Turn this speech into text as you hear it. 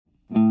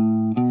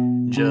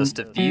Just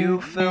a few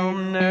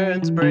film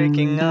nerds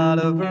breaking out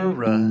of a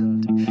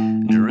rut,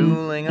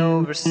 drooling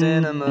over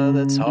cinema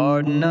that's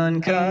hard and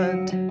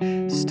uncut.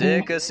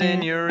 Stick us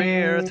in your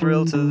ear,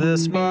 thrill to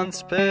this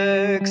month's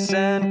picks,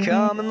 and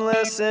come and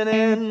listen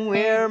in,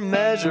 we're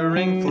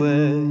measuring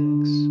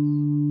flicks.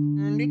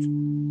 And it's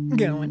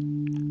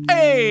going.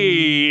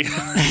 Hey!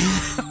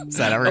 Is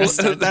that how we're going to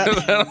start that?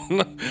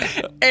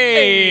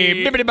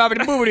 Hey! Bibbidi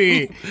bobbidi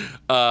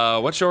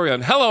boobidi. What show are we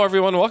on? Hello,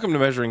 everyone. Welcome to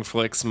Measuring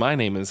Flicks. My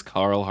name is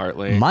Carl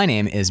Hartley. My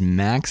name is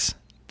Max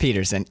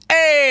Peterson.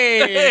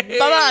 Hey!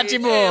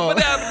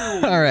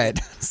 Badachi-boo! All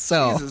right.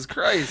 So, Jesus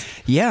Christ.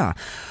 yeah.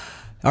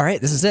 All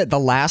right, this is it. The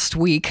last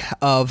week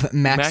of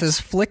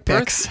Max's Flick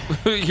Picks.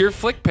 Your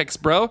Flick Picks,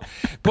 bro.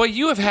 Boy,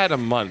 you have had a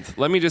month.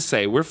 Let me just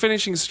say, we're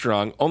finishing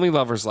strong. Only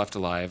Lovers Left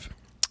Alive.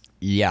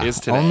 Yeah. Is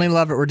today. Only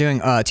Lover. We're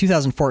doing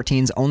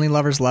 2014's Only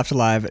Lovers Left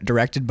Alive,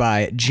 directed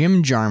by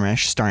Jim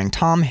Jarmusch, starring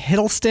Tom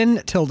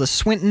Hiddleston, Tilda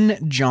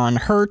Swinton, John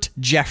Hurt,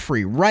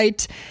 Jeffrey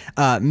Wright,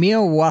 Mia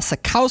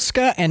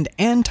Wasikowska, and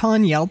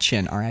Anton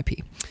Yelchin,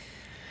 R.I.P.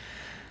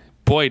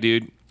 Boy,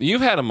 dude, you've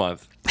had a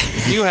month.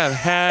 You have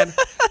had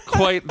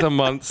quite the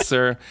month,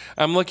 sir.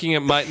 I'm looking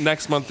at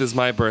next month is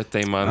my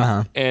birthday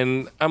month,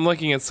 and I'm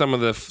looking at some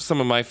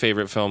of my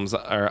favorite films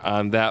are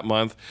on that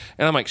month,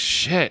 and I'm like,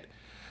 shit.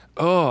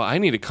 Oh, I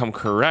need to come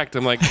correct.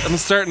 I'm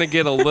starting to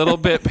get a little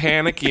bit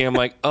panicky. I'm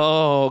like,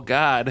 oh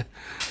God,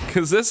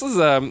 because this is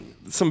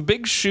some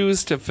big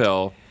shoes to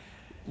fill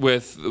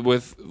with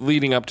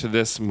leading up to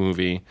this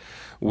movie,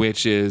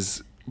 which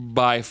is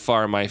by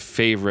far my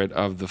favorite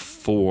of the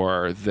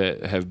four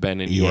that have been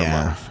in your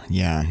month.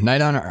 Yeah.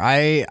 Night on Earth.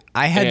 I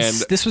had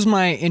this was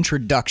my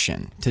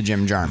introduction to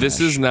Jim Jarmusch.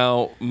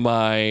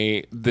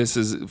 This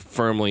is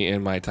firmly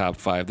in my top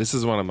 5. This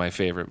is one of my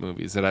favorite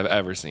movies that I've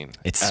ever seen.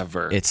 It's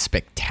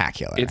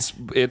spectacular.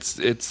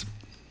 It's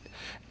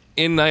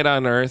in Night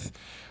on Earth.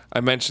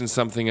 I mentioned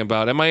something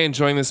about, am I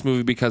enjoying this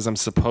movie because I'm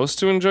supposed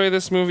to enjoy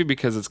this movie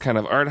because it's kind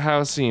of art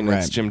housey and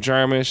It's Jim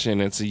Jarmusch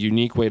and it's a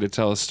unique way to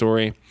tell a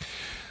story.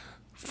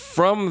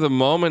 From the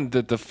moment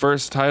that the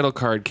first title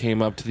card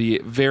came up to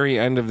the very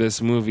end of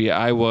this movie,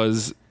 I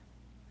was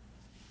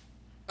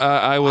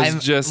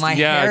just my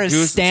hair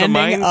is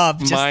standing up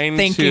just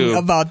thinking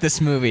about this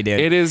movie,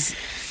 dude.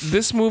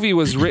 This movie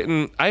was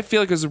written, I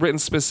feel like it was written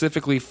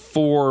specifically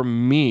for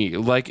me.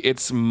 Like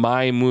it's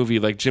my movie.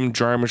 Like Jim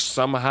Jarmusch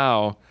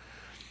somehow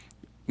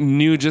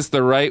knew just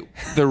the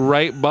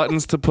right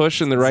buttons to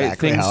push and the right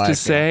things to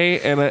say,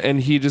 and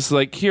he just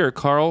like, here,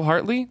 Carl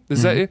Hartley,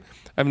 is that it?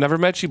 I've never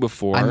met you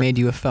before. I made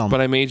you a film.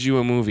 But I made you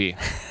a movie.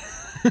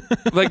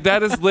 Like,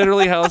 that is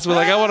literally how it's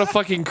like, I want to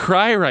fucking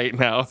cry right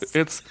now.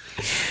 It's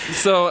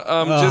so,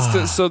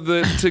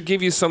 to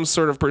give you some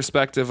sort of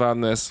perspective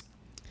on this,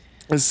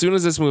 as soon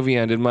as this movie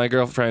ended, my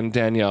girlfriend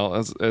Danielle,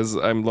 as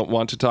I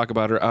want to talk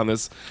about her on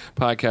this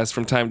podcast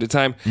from time to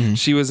time,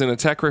 she was in a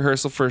tech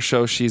rehearsal for a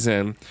show she's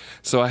in.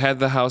 So I had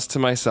the house to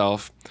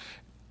myself.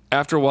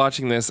 After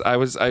watching this,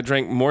 I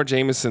drank more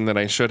Jameson than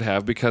I should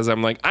have because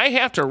I'm like, I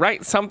have to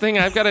write something.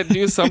 I've got to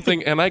do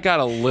something. And I got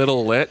a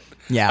little lit.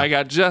 Yeah. I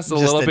got just a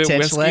little bit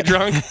whiskey lit.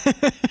 Drunk.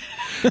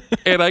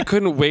 And I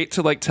couldn't wait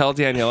to like tell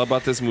Danielle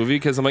about this movie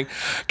because I'm like,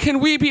 can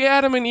we be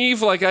Adam and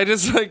Eve? Like, I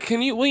just like,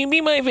 will you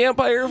be my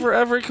vampire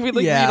forever? Can we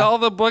like read all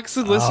the books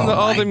and listen to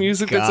all the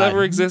music that's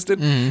ever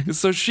existed?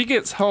 So she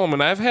gets home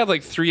and I've had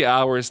like 3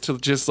 hours to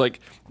just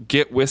like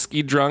get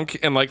whiskey drunk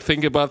and like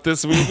think about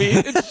this movie.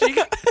 And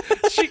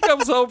she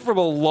comes home from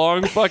a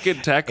long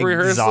fucking tech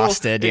rehearsal.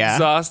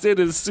 Exhausted.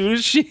 As soon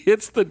as she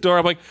hits the door,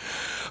 I'm like,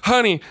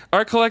 honey,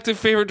 our collective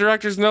favorite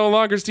director is no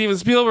longer Steven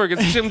Spielberg.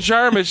 It's Jim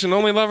Jarmusch and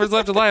Only Lovers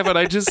Left Alive. And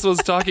I just was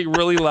talking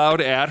really loud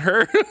at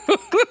her.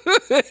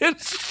 And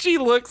she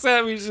looks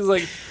at me. She's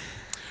like,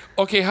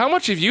 okay, how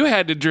much have you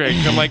had to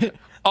drink? I'm like,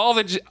 all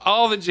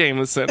the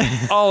Jameson,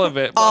 all of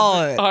it.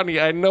 Honey,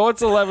 I know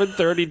it's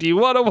 11:30. Do you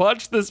want to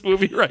watch this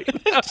movie right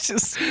now?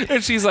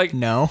 And she's like,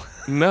 No.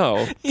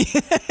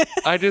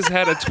 I just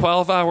had a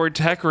 12-hour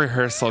tech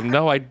rehearsal.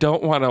 No, I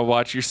don't want to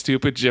watch your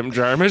stupid Jim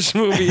Jarmusch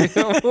movie.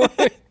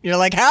 You're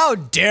like, how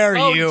dare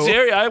you? How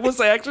dare you? I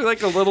was actually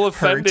like a little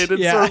offended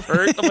and sort of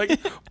hurt. I'm like,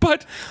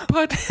 but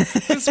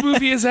this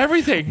movie is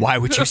everything. Why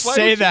would you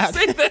say that?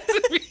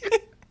 To me?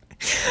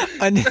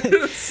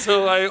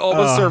 So I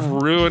almost sort of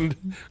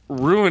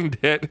ruined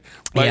it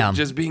by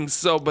just being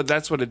so, but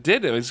that's what it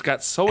did. It just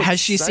got so excited. Has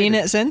she seen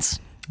it since?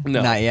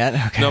 No. Not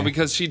yet? Okay. No,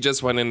 because she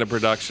just went into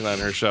production on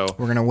her show.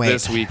 We're going to wait.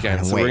 This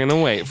weekend. We're going to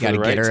wait for the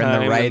right time. Get her in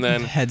the right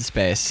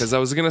headspace. Because I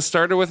was going to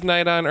start her with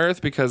Night on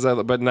Earth,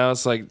 but now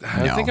it's like,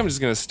 I think I'm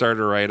just going to start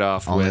her right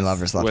off with Only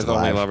Lovers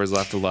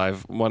Left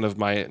Alive. One of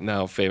my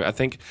now favorite, I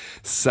think,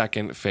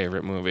 second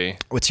favorite movie.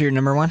 What's your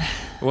number one?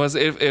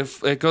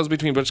 If it goes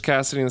between Butch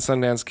Cassidy and the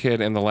Sundance Kid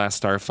and The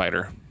Last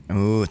Starfighter.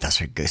 Ooh,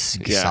 those are good,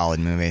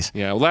 solid movies.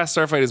 Yeah, Last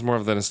Starfighter is more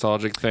of the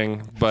nostalgic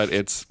thing, but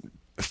it's...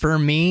 For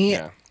me...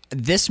 Yeah.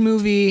 This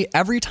movie,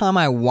 every time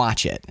I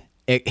watch it,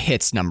 it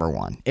hits number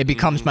one. It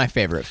becomes my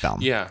favorite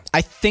film. Yeah.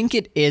 I think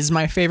it is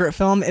my favorite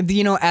film.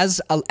 You know,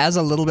 as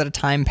a little bit of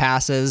time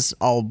passes,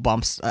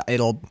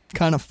 it'll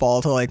kind of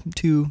fall to like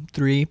 2,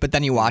 3, but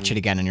then you watch it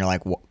again and you're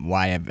like,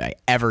 why have I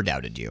ever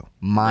doubted you?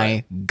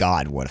 My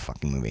God, what a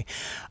fucking movie.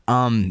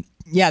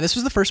 Yeah, this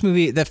was the first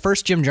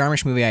Jim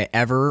Jarmusch movie I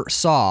ever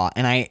saw,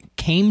 and I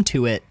came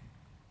to it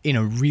in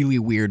a really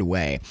weird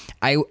way.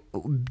 I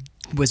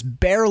was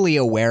barely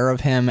aware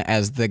of him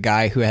as the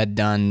guy who had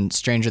done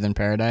Stranger Than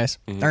Paradise,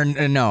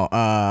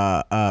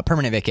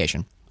 Permanent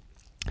Vacation,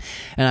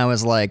 and I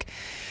was like,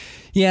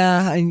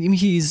 yeah,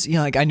 he's, you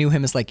know, like I knew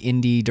him as like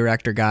indie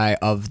director guy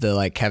of the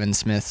like Kevin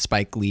Smith,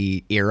 Spike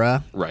Lee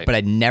era, right? But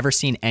I'd never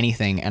seen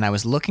anything, and I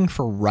was looking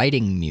for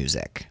writing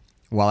music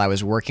while I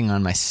was working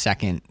on my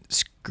third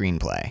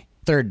screenplay.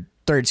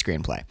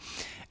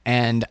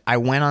 And I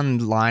went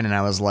online and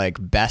I was like,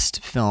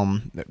 best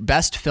film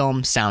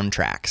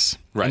soundtracks.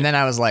 Right. And then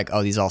I was like,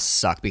 oh, these all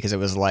suck, because it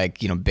was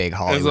like, you know, big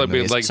Hollywood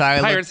movies. Like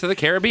Pirates of the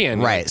Caribbean.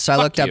 Right. So I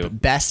looked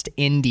up best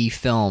indie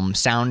film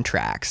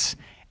soundtracks,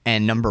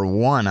 and number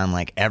one on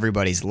like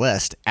everybody's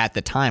list at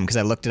the time, because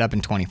I looked it up in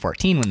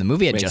 2014 when the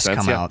movie had just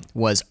come out,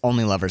 was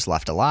Only Lovers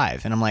Left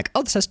Alive. And I'm like,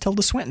 oh, this has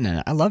Tilda Swinton in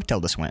it. I love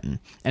Tilda Swinton.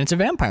 And it's a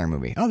vampire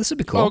movie. Oh, this would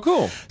be cool. Oh,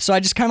 cool. So I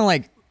just kind of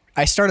like,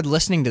 I started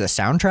listening to the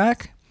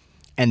soundtrack.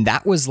 And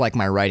that was like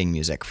my writing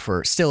music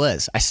still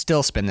is. I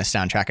still spin this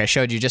soundtrack. I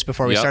showed you just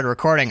before we started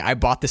recording. I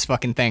bought this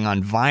fucking thing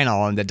on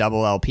vinyl and the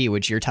double LP,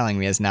 which you're telling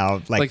me is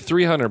now like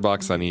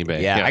 $300 on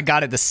eBay. Yeah, I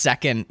got it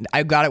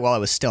I got it while it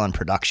was still in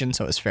production,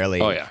 so it was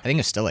fairly. Oh yeah. I think it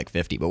was still like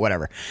 50, but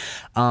whatever.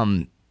 So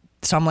I'm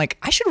like,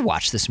 I should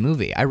watch this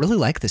movie. I really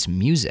like this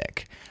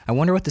music. I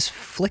wonder what this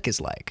flick is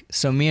like.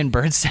 So me and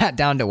Bird sat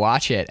down to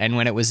watch it, and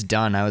when it was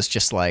done, I was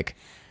just like,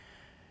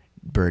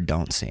 Bird,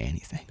 don't say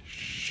anything.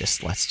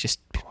 Let's just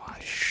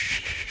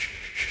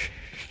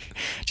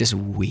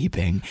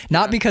weeping.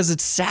 Not because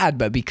it's sad,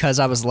 but because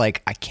I was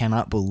like, I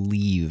cannot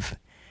believe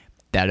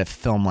that a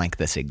film like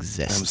this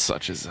exists. I'm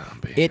such a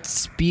zombie. It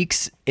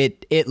speaks,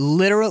 it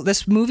literally,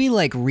 this movie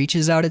like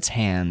reaches out its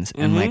hands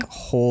and like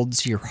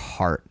holds your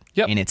heart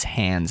in its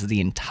hands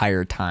the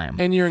entire time.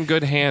 And you're in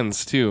good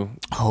hands too.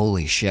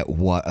 Holy shit,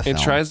 what a film.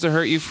 It tries to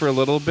hurt you for a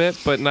little bit,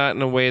 but not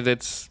in a way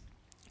that's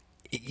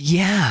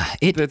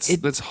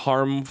that's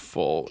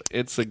harmful.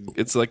 It's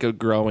like a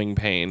growing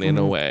pain in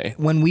a way.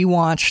 When we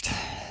watched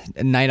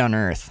Night on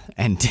Earth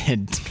and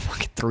did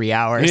fucking 3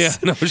 hours. Yeah,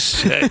 no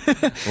shit.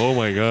 Oh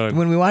my God.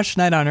 When we watched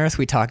Night on Earth,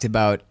 we talked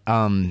about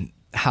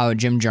how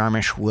Jim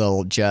Jarmusch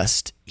will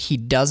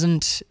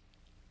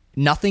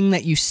nothing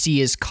that you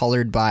see is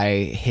colored by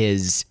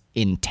his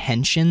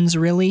intentions,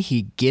 really.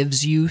 He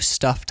gives you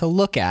stuff to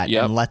look at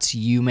and lets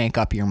you make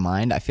up your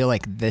mind. I feel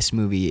like this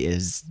movie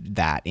is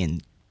that in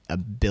a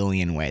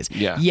billion ways.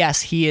 Yeah.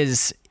 Yes, he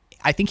is.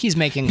 I think he's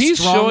making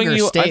stronger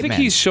statements. I think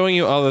he's showing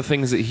you all the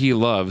things that he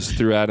loves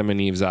through Adam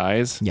and Eve's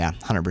eyes. Yeah,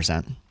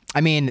 100%.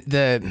 I mean,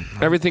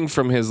 everything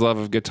from his love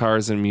of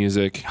guitars and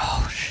music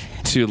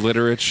to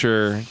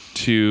literature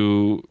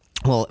to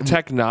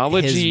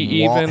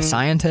technology,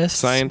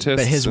 scientists, but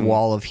his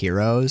wall of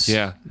heroes.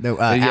 Yeah,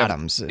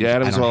 Adams. Yeah,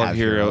 Adams' wall of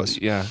heroes.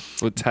 Yeah,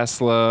 with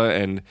Tesla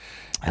and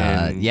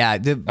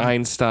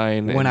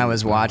Einstein. When I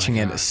was watching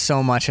it,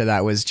 so much of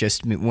that was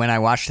just when I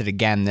watched it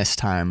again this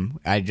time,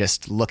 I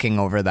just looking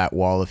over that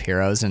wall of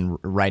heroes and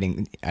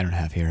writing. I don't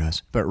have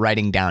heroes, but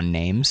writing down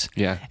names.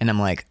 Yeah, and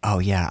I'm like, oh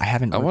yeah,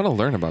 I want to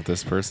learn about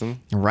this person.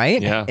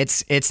 Right? Yeah,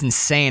 it's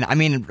insane. I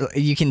mean,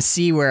 you can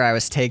see where I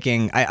was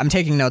taking. I'm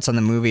taking notes on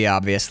the movie,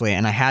 obviously,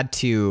 and I had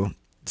to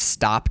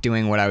stop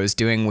doing what I was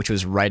doing, which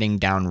was writing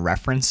down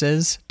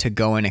references to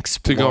go and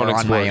explore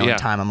on my own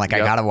time. I'm like, I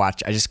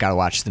just gotta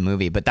watch the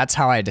movie. But that's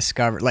how I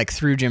discovered, like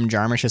through Jim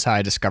Jarmusch is how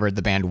I discovered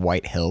the band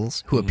White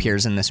Hills, who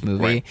appears in this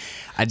movie.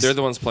 Right. They're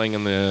the ones playing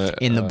in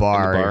the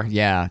bar.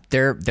 Yeah,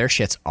 their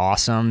shit's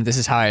awesome. This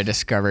is how I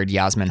discovered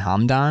Yasmin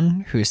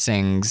Hamdan, who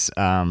sings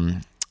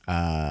Hall.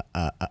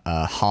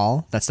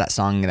 That's that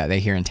song that they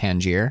hear in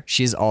Tangier.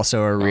 She's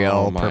also a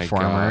real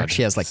performer. God.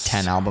 She has like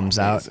 10 albums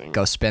amazing. Out.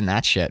 Go spin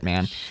that shit,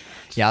 man.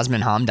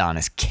 Yasmin Hamdan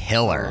is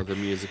killer. Oh, the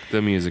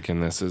music in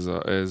this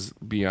is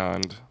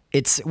beyond.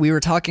 We were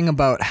talking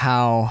about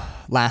how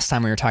last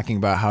time we were talking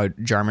about how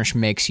Jarmusch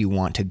makes you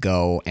want to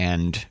go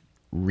and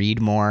read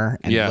more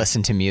and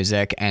listen to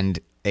music and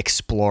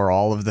explore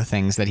all of the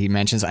things that he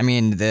mentions. I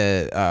mean,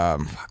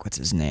 what's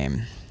his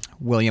name?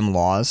 William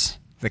Laws,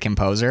 the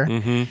composer.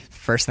 Mm-hmm.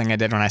 First thing I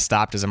did when I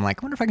stopped is I'm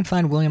like, I wonder if I can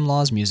find William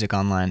Laws music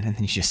online, and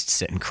then you just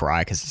sit and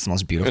cry because it's the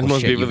most beautiful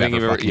shit you've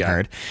ever fucking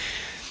heard.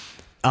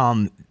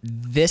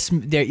 That's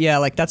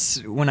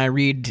when I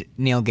read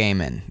Neil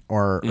Gaiman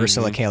or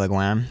Ursula K. Le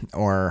Guin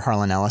or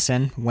Harlan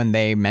Ellison, when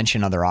they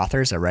mention other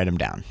authors, I write them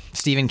down.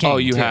 Stephen King. Oh,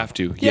 you have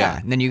to. Yeah.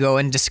 And then you go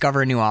and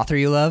discover a new author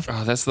you love.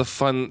 Oh, that's the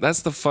fun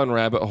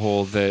rabbit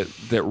hole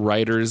that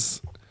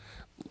writers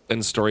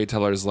and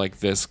storytellers like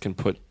this can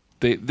put.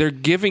 They're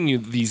giving you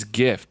these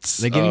gifts.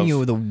 They're giving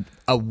you the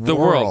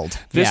world.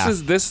 This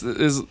is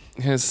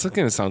it's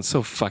going to sound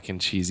so fucking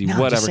cheesy. No,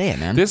 whatever. Just say it,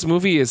 man. This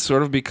movie has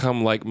sort of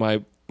become like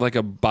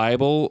a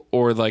Bible,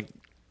 or like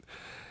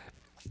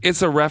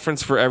it's a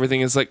reference for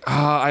everything. It's like,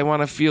 I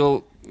want to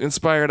feel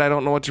inspired. I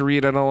don't know what to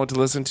read. I don't know what to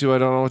listen to. I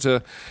don't know what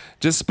to.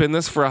 Just spin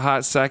this for a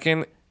hot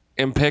second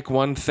and pick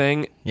one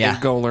thing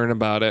and go learn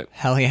about it.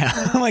 Hell yeah.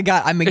 Oh my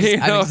God. I'm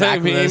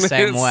exactly the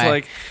same it's way.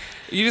 Like,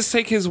 you just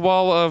take his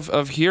wall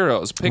of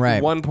heroes, pick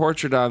one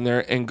portrait on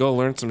there, and go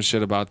learn some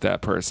shit about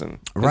that person.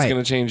 It's going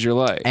to change your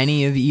life.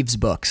 Any of Eve's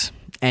books.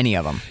 Any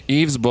of them.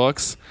 Eve's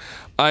books.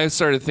 I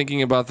started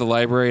thinking about the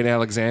library in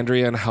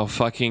Alexandria and how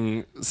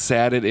fucking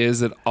sad it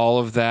is that all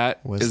of that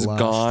is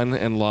gone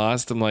and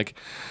lost. I'm like,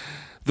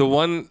 the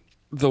one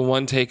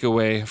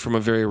takeaway from a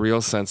very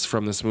real sense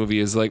from this movie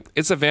is like,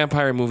 it's a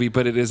vampire movie,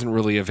 but it isn't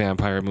really a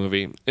vampire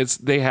movie.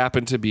 They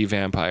happen to be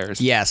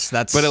vampires. Yes,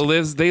 but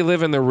they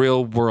live in the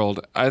real world.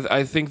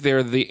 I think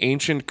they're the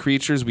ancient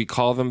creatures. We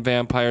call them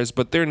vampires,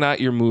 but they're not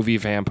your movie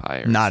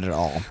vampires. Not at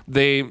all.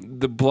 The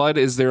blood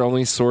is their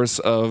only source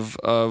of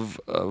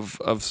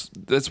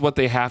that's what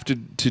they have to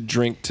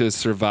drink to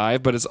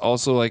survive, but it's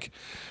also like,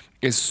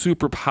 is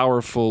super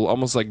powerful,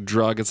 almost like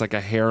drug. It's like a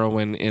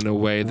heroin in a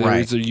way.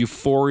 There's a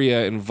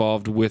euphoria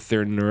involved with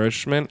their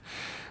nourishment.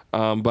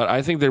 But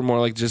I think they're more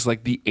like just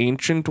like the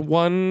ancient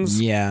ones.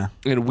 Yeah.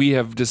 And we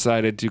have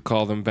decided to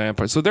call them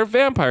vampires. So they're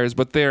vampires,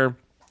 but they're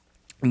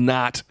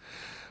not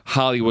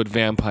Hollywood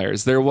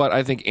vampires. They're what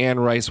I think Anne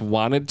Rice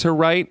wanted to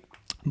write,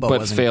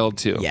 but failed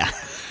to. Yeah.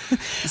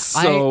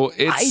 So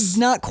I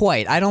not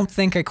quite. I don't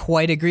think I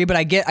quite agree, but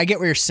I get what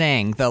you're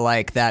saying.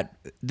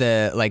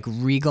 The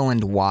regal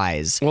and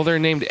wise. Well, they're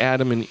named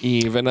Adam and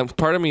Eve, and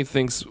part of me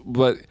thinks,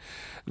 but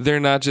they're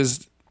not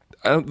just.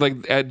 I don't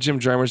like Jim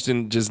Jarmusch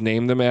didn't just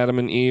name them Adam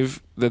and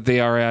Eve. That they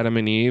are Adam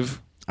and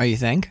Eve. Oh, you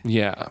think?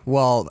 Yeah.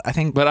 Well, I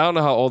think, but I don't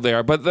know how old they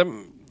are. But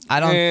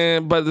I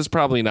don't. But there's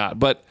probably not.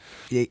 But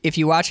if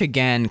you watch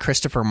again,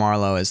 Christopher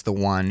Marlowe is the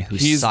one who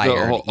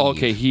sired Eve.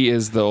 Okay, he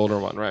is the older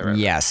one, right?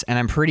 Yes, and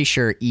I'm pretty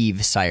sure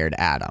Eve sired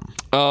Adam.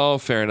 Oh,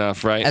 fair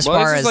enough, right? As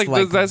far as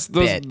that's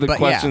the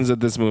questions of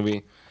this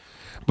movie.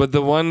 But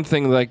the one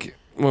thing, like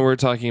when we're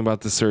talking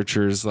about The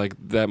Searchers, like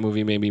that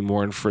movie made me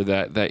mourn for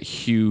that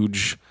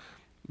huge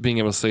being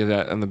able to say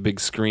that on the big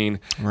screen.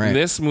 Right.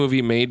 This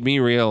movie made me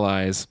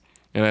realize,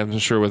 and I'm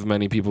sure with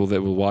many people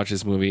that will watch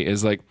this movie,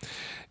 is like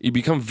you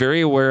become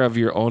very aware of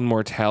your own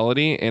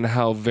mortality and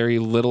how very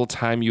little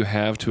time you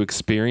have to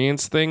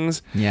experience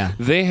things. Yeah.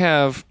 They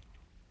have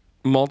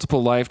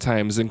multiple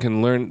lifetimes and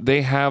can learn.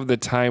 They have the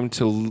time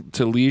to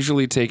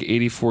leisurely take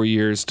 84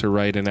 years to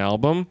write an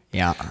album.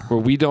 Yeah. Where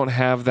we don't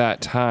have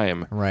that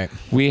time. Right.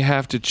 We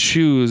have to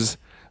choose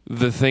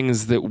the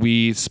things that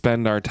we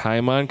spend our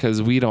time on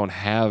because we don't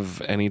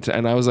have any time.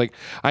 And I was like,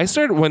 I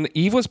started when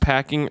Eve was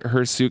packing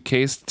her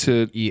suitcase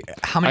to.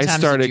 How many times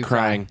started did you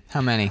crying. Cry?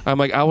 How many? I'm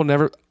like, I will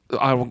never.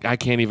 I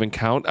can't even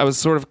count. I was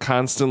sort of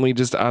constantly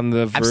just on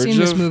the verge. I've seen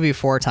this movie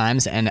 4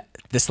 times, and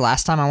this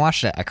last time I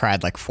watched it, I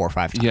cried like 4 or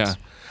 5 times. Yeah.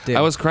 Dude.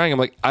 I was crying. I'm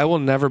like, I will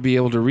never be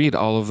able to read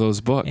all of those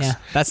books. Yeah,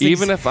 that's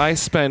even if I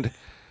spend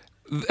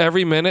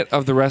every minute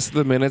of the rest of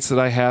the minutes that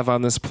I have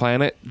on this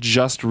planet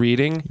just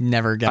reading,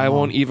 I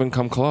won't even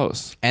come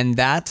close. And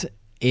that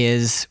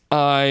is,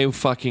 I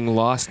fucking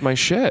lost my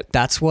shit.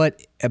 That's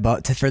what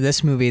for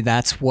this movie.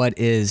 That's what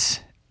is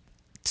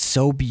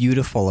so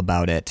beautiful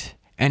about it.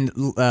 And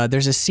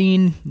there's a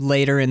scene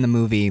later in the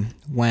movie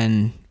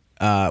when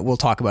we'll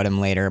talk about him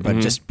later, but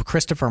just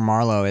Christopher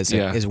Marlowe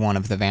is one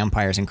of the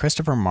vampires, and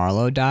Christopher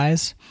Marlowe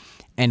dies,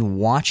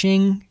 and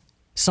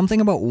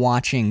something about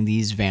watching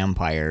these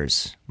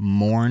vampires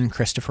mourn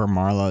Christopher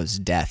Marlowe's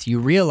death, you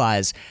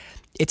realize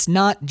it's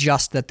not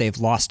just that they've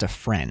lost a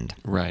friend.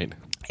 Right.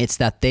 It's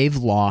that they've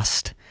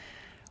lost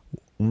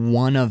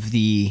one of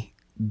the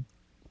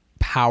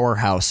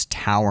powerhouse,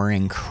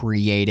 towering,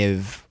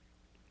 creative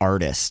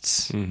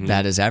artists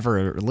that has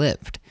ever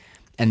lived.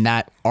 And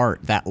that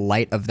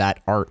light of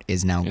that art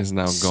is now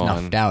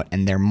snuffed out,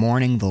 and they're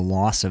mourning the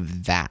loss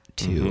of that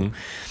too.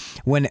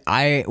 What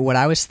I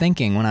was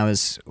thinking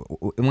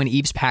when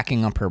Eve's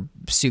packing up her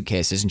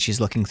suitcases and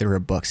she's looking through her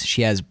books,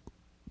 she has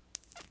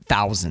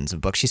thousands of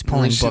books. She's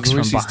pulling books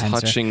from behind her.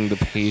 She's touching the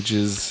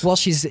pages. Well,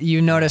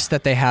 you notice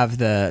that they have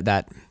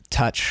that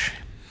touch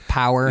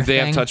power. They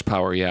thing. have touch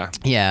power, yeah.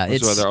 Yeah,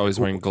 that's why they're always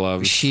wearing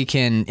gloves. She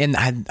can, and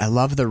I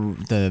love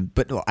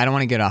but I don't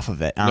want to get off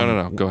of it.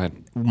 No, go ahead.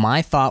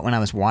 My thought when I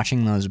was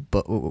watching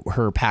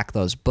her pack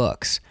those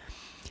books,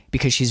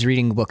 because she's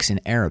reading books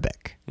in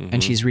Arabic,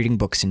 and she's reading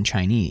books in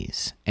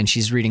Chinese, and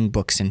she's reading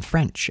books in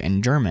French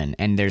and German,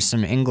 and there's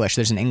some English.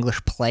 There's an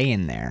English play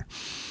in there.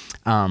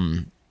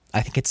 I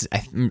think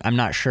I'm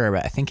not sure,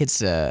 but I think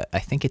it's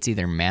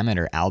either Mamet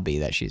or Albee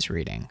that she's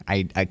reading.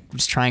 I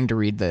was trying to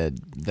read the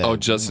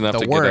just enough the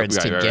to words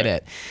get to get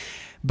it.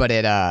 But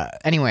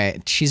anyway,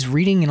 she's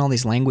reading in all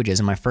these languages,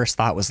 and my first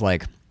thought was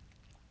like,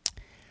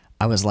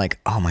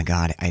 oh my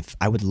God,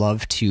 I would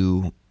love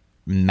to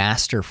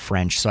master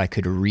French so I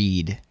could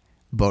read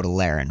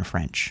Baudelaire in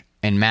French,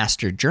 and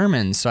master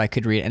German so I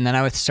could read. And then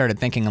I started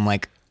thinking, I'm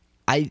like,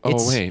 I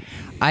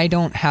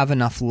don't have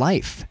enough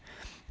life.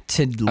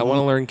 I want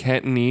to learn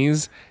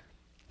Cantonese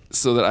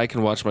so that I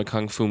can watch my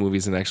kung fu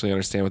movies and actually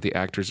understand what the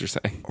actors are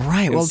saying.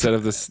 Right. Well, instead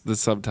of the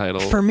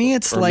subtitle. For me,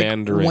 it's or like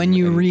Mandarin when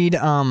you read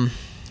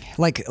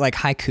like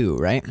haiku,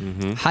 right?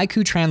 Mm-hmm.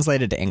 Haiku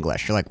translated to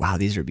English, you're like, wow,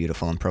 these are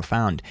beautiful and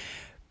profound.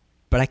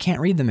 But I can't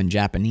read them in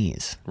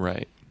Japanese.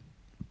 Right.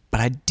 But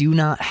I do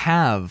not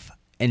have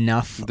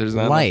enough There's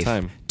not life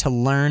enough time to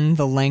learn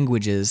the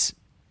languages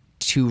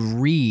to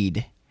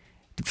read.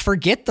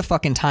 Forget the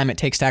fucking time it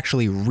takes to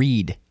actually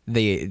read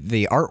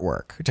the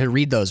artwork, to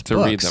read those books.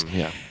 To read them,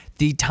 yeah.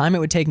 The time it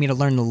would take me to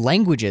learn the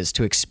languages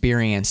to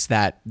experience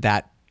that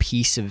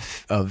piece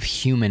of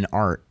human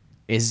art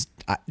is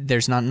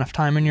there's not enough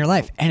time in your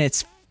life, and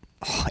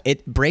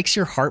it breaks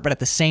your heart, but at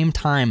the same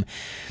time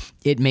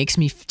it makes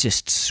me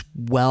just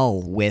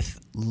swell with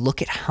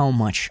look at how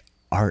much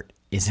art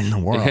is in the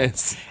world.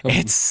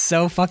 It's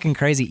so fucking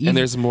crazy. And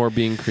there's more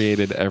being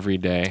created every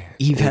day.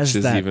 Eve has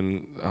is that.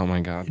 Even, oh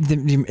my God.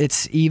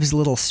 It's Eve's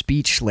little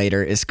speech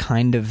later is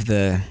kind of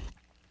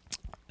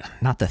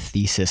not the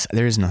thesis.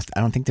 There is no. I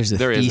don't think there's a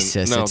thesis.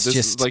 Isn't. No, it's this,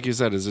 just like you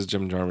said, is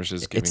Jim Jarmusch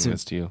is giving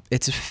this to you.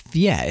 It's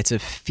a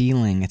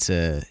feeling. It's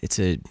a.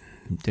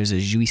 There's a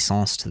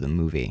jouissance to the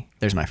movie.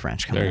 There's my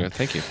French. There you go.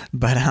 Thank you.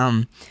 But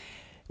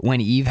when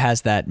Eve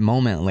has that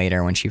moment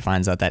later, when she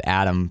finds out that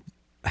Adam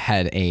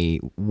had a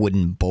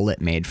wooden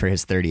bullet made for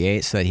his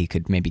 38 so that he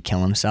could maybe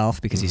kill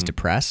himself because he's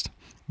depressed,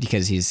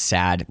 because he's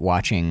sad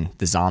watching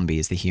the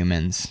zombies, the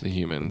humans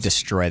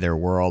destroy their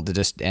world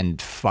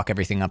and fuck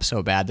everything up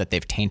so bad that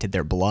they've tainted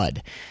their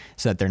blood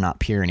so that they're not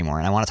pure anymore.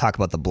 And I want to talk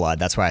about the blood.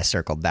 That's why I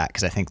circled that,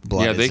 because I think the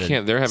blood is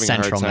they're having a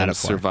hard time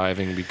metaphor.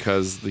 surviving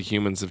because the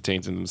humans have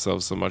tainted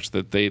themselves so much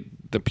that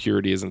the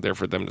purity isn't there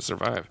for them to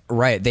survive.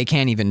 Right. They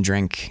can't even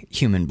drink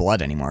human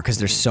blood anymore because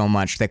there's so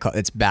much,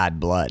 it's bad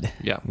blood.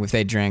 Yeah. If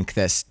they drink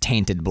this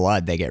tainted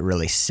blood, they get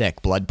really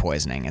sick. Blood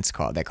poisoning,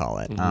 they call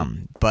it.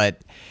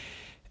 But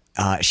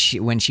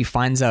when she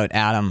finds out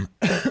Adam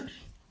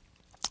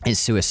is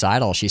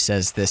suicidal, she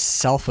says this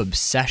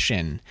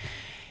self-obsession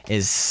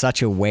is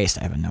such a waste.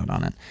 I have a note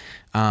on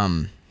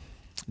it.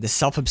 This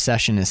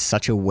self-obsession is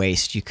such a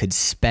waste. You could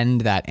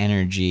spend that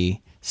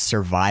energy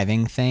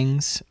surviving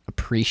things,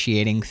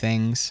 appreciating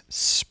things,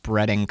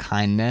 spreading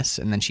kindness,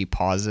 and then she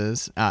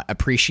pauses,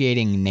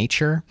 appreciating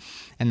nature,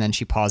 and then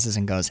she pauses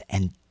and goes,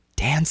 and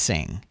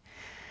dancing.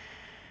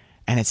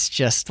 And it's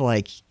just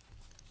like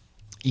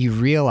you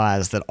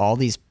realize that all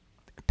these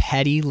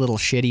petty little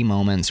shitty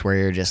moments where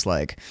you're just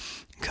like,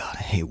 God,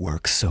 I hate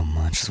work so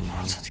much. The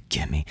world's going to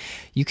get me.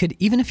 You could,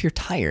 even if you're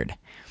tired,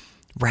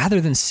 rather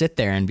than sit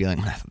there and be like,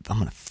 I'm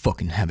going to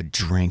fucking have a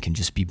drink and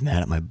just be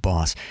mad at my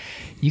boss.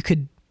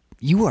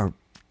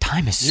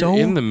 Time is so...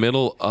 You're in the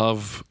middle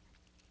of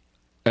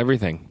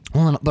everything.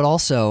 Well, but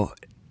also,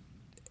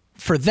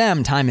 for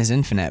them, time is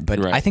infinite. But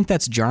right. I think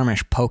that's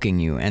Jarmusch poking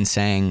you and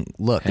saying,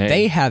 look, hey,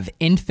 they have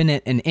an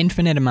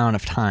infinite amount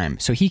of time.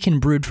 So he can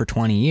brood for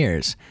 20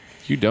 years.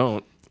 You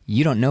don't.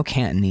 You don't know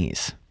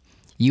Cantonese.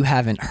 You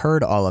haven't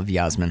heard all of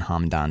Yasmin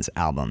Hamdan's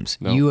albums.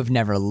 No. You have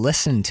never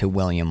listened to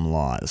William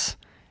Laws.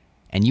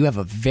 And you have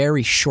a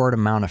very short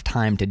amount of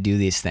time to do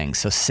these things.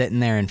 So sitting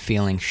there and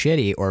feeling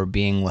shitty or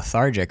being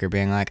lethargic or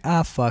being like,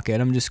 fuck it,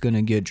 I'm just going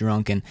to get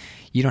drunk. And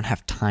you don't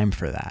have time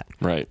for that.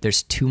 Right.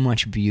 There's too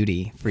much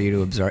beauty for you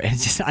to absorb.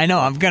 It's just, I know,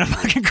 I'm going to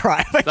fucking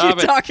cry if I Stop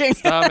keep it. talking.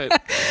 Stop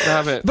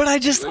it. But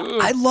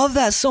I love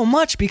that so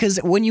much because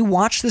when you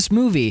watch this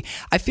movie,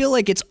 I feel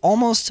like it's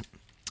almost...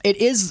 It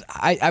is.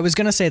 I was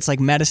gonna say it's like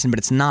medicine, but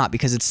it's not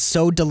because it's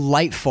so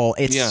delightful.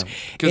 Because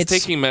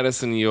taking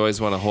medicine, you always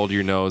want to hold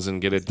your nose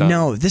and get it done.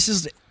 No, this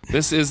is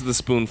the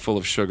spoonful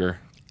of sugar.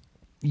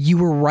 You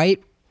were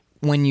right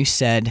when you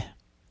said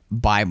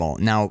Bible.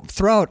 Now,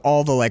 throw out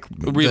all the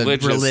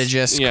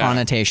religious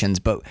connotations,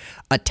 but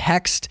a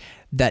text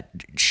that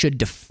should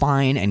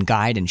define and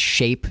guide and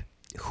shape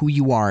who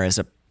you are as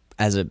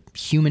a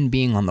human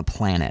being on the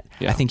planet.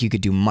 Yeah. I think you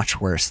could do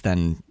much worse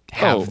than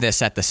have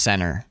this at the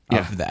center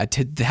of that,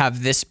 to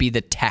have this be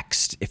the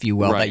text, if you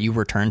will, that you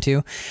return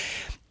to.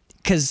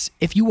 Because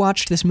if you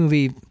watched this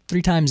movie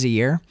 3 times a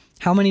year,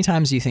 how many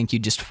times do you think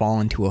you'd just fall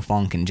into a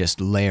funk and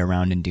just lay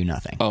around and do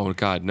nothing? Oh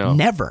God, no.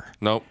 Never.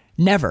 Nope.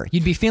 Never.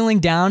 You'd be feeling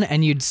down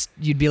and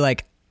you'd be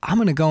like, I'm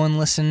going to go and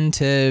listen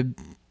to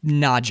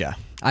Nadja.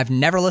 I've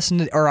never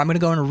listened to, or I'm going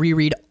to go and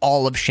reread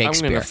all of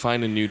Shakespeare. I'm going to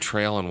find a new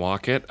trail and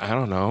walk it. I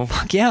don't know.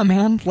 Fuck yeah,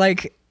 man.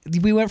 Like,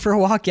 we went for a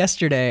walk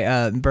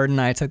yesterday. Bird and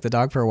I took the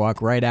dog for a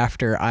walk right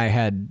after I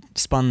had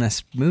spun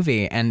this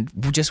movie, and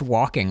just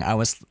walking,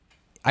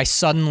 I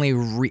suddenly,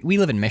 we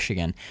live in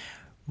Michigan,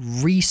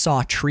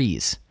 re-saw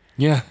trees.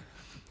 Yeah.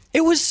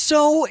 It was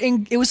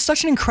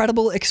such an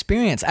incredible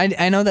experience.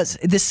 I know that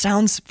this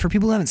sounds, for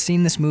people who haven't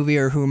seen this movie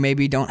or who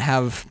maybe don't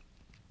have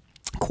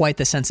quite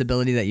the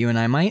sensibility that you and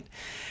I might,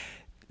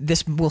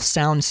 this will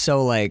sound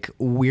so like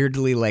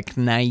weirdly like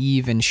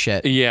naive and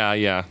shit.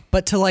 Yeah.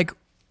 But to like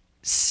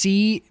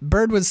see,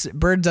 Bird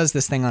does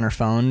this thing on her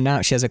phone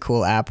now. She has a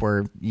cool app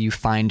where you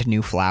find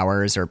new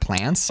flowers or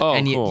plants,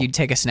 and cool. you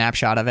take a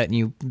snapshot of it and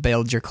you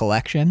build your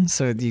collection.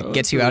 So it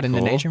gets you out into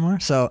nature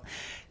more. So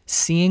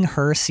seeing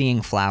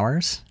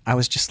flowers, I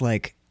was just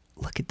like,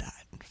 look at that.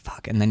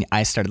 fuck. And then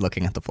I started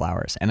looking at the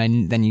flowers,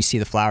 and then you see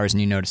the flowers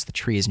and you notice the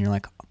trees, and you're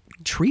like,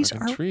 trees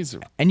are,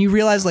 and you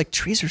realize like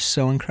trees are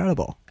so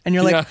incredible. And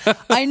you're like,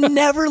 I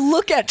never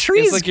look at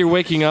trees. It's like you're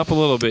waking up a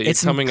little bit. You're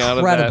it's coming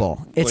incredible.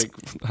 out of that, like,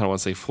 I don't want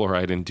to say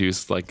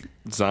fluoride-induced like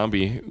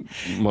zombie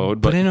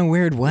mode, but in a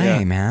weird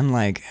way, man.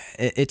 Like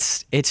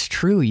it's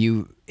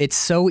true. It's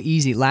so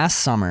easy. Last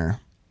summer,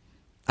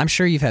 I'm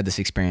sure you've had this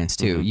experience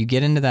too. Mm-hmm. You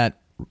get into that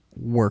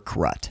work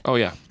rut. Oh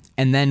yeah.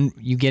 And then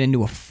you get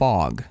into a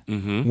fog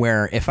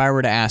where if I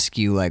were to ask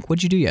you like,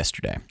 what'd you do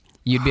yesterday?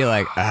 You'd be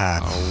like, I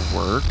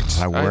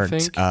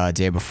worked.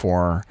 Day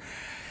before.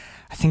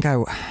 I think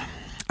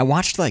I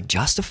watched like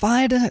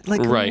Justified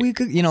like a week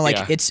ago. You know,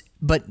 like it's,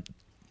 but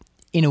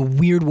in a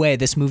weird way,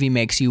 this movie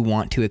makes you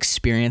want to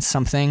experience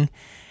something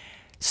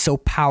so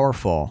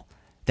powerful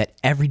that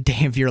every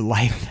day of your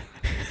life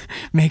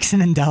makes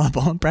an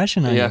indelible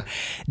impression on you.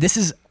 This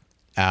is,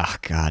 oh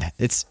God,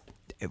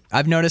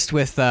 I've noticed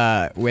with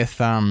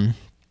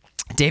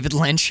David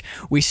Lynch,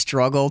 we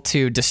struggle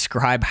to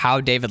describe how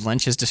David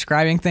Lynch is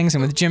describing things,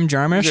 and with Jim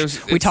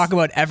Jarmusch, we talk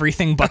about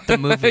everything but the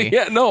movie.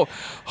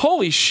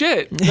 Holy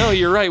shit! No,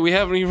 you're right. We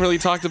haven't even really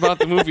talked about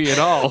the movie at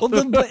all.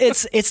 But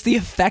it's the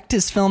effect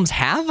his films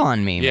have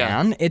on me,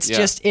 man. It's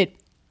just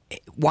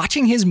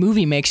watching his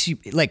movie makes you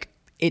like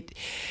it.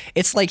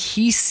 It's like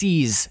he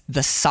sees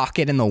the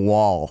socket in the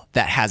wall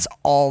that has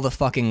all the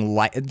fucking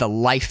the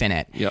life in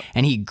it,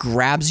 and he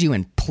grabs you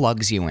and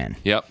plugs you in.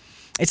 Yep.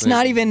 It's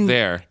not even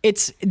there.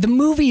 It's the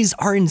movies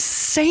are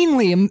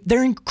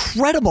they're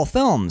incredible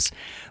films,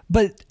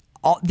 but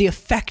the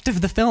effect of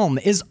the film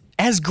is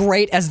as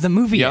great as the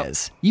movie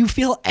is. You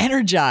feel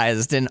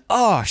energized and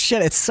oh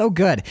shit, it's so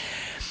good.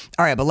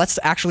 All right, but let's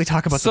actually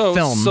talk about the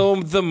film. So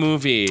the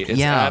movie,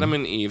 it's Adam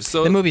and Eve.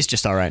 So the movie's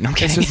just all right. No, I'm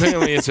kidding.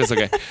 It's just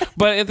okay.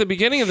 But at the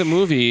beginning of the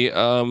movie,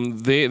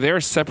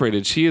 they're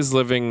separated. She is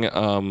living.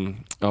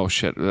 Where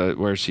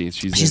is she?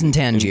 She's in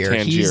Tangier.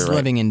 He's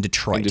living in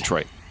Detroit. In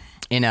Detroit.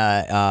 In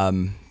a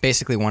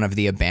basically one of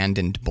the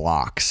abandoned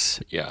blocks.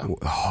 Yeah.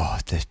 Oh,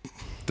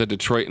 the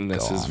Detroit in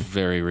this is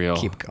very real.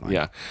 Keep going.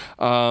 Yeah.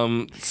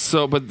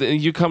 But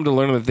you come to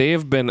learn that they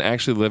have been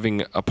actually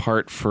living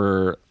apart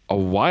for a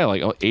while,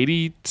 like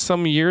 80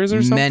 some years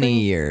or something.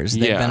 Many years.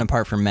 They've been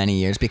apart for many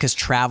years because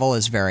travel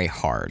is very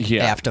hard.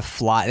 Yeah. They have to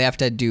fly. They have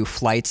to do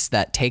flights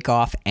that take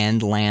off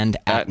and land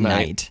at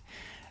night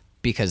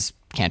because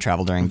can't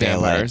travel during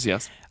Vampires,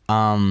 daylight.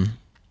 Yes.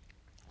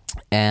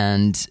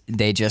 And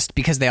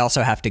because they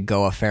also have to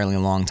go a fairly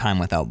long time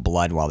without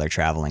blood while they're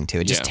traveling too.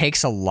 It just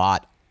takes a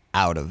lot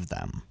out of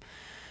them.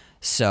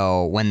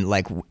 So when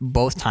like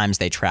both times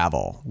they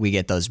travel, we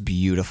get those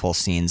beautiful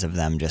scenes of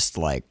them just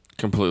like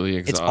completely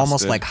exhausted. It's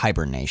almost like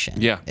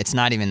hibernation. Yeah. It's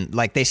not even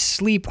like they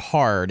sleep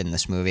hard in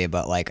this movie,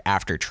 but like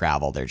after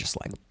travel, they're just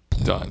like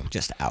done,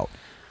 just out.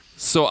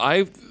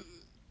 So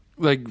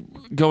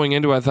going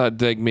into it, I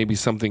thought like maybe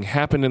something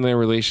happened in their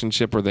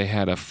relationship or they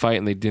had a fight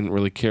and they didn't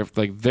really care.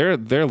 Like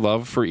their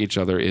love for each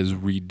other is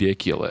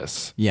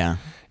ridiculous. Yeah.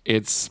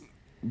 It's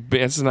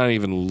not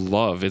even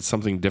love. It's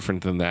something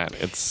different than that.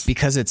 It's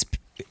because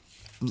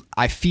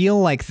I feel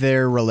like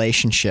their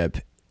relationship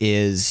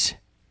is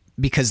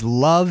because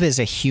love is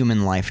a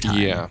human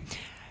lifetime. Yeah.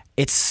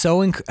 It's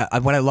so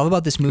what I love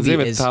about this movie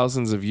is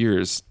thousands of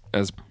years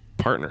as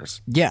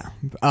partners. Yeah.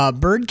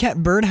 Bird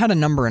had a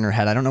number in her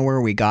head. I don't know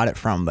where we got it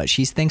from, but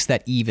she thinks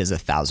that Eve is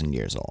 1,000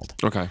 years old.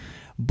 Okay.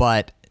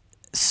 But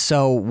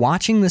so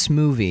watching this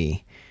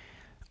movie,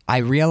 I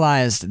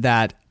realized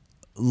that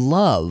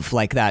love,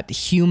 like that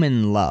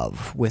human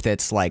love with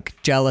its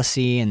like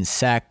jealousy and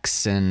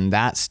sex and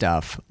that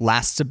stuff,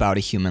 lasts about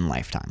a human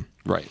lifetime.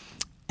 Right.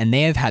 And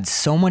they have had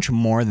so much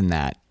more than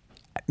that.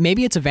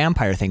 Maybe it's a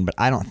vampire thing, but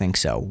I don't think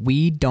so.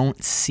 We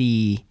don't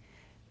see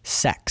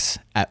sex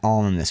at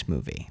all in this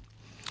movie.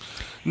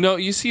 No,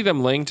 you see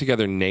them laying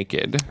together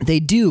naked. They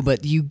do,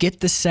 but you get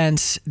the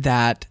sense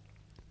that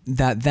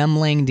them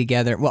laying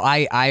together. Well,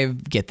 I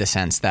get the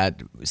sense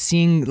that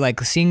seeing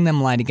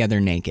them lie together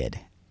naked,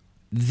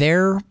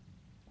 their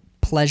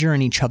pleasure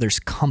in each other's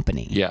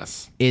company,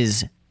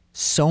 is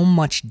so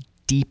much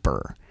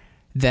deeper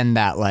than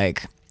that.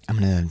 Like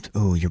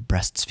your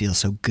breasts feel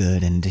so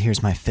good, and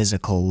here's my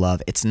physical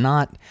love. It's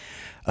not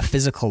a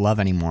physical love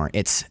anymore.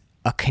 It's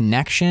a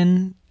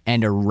connection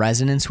and a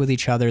resonance with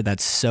each other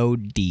that's so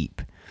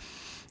deep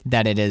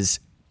that it is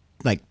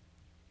like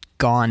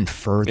gone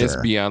further. It's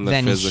beyond the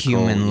than physical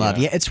human love.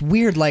 Yeah, it's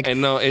weird. Like,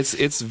 and no,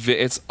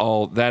 it's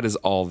all that is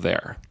all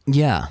there.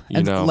 Yeah,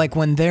 and like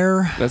when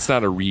they're that's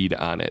not a read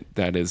on it.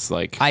 That is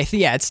like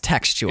it's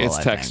textual. It's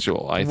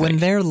textual. I think when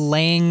they're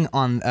laying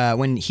on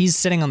when he's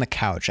sitting on the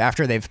couch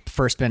after they've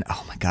first been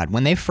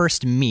when they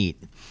first meet.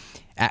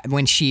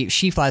 When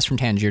she flies from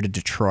Tangier to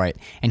Detroit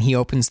and he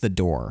opens the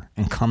door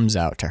and comes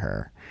out to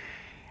her,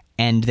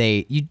 and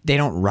they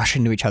don't rush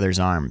into each other's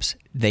arms.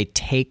 They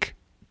take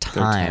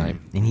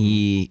time. And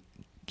he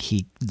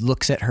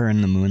looks at her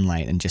in the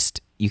moonlight and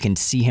just you can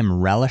see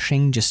him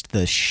relishing just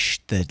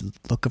the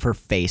look of her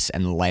face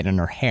and the light on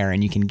her hair,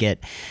 and you can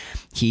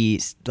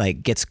he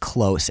like gets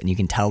close and you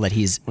can tell that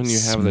he's when you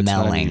have smelling. the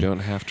time, you don't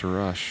have to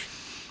rush.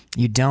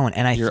 You don't,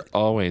 and You're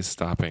always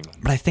stopping.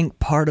 But I think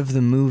part of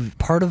the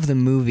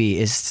movie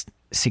is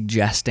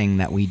suggesting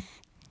that we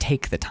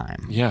take the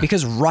time. Yeah.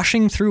 Because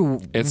rushing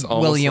through It's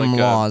almost William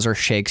like Laws or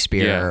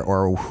Shakespeare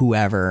or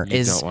whoever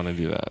You don't want to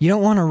do that. You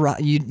don't want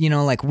to you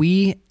know, like,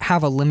 we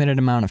have a limited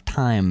amount of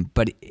time,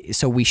 but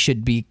so we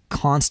should be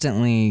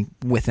constantly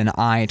with an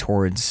eye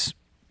towards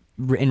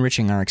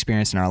enriching our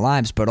experience in our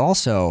lives, but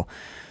also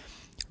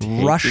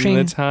rushing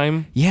the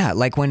time. Yeah,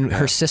 like when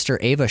her sister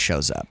Ava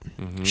shows up.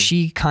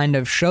 She kind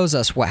of shows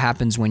us what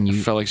happens when you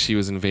I felt like she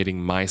was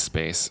invading my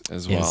space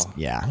as well.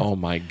 Yeah. Oh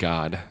my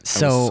God. I was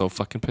so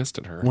fucking pissed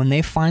at her. When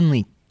they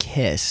finally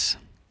kiss,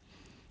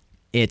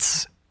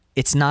 it's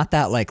not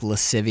that like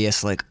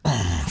lascivious, like,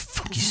 oh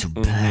fuck you so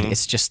bad.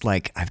 It's just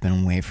like, I've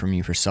been away from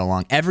you for so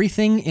long.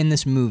 Everything in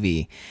this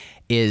movie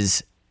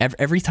is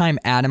every time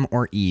Adam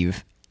or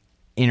Eve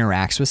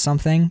interacts with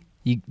something,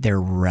 they're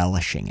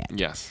relishing it.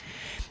 Yes.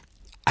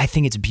 I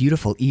think it's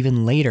beautiful.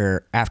 Even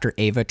later, after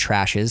Ava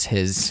trashes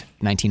his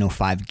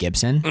 1905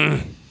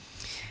 Gibson,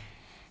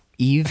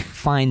 Eve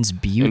finds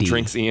beauty. And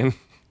drinks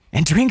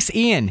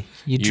Ian.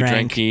 You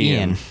drank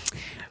Ian.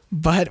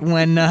 But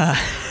when I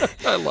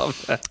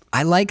love that.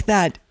 I like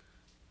that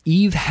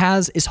Eve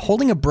is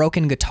holding a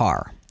broken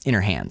guitar in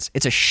her hands.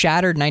 It's a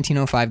shattered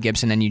 1905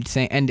 Gibson,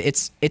 and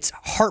it's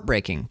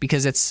heartbreaking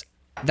because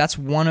that's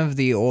one of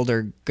the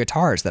older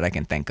guitars that I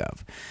can think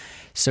of.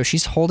 So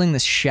she's holding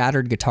this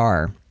shattered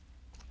guitar.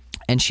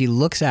 And she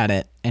looks at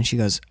it and she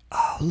goes,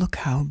 oh, look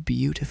how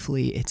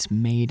beautifully it's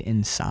made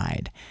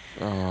inside.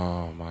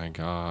 Oh my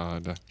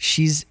God.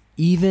 She's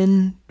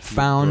even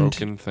found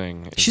broken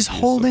thing. She's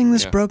holding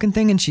this broken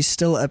thing and she's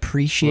still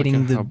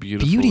appreciating the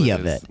beauty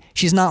of it.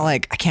 She's not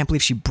like, I can't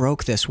believe she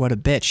broke this. What a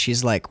bitch.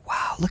 She's like,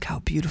 wow, look how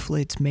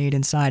beautifully it's made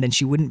inside. And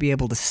she wouldn't be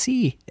able to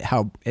see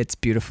how it's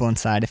beautiful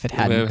inside if it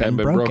hadn't been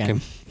broken.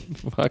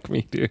 Fuck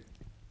me, dude.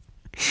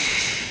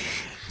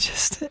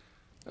 Just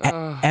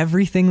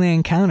everything they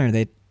encounter,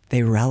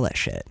 they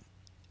relish it.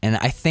 And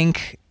I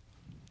think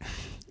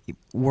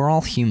we're all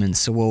humans,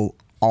 so we'll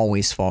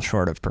always fall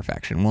short of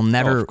perfection. We'll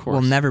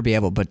never be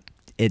able, but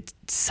it's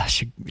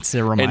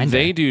a reminder. And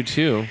they do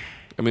too.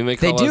 I mean, they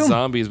call us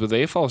zombies, but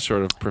they fall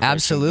short of perfection.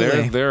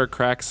 Absolutely. There are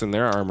cracks in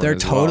their armor. They're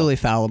totally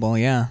fallible,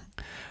 yeah.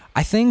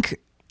 I think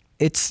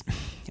it's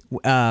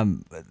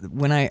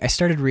when I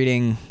started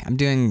reading, I'm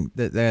doing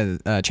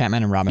the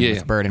Chapman and Robin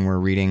with Bird, and we're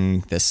reading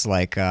this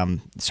like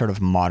sort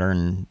of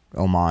modern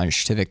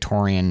homage to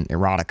Victorian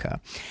erotica,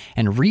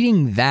 and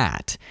reading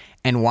that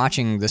and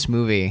watching this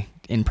movie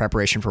in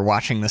preparation for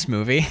watching this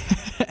movie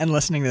and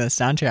listening to the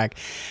soundtrack.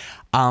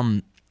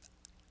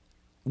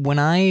 When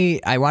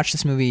I watched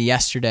this movie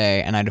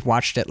yesterday, and I'd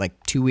watched it like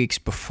 2 weeks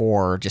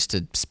before just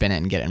to spin it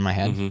and get it in my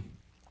head.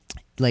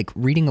 Like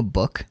reading a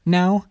book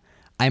now,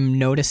 I'm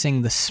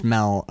noticing the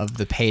smell of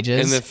the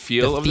pages and the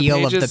feel of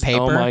the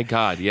paper. Oh my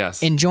God,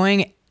 yes.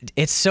 Enjoying.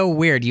 It's so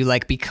weird. You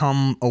like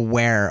become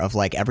aware of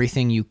like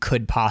everything you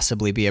could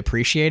possibly be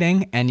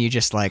appreciating, and you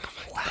just like,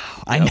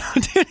 wow. I know,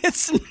 dude.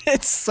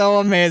 It's so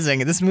amazing.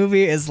 This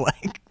movie is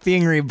like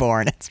being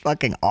reborn. It's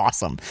fucking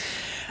awesome.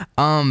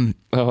 One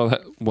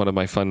of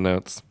my fun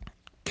notes,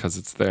 because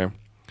it's there,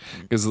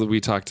 is that we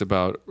talked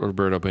about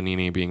Roberto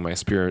Benigni being my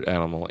spirit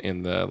animal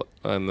in the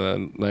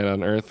Night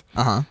on Earth.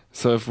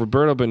 So if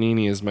Roberto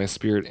Benigni is my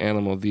spirit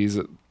animal,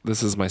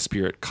 this is my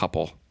spirit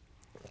couple.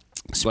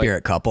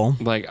 Spirit couple.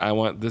 Like I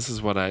want. This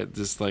is what I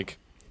just like.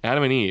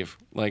 Adam and Eve,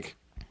 like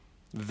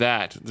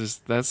that.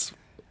 That's.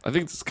 I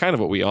think it's kind of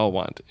what we all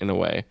want in a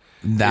way.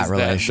 That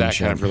relationship. That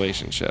kind of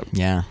relationship.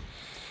 Yeah.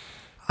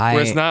 Where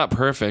it's not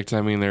perfect.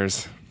 I mean,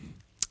 there's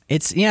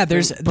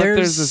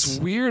this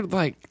weird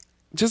like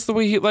just the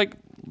way he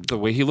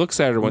looks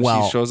at her when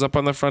she shows up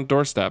on the front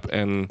doorstep.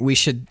 And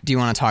do you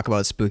want to talk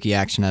about spooky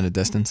action at a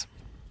distance?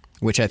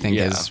 Which I think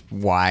is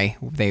why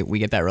we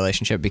get that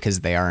relationship,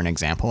 because they are an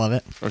example of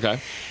it. Okay.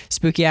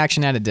 Spooky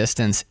action at a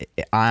distance,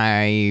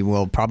 I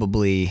will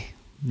probably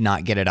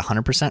not get it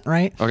 100%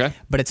 right. Okay.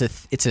 But it's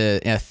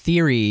a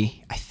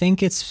theory. I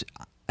think it's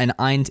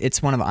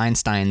one of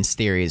Einstein's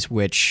theories,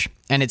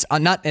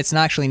 it's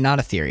actually not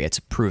a theory. It's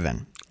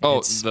proven.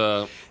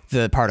 The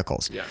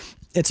particles. Yeah.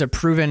 It's a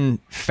proven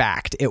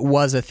fact. It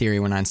was a theory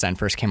when Einstein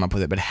first came up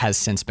with it, but it has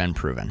since been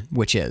proven,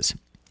 which is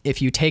if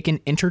you take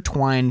an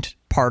intertwined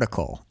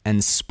particle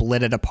and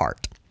split it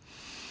apart,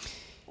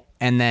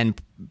 and then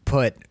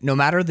put, no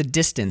matter the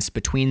distance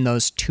between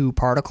those two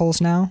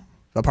particles now,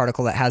 the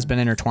particle that has been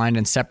intertwined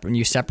and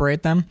you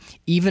separate them,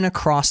 even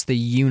across the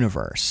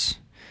universe,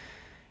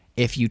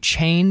 if you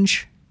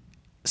change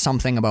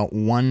something about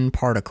one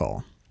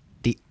particle,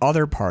 the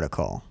other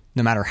particle,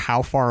 no matter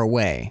how far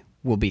away,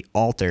 will be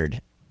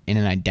altered in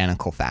an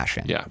identical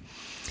fashion. Yeah.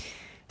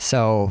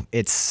 So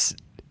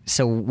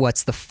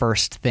what's the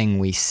first thing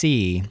we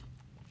see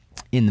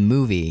in the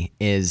movie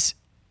is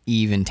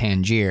Eve in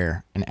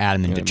Tangier and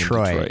Adam in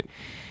Detroit.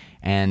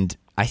 And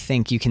I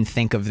think you can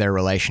think of their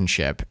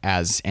relationship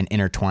as an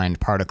intertwined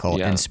particle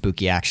and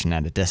spooky action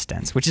at a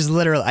distance, which is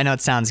literally, I know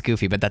it sounds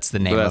goofy, but that's the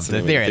name of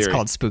the theory. It's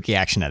called spooky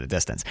action at a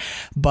distance.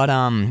 But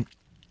I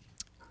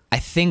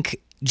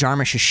think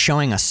Jarmusch is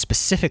showing us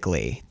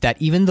specifically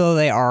that even though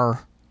they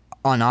are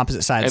on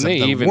opposite sides of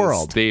the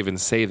world, they even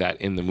say that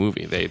in the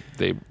movie.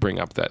 They bring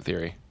up that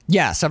theory.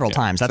 Yeah, several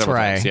times. That's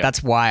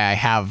That's why I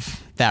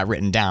have that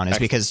written down. Is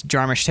because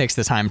Jarmusch takes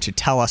the time to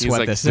tell us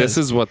what this is. This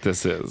is what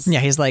this is. Yeah,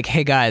 he's like,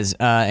 hey guys,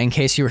 in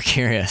case you were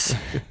curious,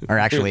 or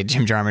actually,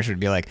 Jim Jarmusch would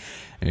be like,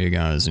 hey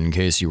guys, in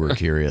case you were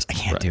curious. I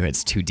can't do it.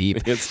 It's too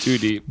deep. It's too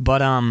deep.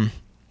 But when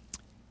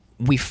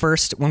we're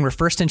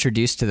first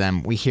introduced to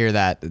them, we hear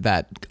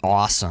that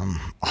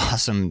awesome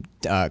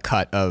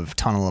cut of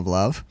Tunnel of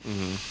Love,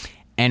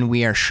 and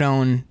we are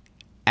shown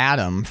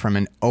Adam from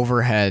an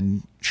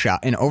overhead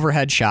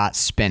shot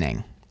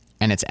spinning,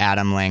 and it's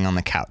Adam laying on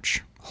the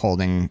couch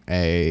holding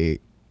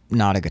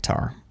not a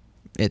guitar.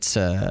 It's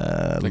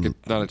not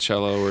a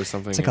cello or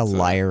something. It's like a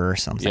lyre or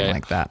something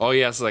like that. Oh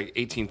yeah, it's like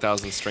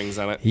 18,000 strings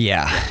on it.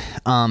 Yeah.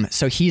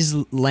 So he's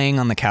laying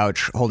on the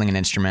couch holding an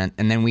instrument,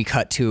 and then we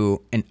cut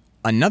to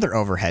another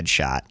overhead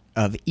shot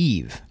of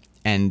Eve,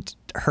 and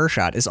her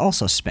shot is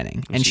also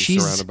spinning, and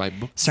she's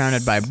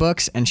surrounded by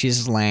books, and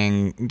she's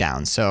laying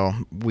down. So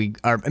we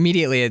are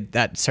immediately,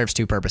 that serves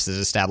two purposes: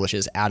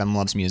 establishes Adam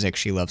loves music,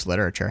 she loves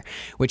literature,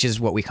 which is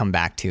what we come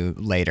back to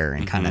later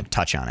and kind of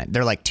touch on it.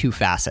 They're like two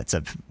facets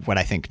of what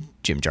I think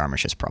Jim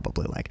Jarmusch is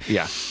probably like.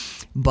 Yeah,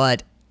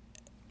 but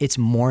it's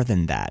more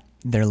than that.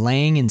 They're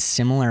laying in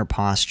similar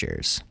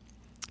postures.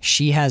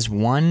 She has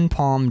one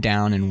palm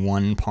down and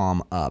one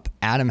palm up.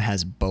 Adam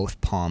has both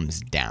palms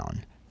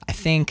down. I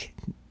think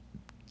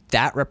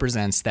that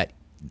represents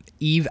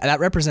Eve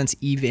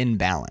in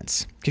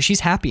balance, because she's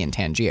happy in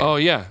Tangier. Oh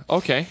yeah,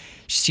 okay.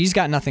 She's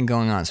got nothing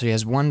going on, so she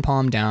has one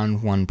palm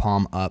down, one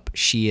palm up.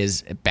 She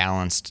is a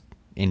balanced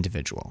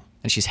individual,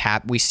 and she's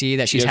happy. We see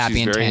that she's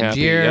happy in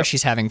Tangier. Yep.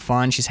 She's having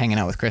fun. She's hanging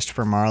out with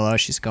Christopher Marlowe.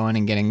 She's going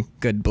and getting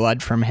good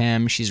blood from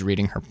him. She's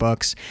reading her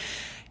books.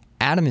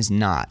 Adam is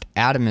not.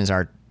 Adam is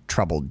our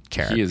troubled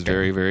character. He is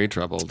very, very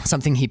troubled.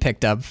 Something he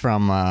picked up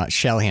from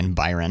Shelley and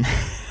Byron.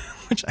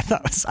 Which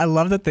I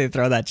love that they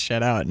throw that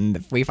shit out,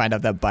 and we find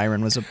out that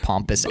Byron was a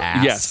pompous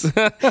ass.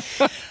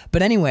 Yes.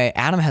 But anyway,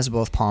 Adam has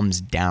both palms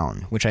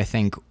down, which I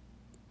think,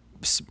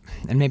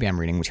 and maybe I'm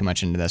reading too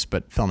much into this,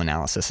 but film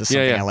analysis is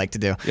something I like to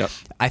do. Yep.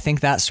 I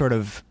think that sort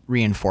of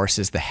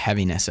reinforces the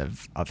heaviness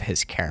of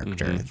his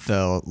character,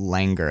 the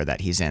languor that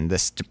he's in,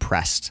 this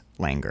depressed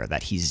languor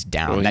that he's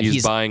down. Well, that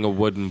he's buying a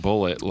wooden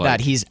bullet.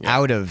 That he's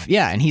out of,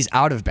 and he's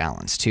out of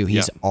balance too.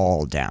 He's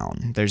all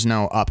down. There's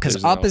no up,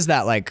 because up is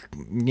that like,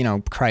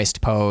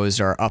 Christ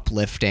pose or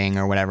uplifting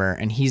or whatever,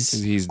 and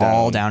he's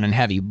all down and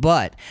heavy.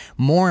 But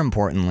more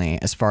importantly,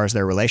 as far as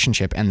their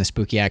relationship and the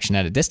spooky action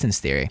at a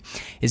distance theory,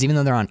 is even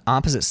though they're on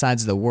opposite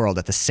sides of the world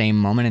at the same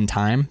moment in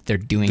time, they're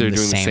doing the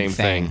same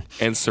thing.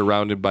 And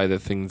surrounded by the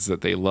things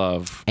that they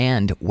love.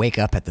 And wake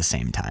up at the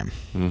same time.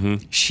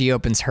 She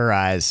opens her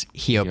eyes,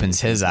 he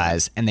opens his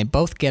eyes, and they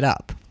both get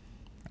up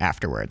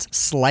afterwards,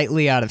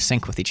 slightly out of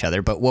sync with each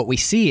other. But what we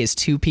see is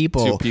two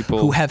people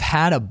who have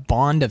had a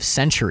bond of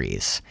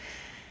centuries.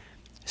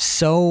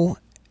 So,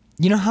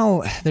 you know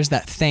how there's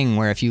that thing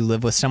where if you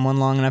live with someone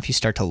long enough, you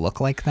start to look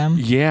like them?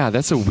 Yeah,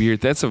 that's a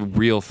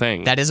real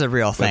thing. That is a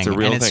real thing.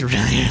 It's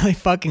really, really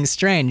fucking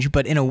strange.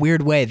 But in a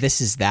weird way,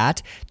 this is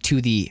that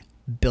to the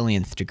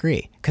billionth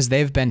degree, because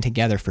they've been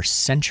together for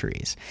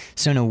centuries.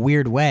 So in a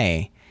weird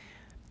way,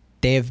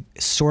 they've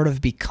sort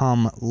of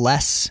become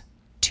less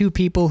two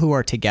people who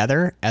are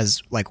together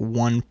as like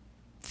one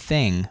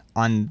thing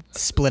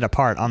split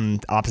apart on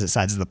opposite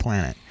sides of the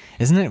planet.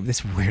 Isn't it?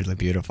 It's weirdly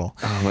beautiful.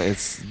 Oh,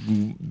 it's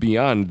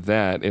beyond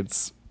that.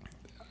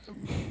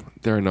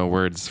 There are no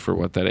words for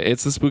what that is.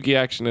 It's a spooky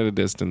action at a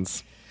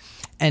distance.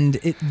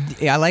 And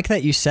I like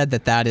that you said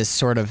that is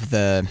sort of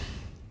the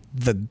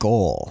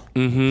goal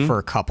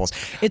for couples.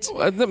 It's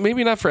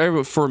maybe not for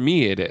everyone. For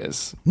me, it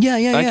is. Yeah.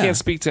 I can't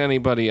speak to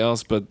anybody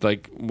else, but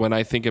like when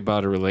I think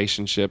about a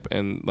relationship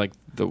and like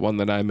the one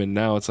that I'm in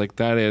now, it's like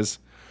that is.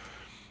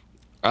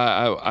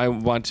 I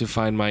want to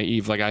find my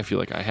Eve, like I feel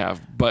like I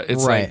have, but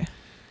it's like,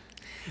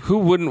 who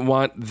wouldn't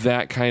want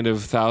that kind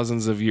of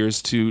thousands of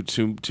years to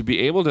be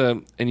able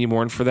to, and you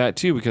mourn for that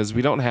too, because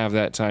we don't have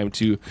that time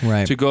to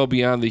go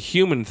beyond the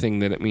human thing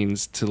that it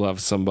means to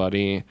love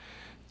somebody,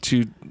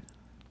 to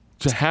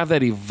have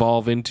that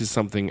evolve into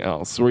something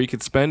else, where you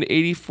could spend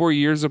 84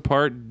 years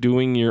apart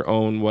doing your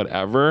own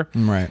whatever,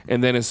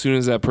 and then as soon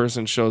as that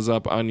person shows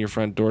up on your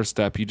front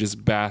doorstep, you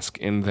just bask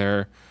in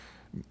their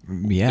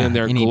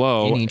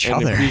glow and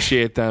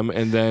appreciate them,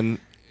 and then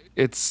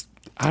it's,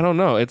 I don't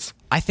know,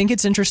 I think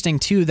it's interesting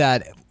too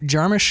that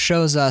Jarmusch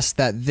shows us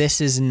that this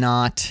is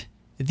not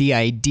the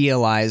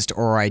idealized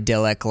or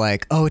idyllic,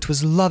 like, oh, it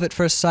was love at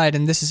first sight,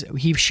 and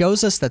he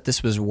shows us that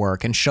this was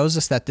work, and shows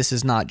us that this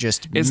is not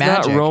just magic. It's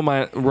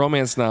not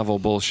romance novel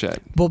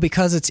bullshit. Well,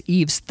 because it's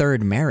Eve's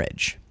third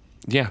marriage.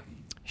 Yeah.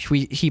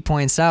 He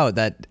points out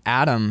that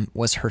Adam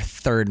was her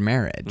third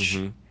marriage.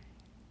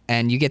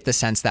 And you get the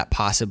sense that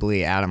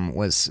possibly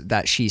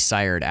that she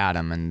sired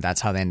Adam, and that's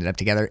how they ended up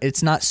together.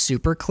 It's not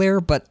super clear,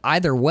 but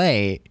either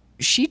way,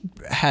 she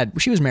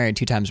was married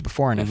 2 times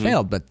before and it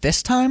failed. But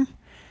this time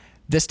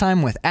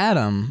with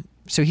Adam,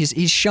 So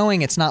he's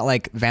showing it's not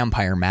like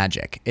vampire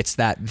magic. It's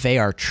that they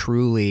are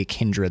truly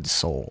kindred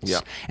souls.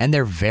 Yeah. And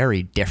they're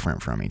very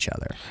different from each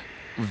other.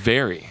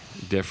 Very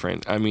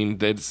different. I mean,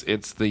 it's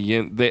the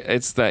yin.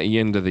 It's that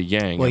yin to the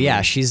yang. Well, I yeah,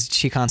 mean,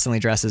 she constantly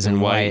dresses in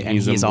white, and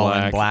he's in all in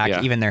black, black.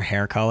 yeah. Even their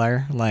hair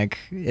color, like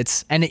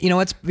it's. And you know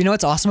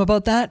what's awesome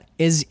about that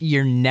is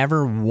you're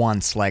never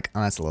once like,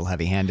 oh, that's a little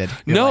heavy-handed.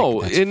 You're No,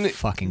 like, that's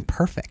fucking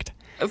perfect.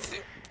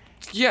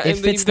 Yeah, It and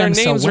fits their them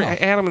so names well. are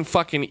Adam and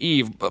fucking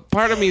Eve. But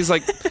part of me is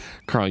like,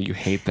 Carl, you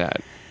hate that.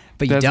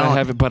 But you That's not don't.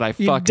 heaven, but I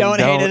You fucking don't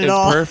hate it at It's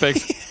all.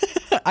 perfect.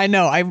 I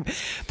know.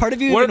 Part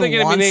of you. What are they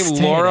going going to to be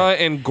named? Laura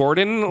and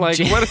Gordon? Like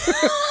what?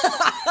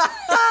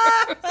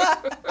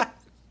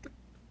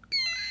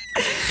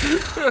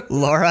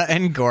 Laura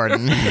and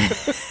Gordon.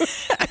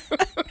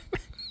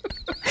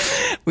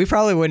 We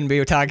probably wouldn't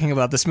be talking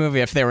about this movie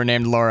if they were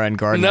named Laura and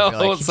Gordon. No, I'd be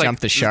like, it's you like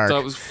jumped the shark.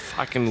 That was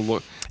fucking.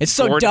 It's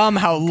so Gordon- dumb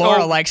how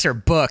Laura Oh. likes her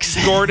books.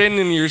 Gordon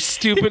and your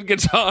stupid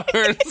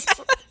guitars.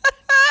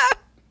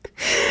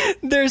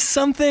 There's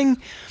something.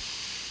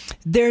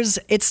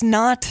 It's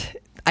not.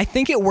 I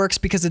think it works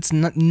because it's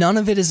none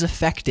of it is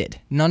affected.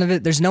 None of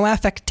it. There's no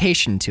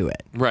affectation to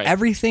it. Right.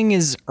 Everything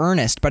is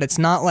earnest, but it's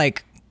not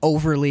like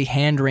overly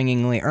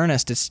hand-wringingly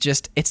earnest.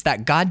 It's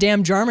that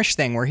goddamn Jarmusch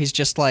thing where he's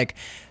just like,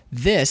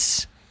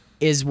 this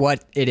is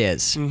what it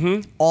is.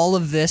 Mm-hmm. All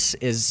of this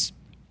is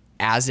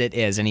as it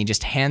is, and he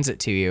just hands it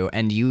to you,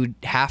 and you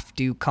have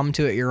to come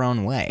to it your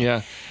own way.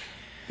 Yeah.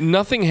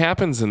 Nothing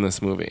happens in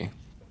this movie.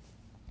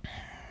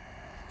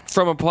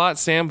 From a plot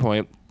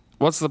standpoint,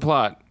 what's the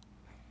plot?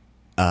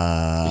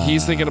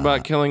 He's thinking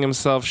about killing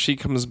himself. She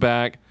comes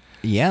back.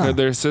 Yeah.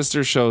 Their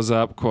sister shows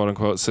up, quote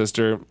unquote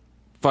sister,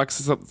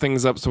 fucks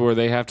things up to where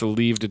they have to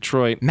leave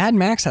Detroit. Mad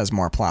Max has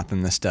more plot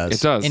than this does.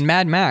 It does. In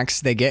Mad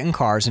Max, they get in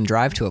cars and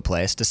drive to a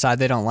place, decide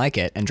they don't like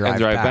it, and drive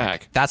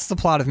back. That's the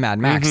plot of Mad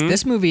Max. Mm-hmm.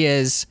 This movie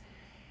is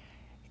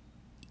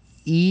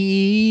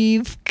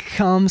Eve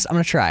comes. I'm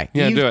gonna try.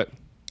 Yeah, Eve, do it.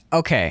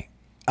 Okay.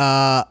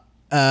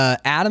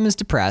 Adam is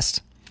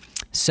depressed,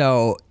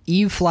 so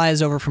Eve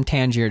flies over from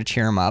Tangier to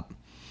cheer him up.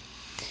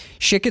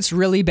 Shit gets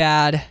really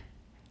bad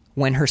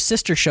when her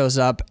sister shows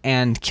up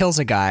and kills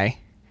a guy,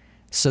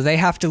 so they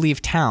have to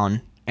leave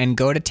town and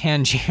go to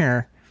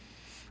Tangier,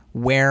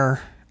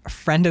 where a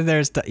friend of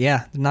theirs,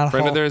 a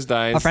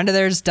friend of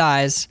theirs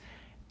dies,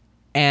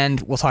 and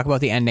we'll talk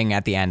about the ending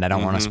at the end. I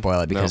don't want to spoil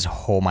it because,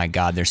 oh my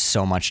god, there's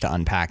so much to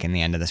unpack in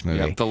the end of this movie.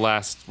 Yeah, the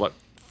last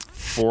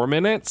 4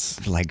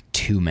 minutes? Like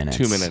 2 minutes.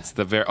 2 minutes.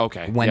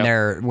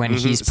 When When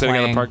he's sitting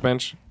playing on the park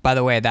bench. By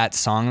the way, that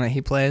song that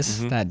he plays,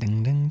 Mm-hmm. that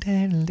ding ding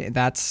ding, ding,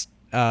 that's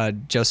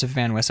Joseph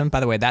Van Wissem. By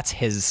the way, that's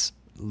his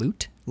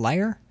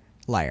lyre.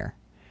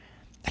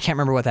 I can't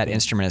remember what that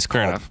instrument is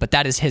Fair called, enough. but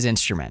that is his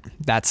instrument.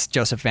 That's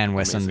Joseph Van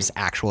Wissem's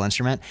actual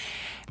instrument.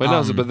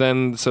 But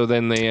then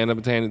they end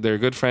up their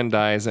good friend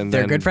dies, and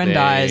Their then good friend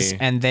dies,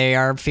 and they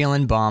are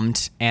feeling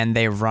bummed, and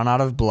they run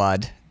out of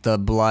blood. The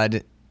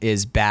blood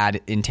is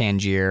bad in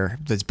Tangier.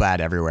 There's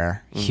bad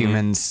everywhere. Mm-hmm.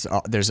 Humans,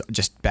 there's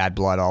just bad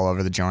blood all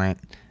over the joint,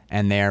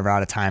 and they are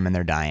out of time, and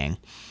they're dying.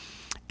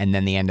 And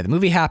then the end of the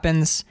movie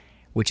happens,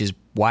 which is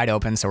wide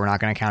open, so we're not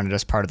going to count it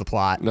as part of the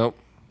plot. Nope.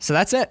 So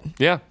that's it.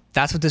 Yeah.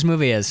 That's what this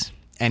movie is.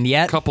 And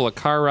yet, Couple of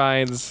car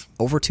rides.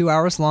 over 2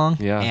 hours long.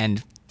 Yeah.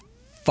 And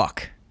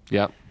fuck.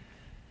 Yeah.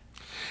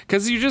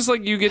 Because you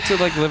get to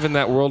live in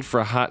that world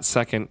for a hot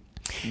second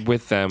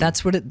with them.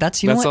 That's what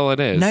that's all it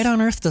is. Night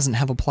on Earth doesn't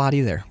have a plot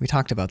either. We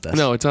talked about this.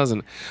 No, it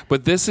doesn't.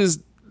 But this is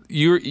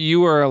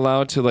you are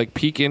allowed to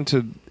peek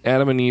into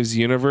Adam and Eve's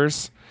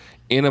universe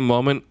in a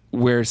moment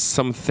where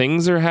some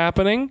things are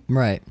happening.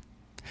 Right.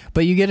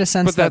 But you get a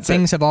sense that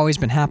things have always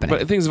been happening.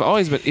 But things have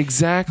always been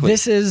exactly.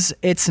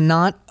 It's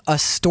not a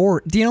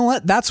story. Do you know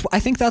what? I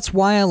think that's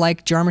why I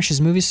like Jarmusch's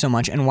movies so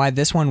much, and why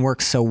this one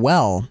works so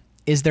well,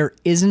 is there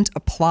isn't a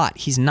plot.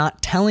 He's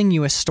not telling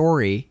you a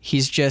story.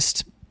 He's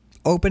just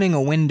opening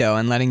a window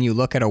and letting you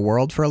look at a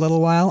world for a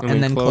little while,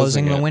 and then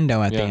closing the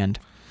window at the end.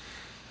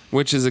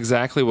 Which is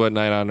exactly what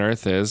Night on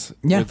Earth is.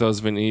 Yeah. With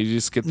those you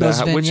just get Those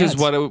that, which is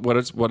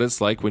vignettes. what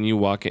it's like when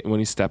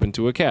you step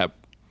into a cab.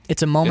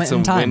 It's a moment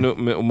in time.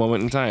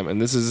 Moment in time, and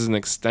this is an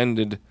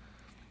extended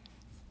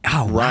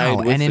ride wow.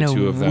 with And in the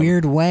two a of them.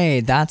 weird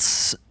way,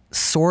 that's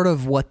sort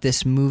of what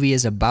this movie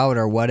is about,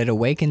 or what it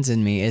awakens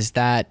in me, is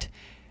that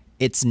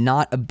it's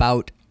not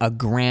about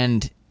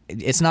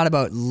it's not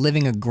about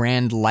living a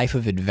grand life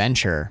of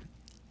adventure.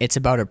 It's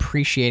about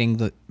appreciating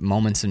the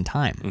moments in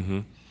time. Mm-hmm.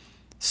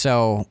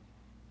 So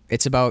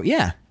it's about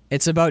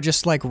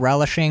just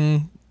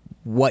relishing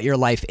what your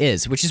life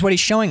is, which is what he's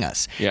showing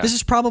us. Yeah. This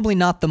is probably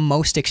not the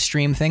most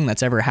extreme thing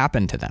that's ever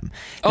happened to them.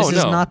 This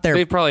is not their.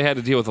 They probably had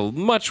to deal with a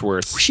much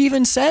worse. She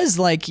even says,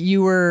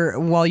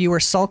 while you were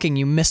sulking,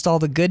 you missed all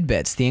the good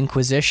bits, the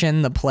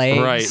Inquisition, the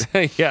plagues.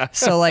 Right. Yeah.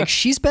 So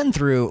she's been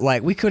through,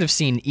 we could have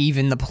seen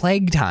even the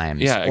plague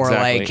times. Yeah, or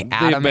exactly.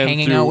 Adam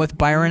hanging out with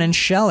Byron and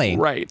Shelley.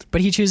 Right.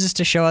 But he chooses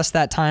to show us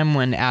that time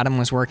when Adam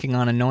was working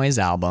on a Noise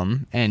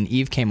album and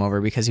Eve came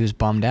over because he was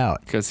bummed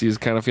out. Because he was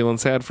kind of feeling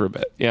sad for a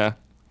bit. Yeah.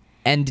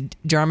 And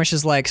Jarmusch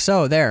is like,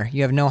 so there,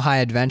 you have no high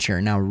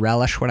adventure. Now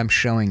relish what I'm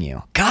showing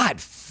you. God,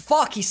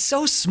 fuck, he's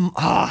so he's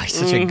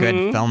such a good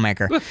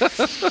filmmaker.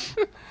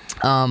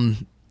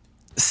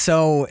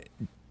 So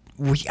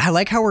I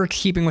like how we're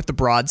keeping with the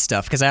broad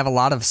stuff because I have a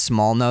lot of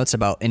small notes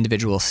about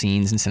individual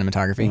scenes and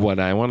cinematography. What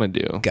I want to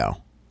do. Go.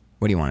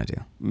 What do you want to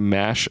do?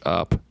 Mash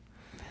up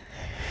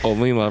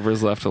Only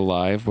Lovers Left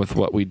Alive with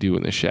What We Do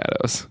in the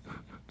Shadows.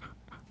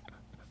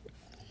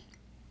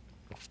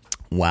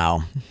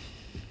 Wow.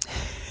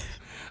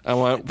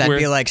 That'd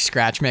be like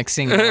scratch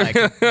mixing like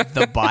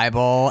the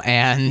Bible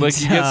and like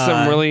you get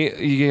some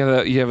really you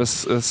have a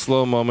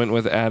slow moment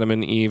with Adam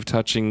and Eve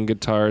touching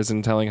guitars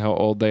and telling how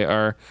old they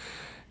are,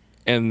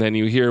 and then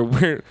you hear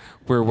we're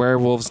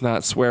werewolves,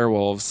 not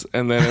swearwolves,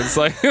 and then it's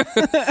like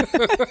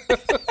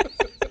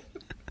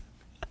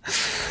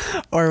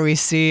or we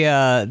see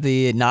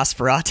the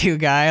Nosferatu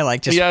guy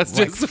like just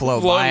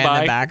float by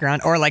in the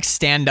background, or like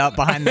stand up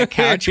behind the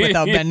couch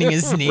without bending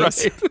his knees,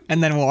 right.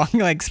 And then walk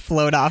like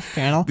float off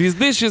panel. These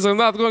dishes are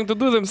not going to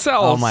do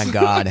themselves. Oh my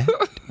god,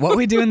 What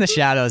We Do in the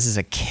Shadows is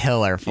a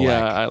killer flick.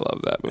 Yeah, I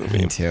love that movie.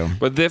 Me too.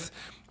 But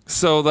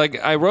so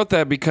like I wrote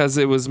that because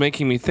it was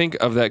making me think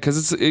of that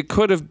because it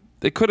could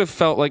have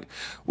felt like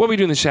What We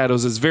Do in the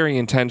Shadows is very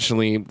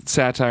intentionally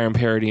satire and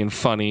parody and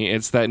funny.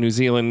 It's that New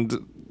Zealand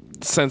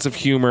sense of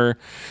humor,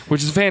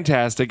 which is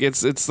fantastic.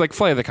 It's like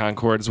Flight of the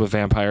Conchords with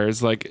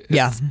vampires. Like,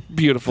 it's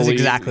beautiful. It's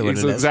exactly what it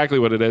is. Exactly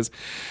what it is.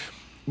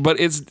 But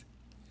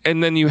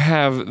and then you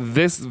have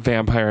this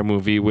vampire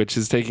movie, which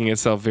is taking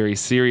itself very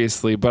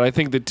seriously. But I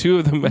think the two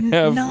of them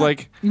have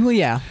well,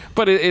 yeah.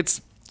 But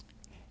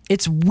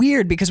it's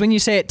weird because when you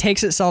say it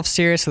takes itself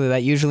seriously,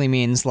 that usually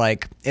means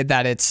like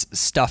that it's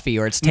stuffy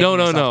or it's taking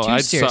itself too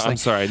seriously. I'm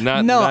sorry.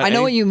 I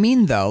know what you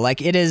mean though.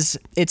 Like it's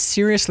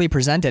seriously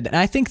presented, and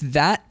I think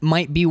that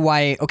might be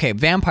why. Okay,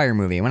 vampire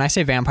movie. When I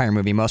say vampire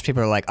movie, most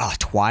people are like, oh,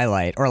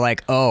 Twilight, or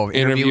like, oh,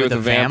 Interview with a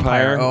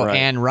Vampire. Oh, right.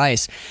 Anne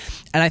Rice.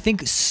 And I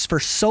think for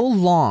so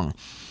long,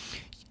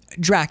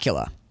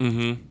 Dracula,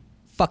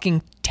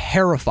 fucking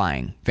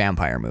terrifying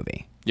vampire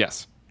movie.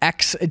 Yes.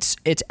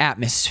 It's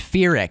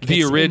atmospheric.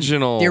 The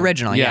original,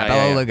 yeah,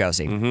 Bela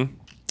Lugosi. Mm-hmm.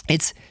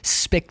 It's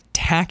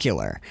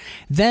spectacular.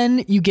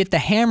 Then you get the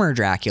Hammer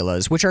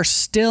Draculas, which are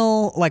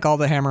still like all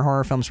the Hammer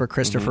horror films where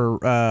Christopher.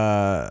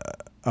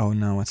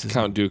 What's his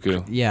Count name?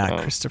 Dooku.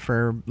 Yeah,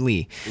 Christopher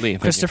Lee.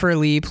 Christopher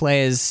Lee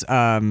plays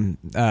Count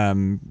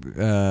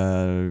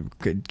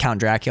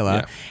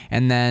Dracula,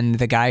 and then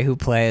the guy who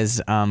plays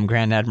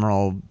Grand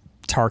Admiral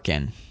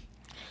Tarkin,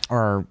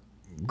 or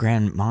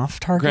Grand Moff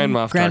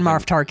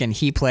Tarkin,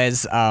 he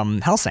plays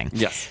Helsing.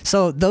 Yes.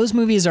 So those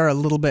movies are a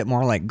little bit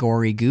more like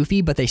gory,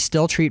 goofy, but they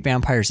still treat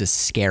vampires as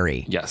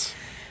scary. Yes.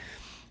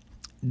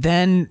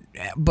 And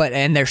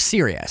they're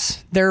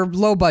serious. They're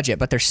low budget,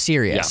 but they're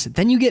serious. Yeah.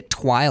 Then you get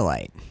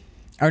Twilight.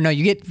 Or no,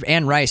 you get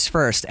Anne Rice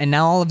first, and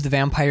now all of the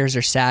vampires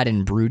are sad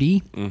and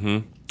broody. Mm-hmm.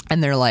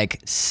 And they're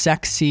like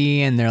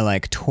sexy and they're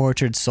like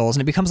tortured souls,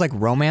 and it becomes like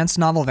romance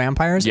novel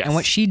vampires. Yes. And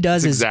what she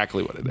does is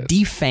exactly what it is.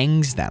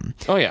 Defangs them.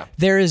 Oh yeah.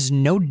 There is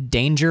no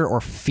danger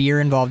or fear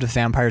involved with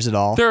vampires at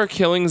all. There are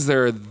killings,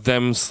 there are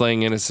them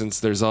slaying innocents,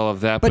 there's all of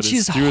that, but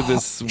it's through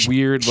this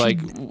weird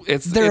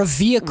they're a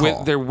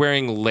vehicle. They're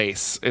wearing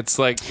lace. It's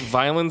like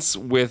violence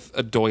with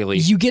a doily.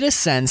 You get a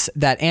sense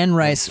that Anne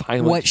Rice,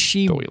 what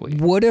she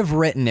would have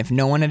written if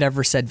no one had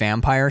ever said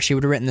vampire, she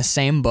would have written the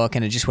same book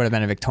and it just would have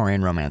been a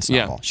Victorian romance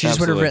novel. She just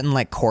would have written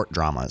like court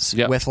dramas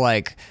with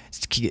like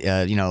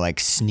like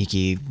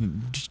sneaky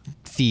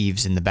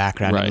thieves in the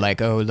background, and like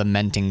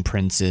lamenting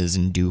princes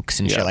and dukes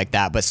and shit like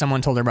that. But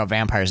someone told her about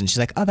vampires and she's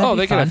like, oh, that'd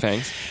be fun. Can have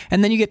fangs.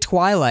 And then you get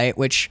Twilight,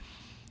 which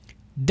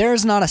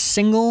there's not a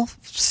single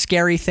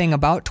scary thing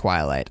about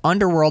Twilight.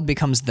 Underworld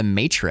becomes the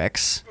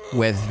Matrix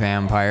with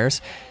vampires.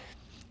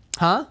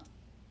 Huh?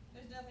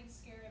 There's nothing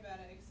scary about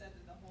it except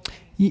that the whole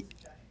thing is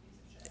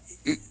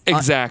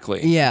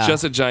Exactly. Yeah.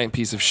 Just a giant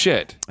piece of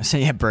shit. So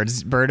yeah, bird.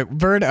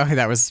 Okay,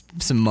 that was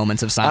some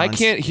moments of silence.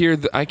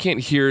 I can't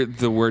hear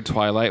the word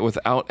Twilight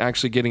without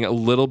actually getting a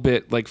little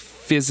bit like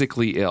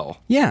physically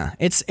ill. Yeah,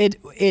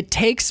 it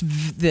takes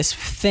this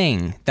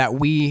thing that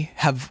we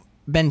have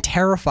been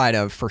terrified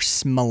of for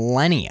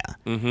millennia.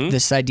 Mm-hmm.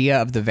 This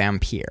idea of the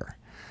vampire,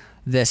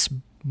 this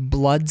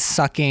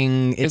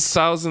blood-sucking. It's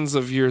thousands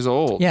of years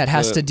old. Yeah, it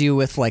has to do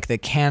with like the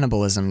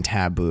cannibalism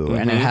taboo,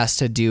 and it has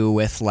to do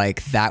with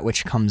like that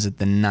which comes at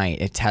the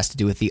night. It has to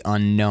do with the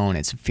unknown.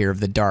 It's fear of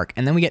the dark.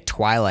 And then we get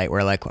Twilight,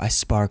 where like I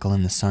sparkle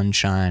in the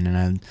sunshine,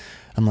 and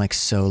I'm like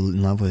so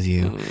in love with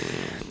you.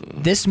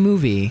 This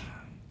movie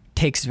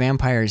takes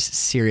vampires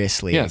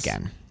seriously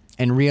again.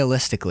 And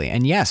realistically.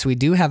 And yes, we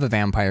do have a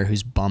vampire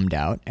who's bummed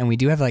out, and we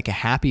do have like a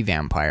happy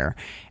vampire.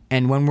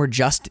 And when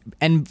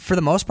and for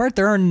the most part,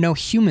 there are no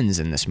humans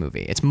in this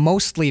movie. It's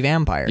mostly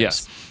vampires.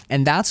 Yes.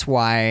 And that's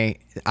why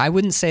I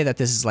wouldn't say that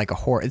this is like a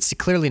horror. It's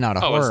clearly not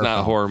a horror. Oh, it's not film.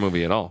 a horror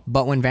movie at all.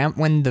 But when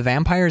the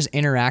vampires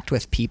interact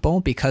with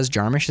people, because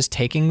Jarmusch is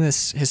taking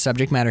his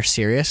subject matter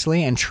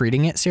seriously and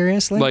treating it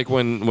seriously. Like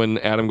when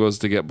Adam goes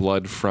to get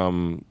blood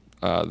from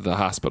the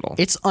hospital.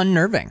 It's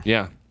unnerving.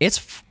 Yeah.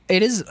 It's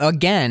it is,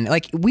 again,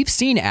 like, we've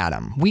seen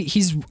Adam.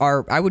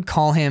 I would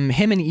call him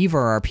and Eve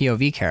are our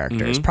POV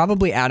characters.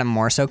 Probably Adam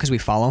more so because we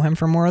follow him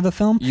for more of the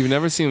film. You've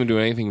never seen them do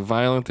anything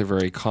violent. They're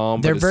very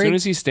calm. But as soon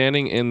as he's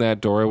standing in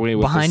that doorway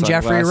with behind the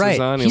Jeffrey sunglasses Wright,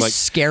 on, he's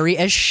scary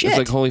as shit. It's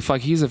like, holy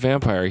fuck, he's a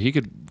vampire. He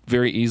could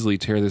very easily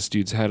tear this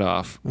dude's head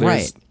off.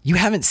 Right. You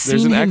haven't seen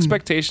There's an him.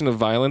 expectation of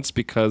violence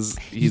because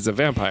he's a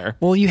vampire.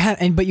 Well, you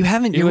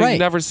haven't. You're right.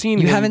 Never seen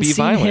you him haven't be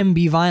seen violent. him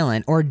be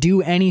violent or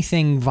do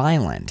anything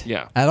violent.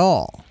 Yeah. At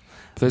all.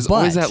 There's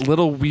always that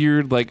little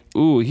weird, like,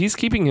 ooh, he's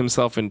keeping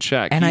himself in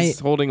check. And he's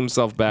holding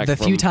himself back. The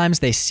few times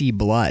they see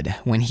blood,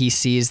 when he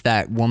sees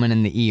that woman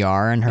in the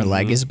ER and her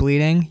leg is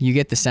bleeding, you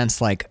get the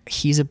sense like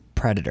he's a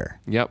predator.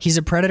 Yep. He's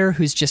a predator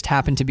who's just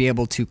happened to be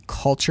able to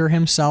culture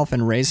himself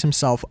and raise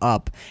himself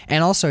up,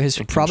 and also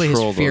probably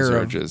his fear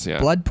of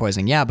blood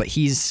poisoning. Yeah, but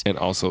and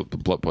also the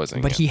blood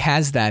poisoning. But he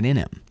has that in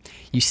him.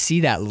 You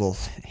see that little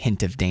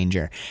hint of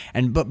danger.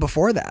 But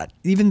before that,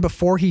 even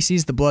before he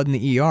sees the blood in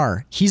the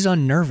ER, he's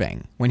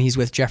unnerving when he's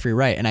with Jeffrey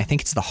Wright. And I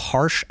think it's the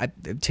harsh,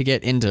 to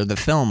get into the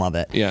film of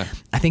it,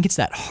 I think it's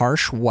that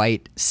harsh,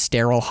 white,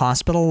 sterile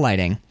hospital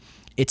lighting.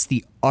 It's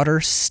the utter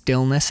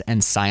stillness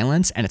and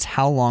silence, and it's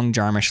how long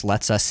Jarmusch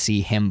lets us see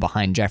him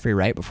behind Jeffrey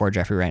Wright before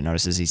Jeffrey Wright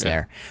notices he's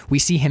there. We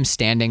see him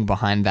standing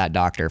behind that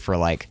doctor for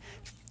like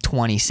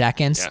 20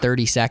 seconds,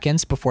 30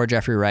 seconds before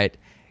Jeffrey Wright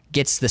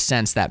gets the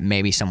sense that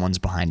maybe someone's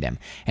behind him.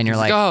 And you're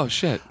like, oh,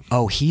 shit.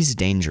 Oh, he's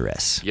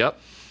dangerous. Yep.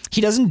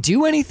 He doesn't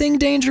do anything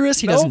dangerous.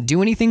 He doesn't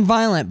do anything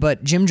violent,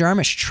 but Jim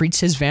Jarmusch treats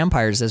his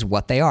vampires as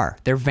what they are.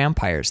 They're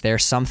vampires. They're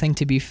something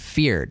to be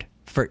feared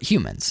for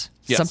humans.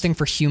 Yes. Something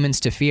for humans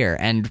to fear.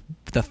 And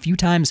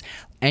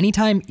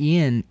anytime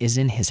Ian is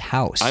in his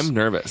house, I'm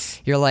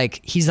nervous. You're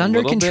like, he's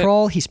under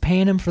control. He's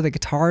paying him for the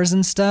guitars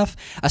and stuff,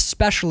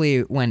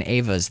 especially when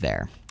Ava's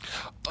there.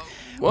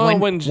 Well,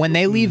 when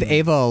they leave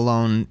Ava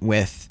alone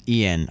with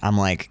Ian, I'm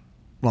like,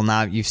 well,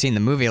 now you've seen the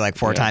movie like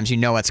 4 times, you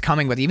know what's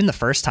coming. But even the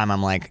first time,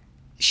 I'm like,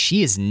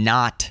 she does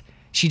not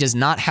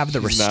have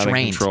the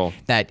restraint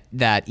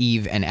that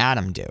Eve and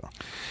Adam do.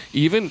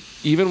 Even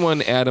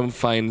when Adam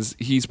finds,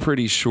 he's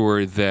pretty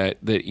sure that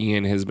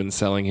Ian has been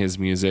selling his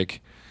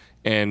music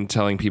and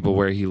telling people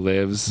where he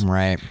lives.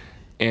 Right.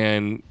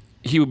 And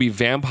he would be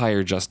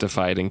vampire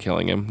justified in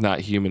killing him,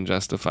 not human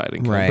justified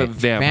in killing him, right. but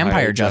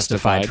vampire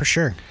justified for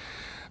sure.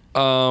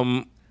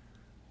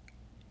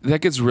 That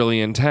gets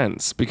really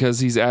intense because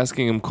he's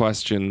asking him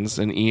questions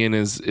and Ian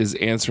is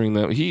answering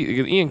them.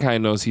 Ian kind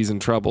of knows he's in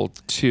trouble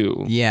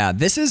too. Yeah,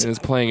 and is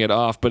playing it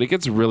off, but it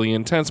gets really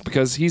intense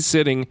because he's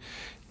sitting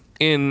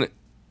in.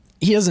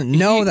 He doesn't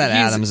know that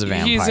Adam's a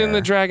vampire. He's in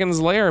the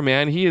dragon's lair,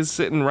 man. He is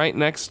sitting right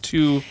next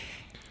to.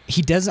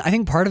 He doesn't. I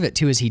think part of it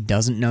too is he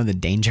doesn't know the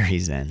danger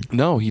he's in.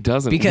 No, he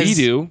doesn't. Because we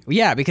do.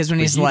 Yeah, because when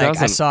he's like,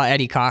 doesn't. I saw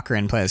Eddie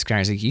Cochran play this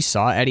character. He's like, you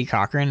saw Eddie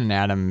Cochran and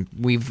Adam.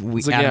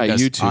 Adam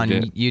does YouTube on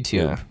did. YouTube.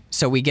 Yeah.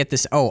 So we get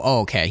this.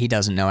 Oh, okay. He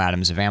doesn't know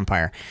Adam's a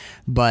vampire,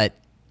 but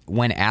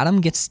when Adam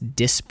gets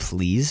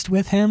displeased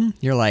with him,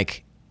 you're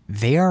like,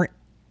 they are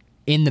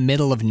in the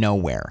middle of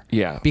nowhere.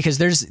 Yeah. Because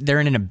they're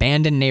in an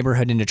abandoned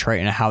neighborhood in Detroit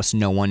in a house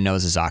no one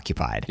knows is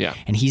occupied. Yeah.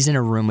 And he's in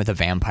a room with a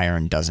vampire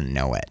and doesn't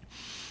know it.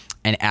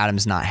 And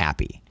Adam's not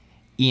happy.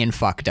 Ian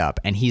fucked up,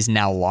 and he's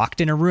now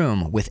locked in a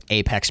room with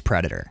Apex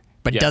Predator,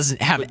 but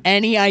doesn't have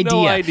any idea.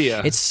 No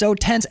idea. It's so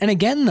tense. And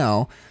again,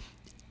 though,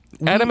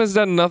 Adam has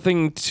done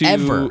nothing to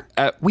ever.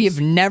 We have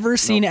never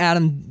seen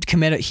Adam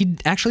commit. He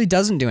actually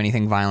doesn't do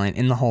anything violent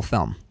in the whole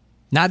film.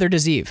 Neither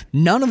does Eve.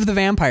 None of the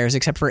vampires,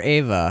 except for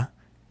Ava,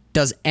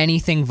 does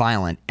anything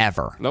violent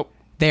ever. Nope.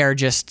 They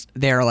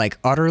are like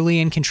utterly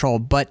in control.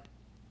 But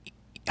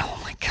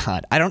oh my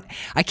god,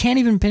 I can't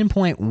even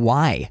pinpoint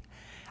why.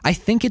 I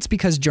think it's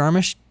because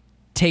Jarmusch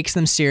takes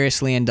them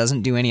seriously and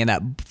doesn't do any of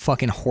that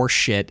fucking horse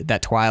shit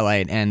that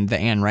Twilight and the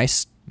Anne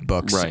Rice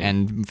books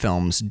and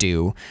films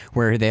do,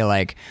 where they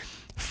like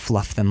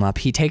fluff them up.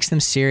 He takes them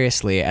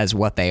seriously as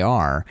what they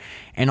are,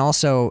 and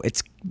also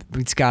it's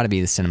got to be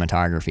the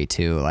cinematography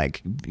too,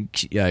 like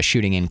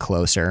shooting in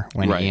closer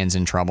when Ian's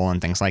in trouble and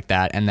things like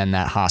that, and then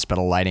that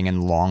hospital lighting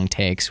and long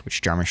takes,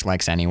 which Jarmusch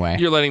likes anyway.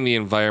 You're letting the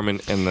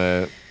environment and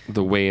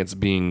the way it's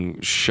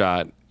being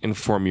shot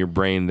inform your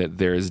brain that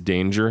there is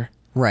danger.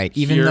 Right,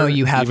 even though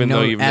you have even no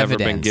though you've evidence.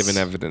 never been given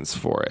evidence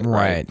for it.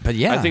 Right, but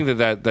yeah. I think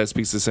that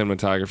speaks to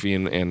cinematography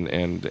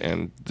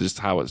and just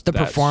how it's the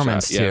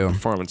performance shot. too. Yeah,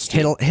 performance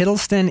too.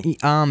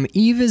 Hiddleston,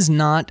 Eve is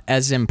not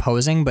as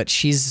imposing, but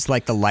she's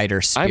like the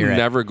lighter spirit. I'm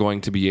never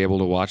going to be able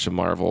to watch a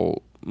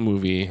Marvel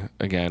movie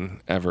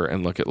again ever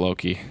and look at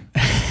Loki.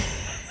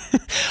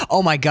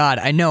 Oh my god,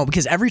 I know,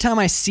 because every time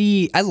I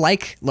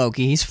like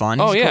Loki, he's fun.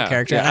 He's a cool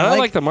character. Yeah, and I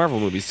like the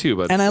Marvel movies too,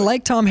 but I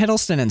like Tom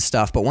Hiddleston and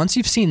stuff, but once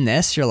you've seen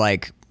this, you're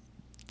like,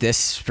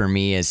 this for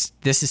me is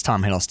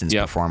Tom Hiddleston's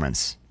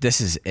performance.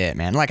 This is it,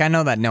 man. Like, I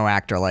know that no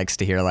actor likes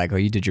to hear like, oh,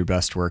 you did your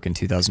best work in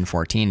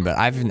 2014, but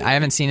I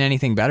haven't seen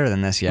anything better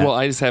than this yet. Well,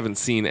 I just haven't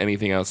seen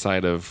anything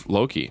outside of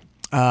Loki.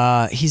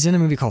 He's in a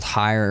movie called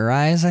Higher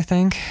Rise, I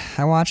think.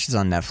 I watched it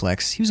on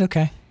Netflix. He was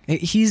okay.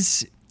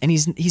 He's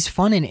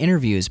fun in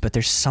interviews, but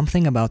there's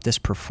something about this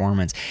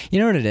performance. You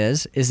know what it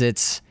is?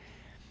 It's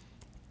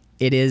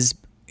it is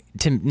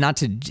it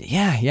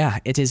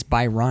is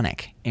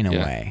Byronic in a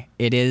way.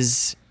 It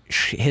is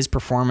his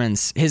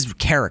performance, his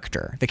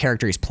character, the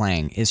character he's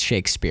playing is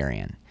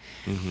Shakespearean.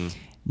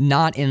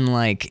 Not in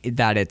like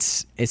that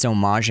it's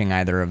homaging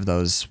either of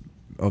those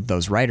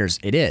writers.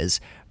 It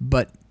is,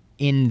 but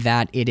in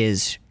that it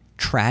is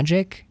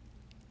tragic,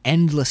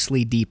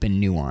 endlessly deep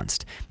and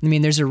nuanced. I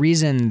mean, there's a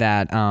reason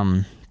that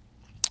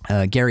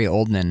Gary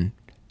Oldman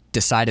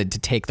decided to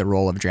take the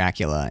role of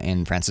Dracula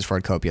in Francis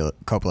Ford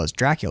Coppola's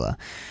Dracula.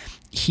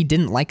 He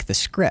didn't like the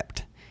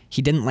script.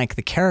 He didn't like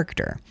the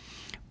character,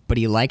 but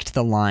he liked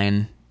the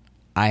line,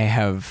 "I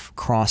have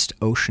crossed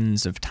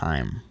oceans of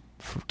time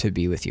to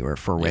be with you," or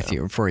for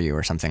you,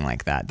 or something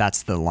like that.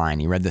 That's the line.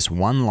 He read this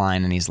one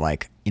line and he's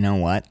like, you know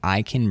what?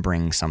 I can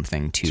bring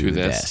something to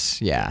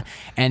this. Yeah.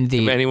 And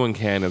if anyone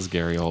can is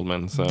Gary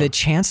Oldman. So the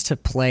chance to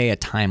play a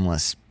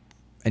timeless,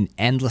 an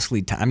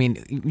endlessly, I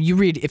mean,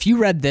 if you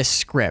read this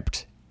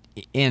script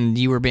and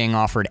you were being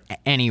offered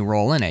any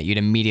role in it, you'd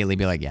immediately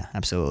be like, yeah,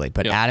 absolutely.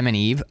 But Adam and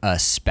Eve,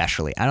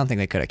 especially, I don't think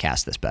they could have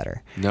cast this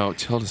better. No,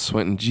 Tilda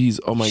Swinton, geez,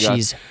 oh my God.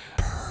 She's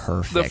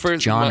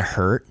perfect. John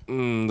Hurt.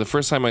 The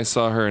first time I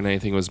saw her in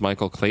anything was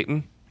Michael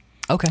Clayton.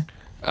 Okay.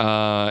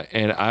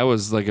 And I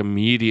was like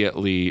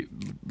immediately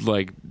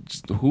like,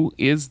 who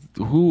is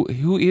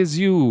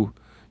you?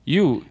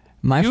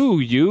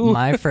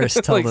 My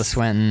first Tilda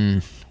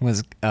Swinton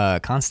was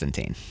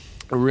Constantine.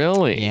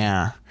 Really?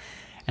 Yeah.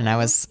 And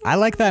I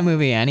like that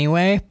movie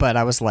anyway, but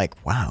I was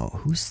like,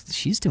 wow,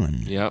 she's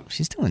doing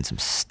some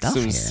stuff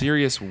here. Some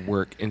serious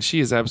work. And she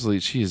is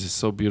just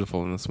so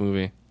beautiful in this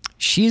movie.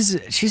 She's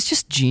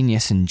just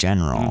genius in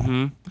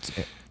general.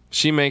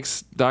 She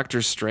makes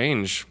Doctor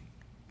Strange.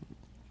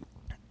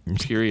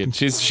 Period.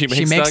 She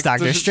makes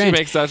Doctor Strange. She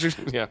makes Doctor.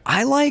 Yeah.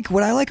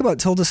 What I like about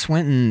Tilda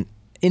Swinton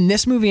in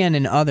this movie and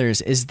in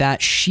others is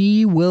that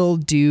she will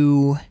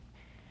do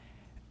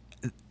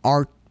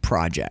art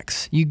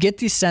projects. You get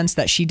the sense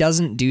that she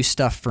doesn't do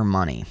stuff for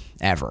money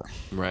ever.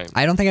 Right.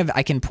 I don't think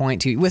I can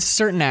point to, with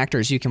certain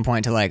actors, you can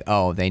point to like,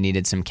 oh, they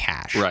needed some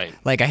cash. Right.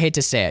 Like, I hate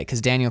to say it because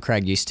Daniel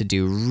Craig used to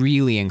do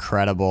really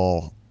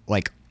incredible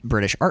like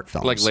British art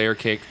films. Like Layer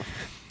Cake.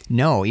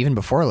 No, even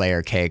before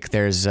Layer Cake,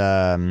 there's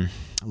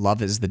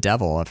Love is the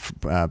Devil,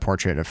 a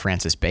portrait of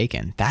Francis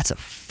Bacon. That's a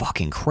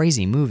fucking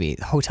crazy movie.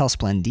 Hotel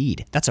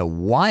Splendide. That's a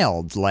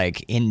wild,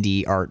 like,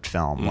 indie art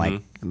film,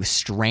 like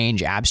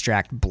strange,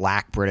 abstract,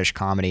 black British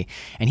comedy,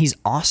 and he's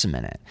awesome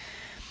in it.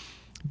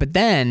 But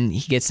then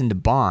he gets into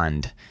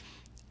Bond,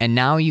 and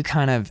now you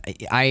kind of,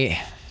 I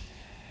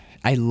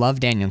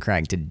love Daniel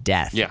Craig to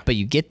death, but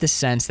you get the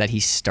sense that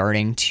he's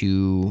starting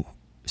to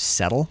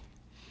settle.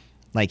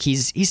 Like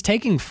he's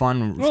taking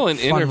fun. Well, in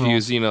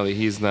interviews, you know,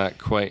 he's not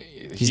quite.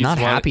 He's not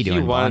happy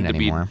doing Bond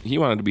anymore. He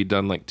wanted to be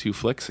done like 2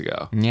 flicks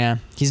ago. Yeah,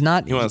 he's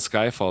not. He wanted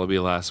Skyfall to be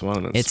the last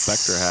one, and then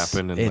Spectre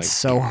happened. And it's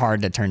so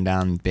hard to turn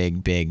down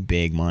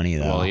big money,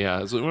 though. Well,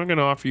 yeah, so we're going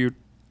to offer you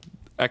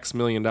X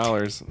million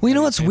dollars. Well, you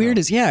know what's weird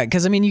is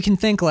because I mean, you can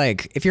think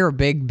like if you're a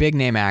big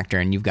name actor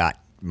and you've got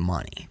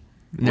money.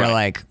 They're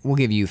like, we'll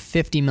give you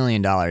 $50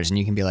 million, and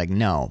you can be like,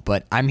 no.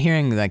 But I'm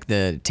hearing like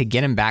to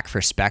get him back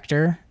for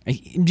Spectre. Do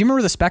you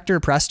remember the Spectre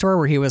press tour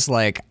where he was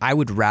like, I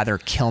would rather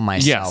kill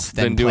myself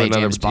than play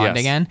James Bond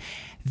again?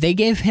 They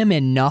gave him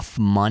enough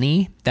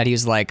money that he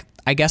was like,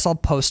 I guess I'll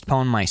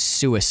postpone my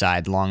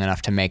suicide long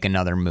enough to make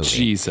another movie.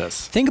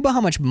 Jesus. Think about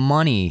how much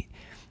money.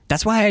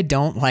 That's why I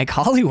don't like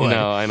Hollywood.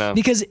 No, I know.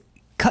 Because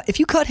if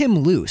you cut him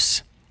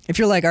loose, if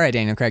you're like, all right,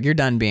 Daniel Craig, you're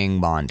done being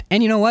Bond,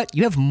 and you know what?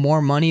 You have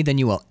more money than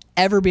you will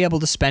ever be able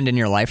to spend in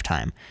your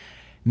lifetime.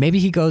 Maybe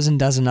he goes and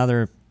does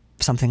another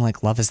something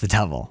like Love is the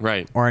Devil,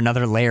 right? Or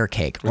another Layer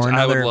Cake, or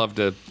another.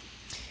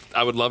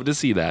 I would love to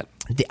see that.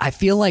 I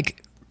feel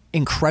like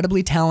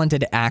incredibly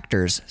talented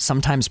actors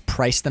sometimes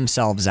price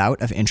themselves out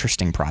of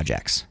interesting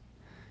projects.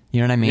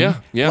 You know what I mean?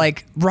 Yeah.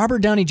 Like Robert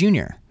Downey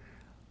Jr.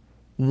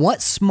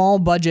 What small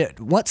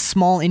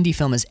indie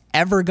film is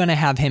ever going to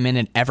have him in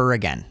it ever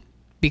again?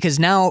 Because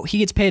now he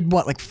gets paid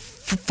like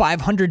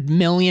 $500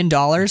 million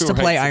to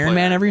play Iron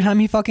Man every time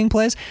he fucking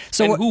plays.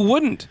 So and who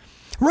wouldn't?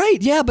 Right,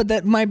 yeah,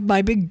 but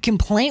my big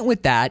complaint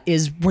with that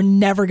is we're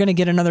never gonna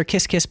get another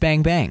Kiss Kiss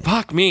Bang Bang.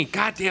 Fuck me,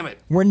 god damn it.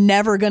 We're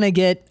never gonna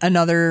get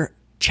another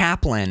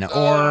Chaplin,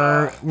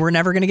 or we're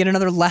never gonna get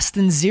another Less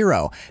Than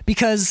Zero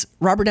because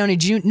Robert Downey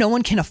Jr. No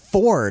one can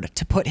afford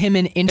to put him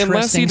in interesting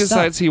unless he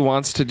decides stuff. He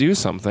wants to do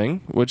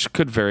something, which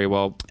could very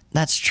well.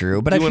 That's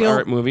true, but do I feel an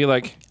art movie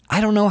like. I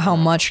don't know how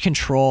much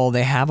control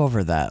they have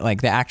over that.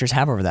 Like the actors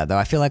have over that, though.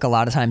 I feel like a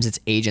lot of times it's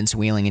agents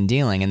wheeling and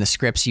dealing, and the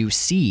scripts you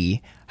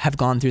see have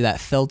gone through that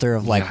filter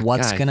of like,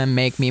 what's going to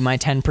make me my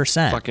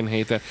 10%? Fucking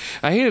hate that.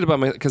 I hate it about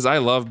because I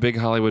love big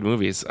Hollywood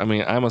movies. I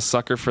mean, I'm a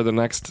sucker for the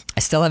next. I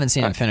still haven't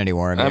seen Infinity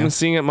War. I'm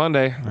seeing it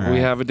Monday. Right. We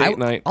have a date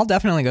night. I'll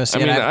definitely go see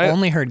it. I've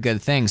only heard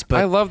good things,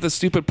 but I love the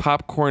stupid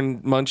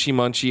popcorn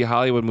munchy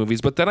Hollywood movies.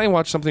 But then I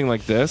watch something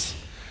like this,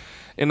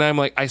 and I'm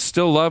like, I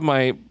still love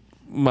my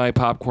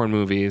popcorn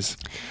movies,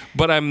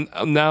 but I'm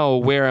now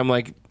aware. I'm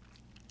like,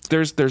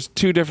 there's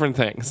 2 different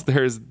things.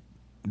 There's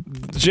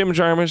Jim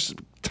Jarmusch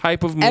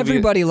type of movie.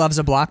 Everybody loves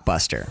a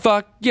blockbuster.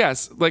 Fuck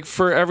yes. Like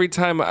for every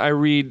time I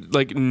read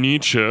like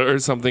Nietzsche or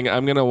something,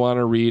 I'm going to want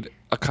to read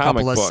a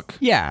comic book.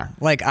 Yeah.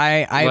 Like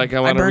I want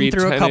to burned read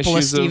through a 10 couple of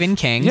issues Stephen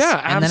King's.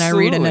 Yeah, and then I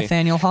read a absolutely.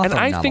 Nathaniel Hawthorne And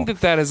I novel. think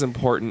that is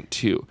important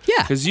too.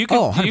 Yeah. Because you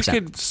Oh, could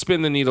 100%.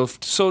 spin the needle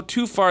so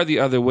too far the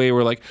other way.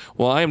 Where like,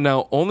 well, I am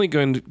now only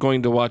going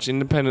to watch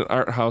independent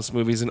art house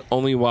movies and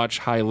only watch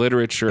high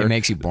literature. It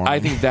makes you boring. I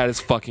think that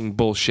is fucking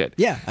bullshit.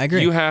 Yeah, I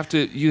agree. You have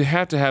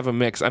to have a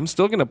mix. I'm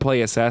still going to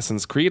play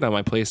Assassin's Creed on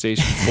my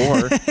PlayStation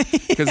 4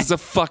 because it's a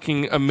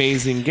fucking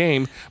amazing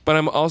game. But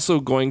I'm also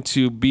going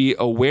to be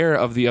aware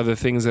of the other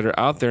things that are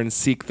out there and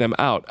seek them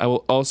out. I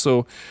will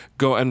also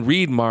go and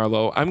read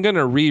Marlowe. I'm going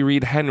to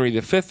reread Henry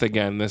V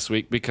again this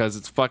week because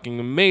it's fucking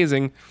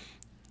amazing.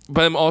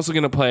 But I'm also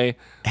going to play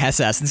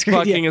Assassin's Creed.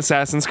 fucking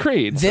Assassin's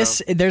Creed.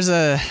 There's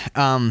a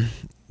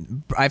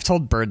I've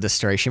told Bird this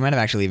story. She might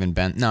have actually even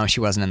been. No, she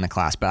wasn't in the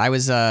class. But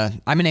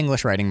I'm an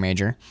English writing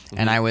major,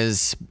 and I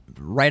was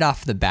right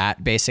off the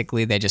bat.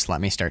 Basically, they just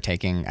let me start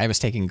taking. I was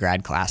taking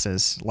grad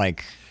classes.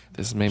 Like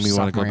This made me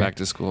want to go sophomore year. back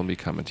to school and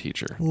become a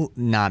teacher.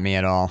 Not me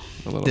at all.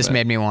 little This bit.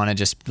 made me want to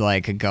just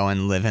like go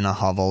and live in a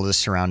hovel,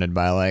 just surrounded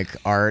by like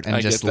art, and I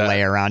just get that.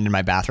 lay around in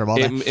my bathrobe all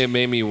day. It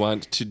made me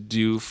want to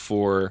do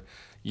for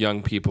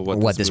young people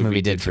what This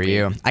movie did for to me.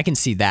 you. I can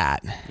see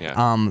that.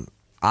 Yeah.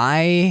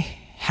 I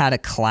had a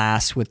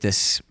class with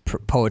this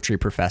poetry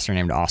professor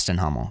named Austin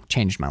Hummel.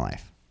 Changed my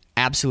life.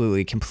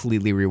 Absolutely,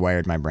 completely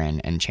rewired my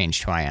brain and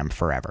changed who I am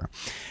forever.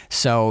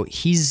 So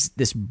he's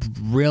this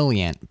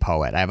brilliant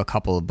poet. I have a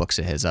couple of books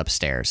of his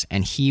upstairs.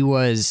 And he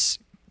was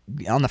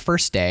on the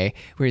first day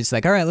where he's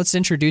like, all right, let's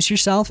introduce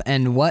yourself.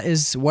 And what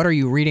are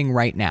you reading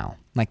right now?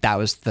 Like that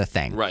was the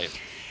thing. Right.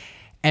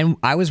 And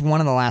I was one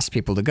of the last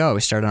people to go.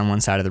 We started on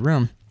one side of the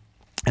room.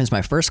 It was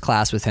my first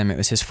class with him. It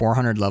was his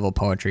 400 level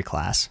poetry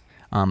class.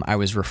 I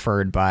was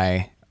referred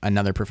by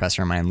another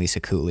professor of mine, Lisa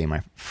Cootley,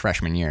 my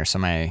freshman year. So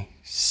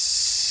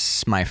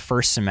my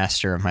first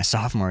semester of my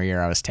sophomore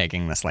year, I was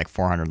taking this like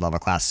 400 level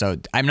class. So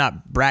I'm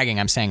not bragging.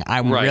 I'm saying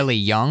I'm Right. really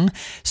young,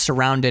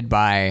 surrounded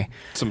by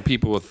Some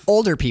people with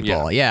older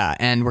people. Yeah.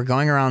 And we're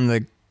going around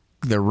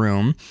the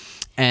room.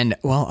 And,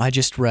 well, I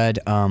just read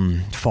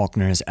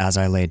Faulkner's As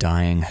I Lay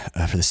Dying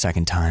for the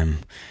second time.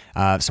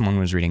 Someone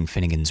was reading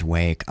Finnegan's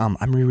Wake. I'm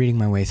rereading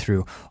my way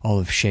through all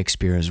of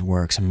Shakespeare's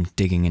works. I'm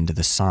digging into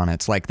the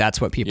sonnets. Like, that's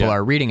what people Yeah.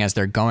 are reading as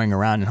they're going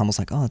around, and Hummel's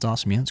like, oh, that's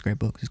awesome. Yeah, it's a great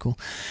book. It's cool.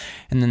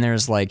 And then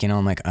there's like,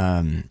 I'm like,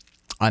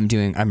 I'm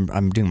doing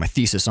my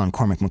thesis on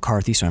Cormac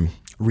McCarthy, so I'm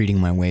reading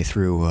my way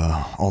through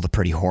all the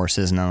pretty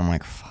horses. And then I'm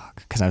like,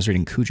 fuck, because I was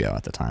reading Cujo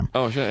at the time.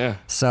 Oh shit, yeah.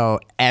 So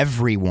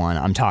everyone,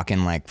 I'm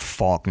talking like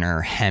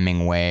Faulkner,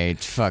 Hemingway,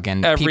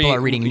 fucking Every- people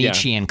are reading yeah.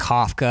 Nietzsche and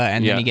Kafka,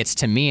 and Yeah. then he gets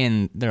to me,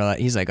 and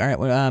he's like, all right,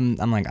 well, I'm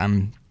like,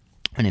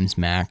 my name's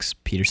Max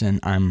Peterson.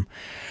 I'm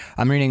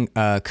reading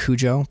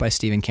Cujo by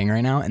Stephen King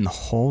right now, and the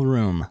whole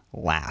room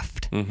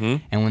laughed. Mm-hmm.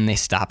 And when they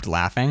stopped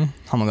laughing,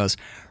 Hummel goes,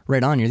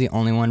 right on, you're the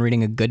only one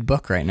reading a good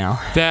book right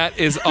now. That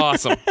is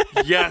awesome.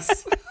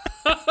 Yes.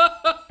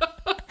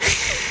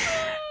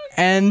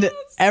 And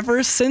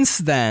ever since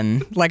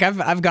then, like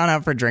I've gone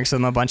out for drinks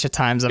with him a bunch of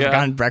times. I've Yeah.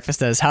 gone to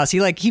breakfast at his house.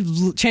 He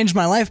changed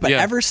my life. But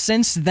Yeah. ever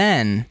since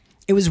then,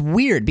 it was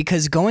weird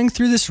because going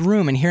through this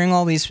room and hearing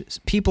all these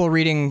people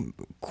reading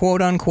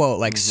quote unquote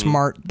like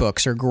smart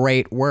books or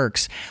great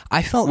works,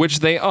 I felt Which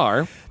they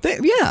are.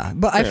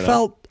 but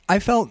I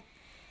felt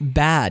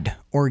bad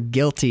or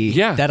guilty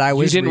Yeah, that I you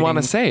was didn't wanna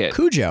reading say it.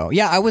 Cujo.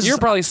 Yeah, I was. You're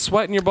probably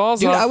sweating your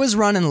balls Dude, off. I was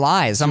running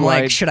lies. I'm Do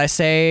like, I- should I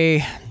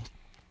say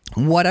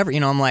whatever?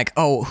 I'm like,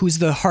 oh, who's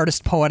the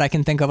hardest poet I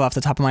can think of off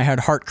the top of my head?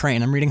 Hart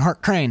Crane. I'm reading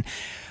Hart Crane.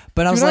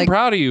 But I was Dude, like, I'm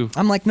proud of you.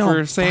 I'm like, no,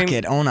 for saying fuck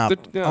it, own up,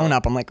 that- yeah. own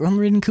up. I'm like, well, I'm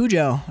reading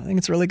Cujo. I think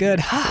it's really good.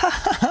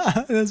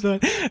 That's fine.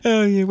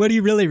 Oh, yeah, what are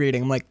you really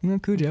reading? I'm like,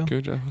 Cujo.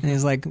 Cujo. And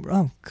he's like,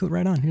 oh, cool,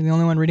 right on. You're the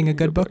only one reading a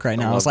good book right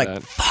now. I was love like,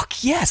 that.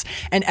 fuck yes.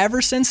 And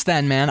ever since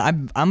then, man,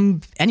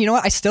 I'm, and you know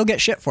what? I still get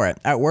shit for it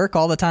at work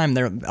all the time.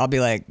 I'll be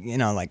like,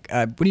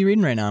 what are you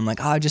reading right now? I'm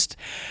like, oh, I just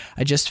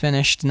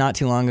finished not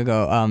too long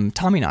ago,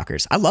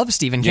 Tommyknockers. I love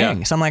Stephen King.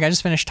 Yeah. So I'm like, I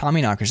just finished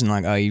Tommyknockers, and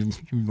like, oh, you're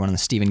one of the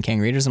Stephen King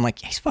readers. I'm like,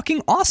 he's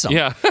fucking awesome.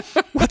 Yeah.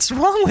 What's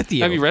wrong with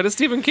you? Have you read a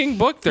Stephen King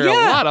book? They're a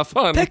lot of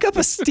fun. Pick up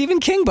a Stephen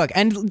King book.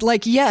 And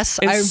like, yes,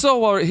 It's so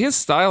well, his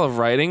style of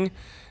writing,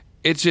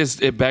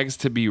 it begs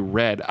to be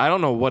read. I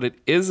don't know what it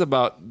is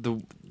about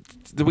the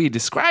way he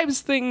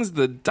describes things,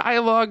 the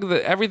dialogue,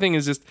 everything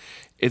is just,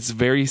 it's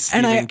very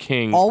Stephen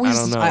King. I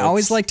don't know. I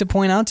always like to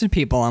point out to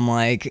people, I'm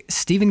like,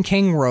 Stephen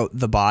King wrote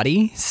The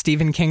Body.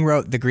 Stephen King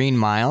wrote The Green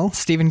Mile.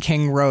 Stephen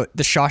King wrote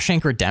The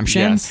Shawshank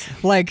Redemption. Yes.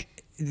 Like,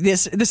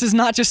 this is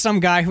not just some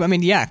guy who,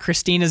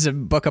 Christine is a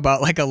book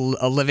about like a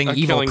living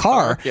evil killing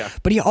car, car, yeah.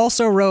 but he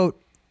also wrote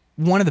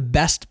one of the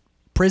best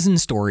prison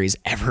stories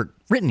ever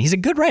written. He's a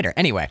good writer.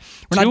 Anyway,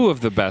 Two of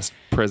the best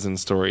prison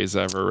stories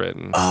ever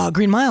written.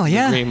 Green Mile,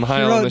 yeah. Green Mile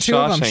he wrote and The two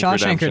of them, Shawshank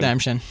Shawshank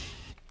Redemption.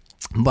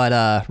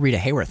 But Rita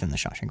Hayworth in The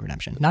Shawshank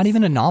Redemption. Not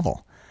even a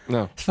novel.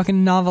 No. It's a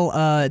fucking novel.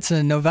 It's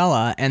a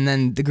novella, and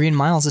then The Green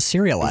Mile is a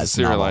serialized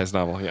novel. Serialized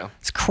novel, yeah.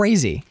 It's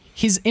crazy.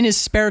 He's in his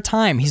spare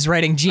time. He's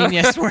writing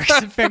genius works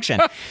of fiction.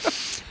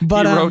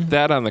 But he wrote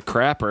that on the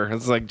crapper.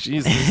 It's like,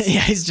 Jesus.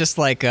 yeah, he's just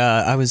like,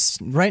 I was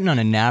writing on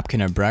a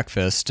napkin at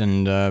breakfast,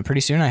 and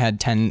pretty soon I had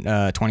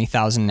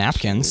 20,000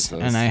 napkins, Jesus.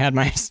 and I had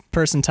my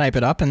person type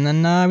it up, and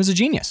then I was a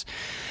genius.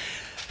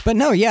 But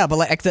no, yeah, but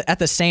like at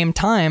the same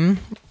time,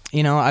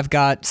 you know, I've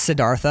got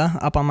Siddhartha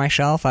up on my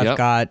shelf. I've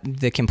got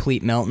the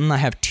complete Milton. I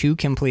have 2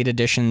 complete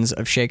editions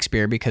of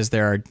Shakespeare because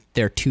there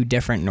are 2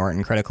 different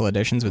Norton critical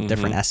editions with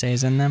different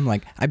essays in them.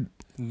 Like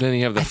Then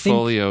you have the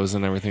folios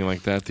and everything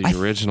like that, the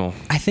original.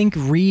 I think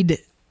read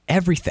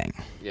everything.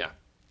 Yeah.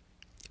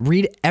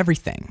 Read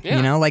everything. Yeah.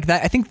 You know, like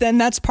that. I think then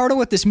that's part of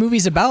what this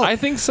movie's about. I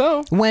think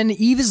so. When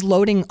Eve is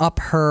loading up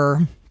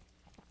her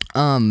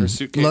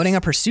suitcase. loading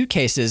up her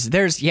suitcases,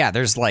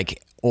 there's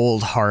like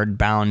old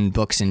hardbound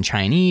books in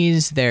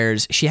Chinese.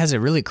 She has a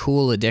really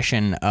cool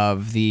edition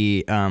of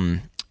the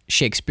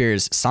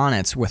Shakespeare's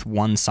sonnets with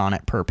 1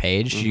 sonnet per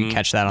page. Did you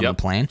catch that on the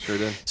plane? Sure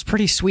did. It's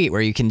pretty sweet where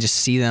you can just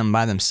see them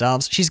by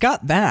themselves. She's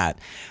got that,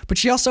 but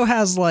she also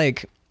has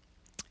like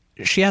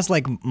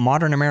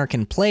modern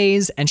American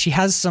plays, and she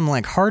has some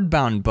like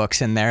hardbound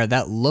books in there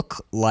that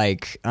look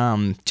like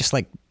just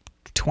like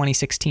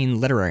 2016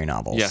 literary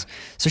novels. Yeah.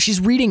 So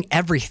she's reading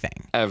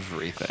everything.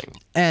 Everything.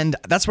 And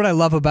that's what I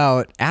love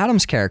about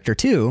Adam's character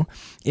too,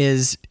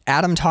 is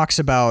Adam talks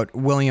about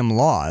William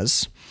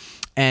Laws,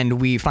 and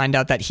we find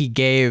out that he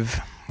gave,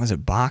 was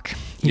it Bach?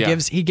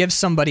 He gives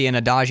somebody an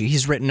adagio.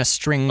 He's written a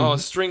string. Oh,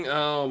 string.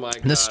 Oh my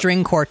God. The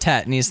string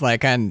quartet, and he's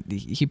like, and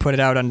he put it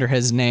out under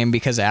his name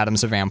because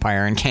Adam's a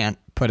vampire and can't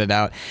put it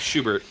out.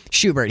 Schubert.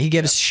 He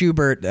gives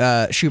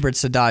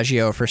Schubert's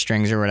adagio for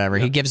strings or whatever.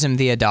 He gives him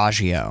the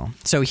adagio.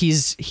 So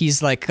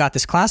he's like got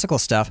this classical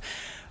stuff,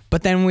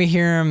 but then we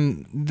hear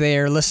him,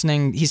 they're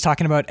listening. He's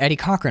talking about Eddie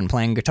Cochran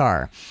playing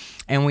guitar.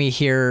 And we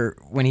hear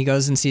when he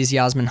goes and sees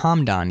Yasmin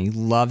Hamdan, he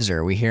loves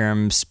her. We hear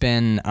him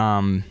spin,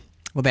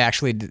 well, they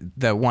actually,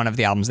 one of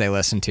the albums they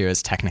listen to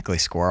is technically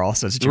Squirrel,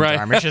 so it's Jim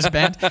Jarmusch's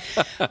band.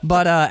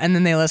 But, and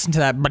then they listen to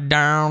that,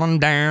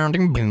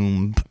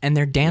 boom, and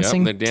they're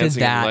dancing, they're dancing to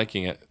that and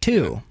liking it.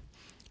 too. Yeah.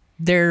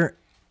 They're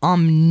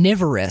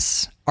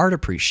omnivorous art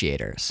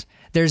appreciators.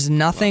 There's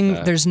nothing,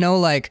 there's no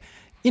like,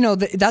 you know,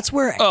 that's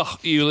where. Oh,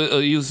 you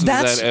use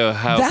that's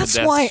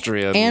why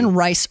pedestrian. Anne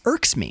Rice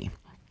irks me.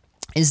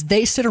 Is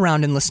they sit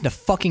around and listen to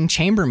fucking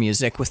chamber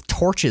music with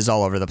torches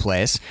all over the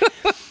place.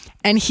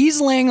 And he's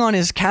laying on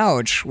his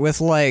couch with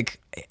like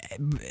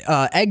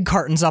egg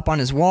cartons up on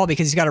his wall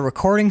because he's got a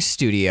recording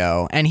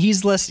studio, and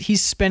he's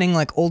spinning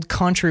like old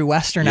country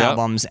western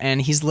albums,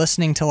 and he's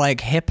listening to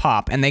like hip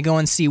hop, and they go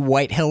and see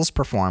White Hills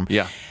perform.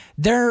 Yeah.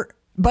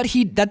 But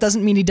that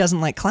doesn't mean he doesn't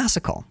like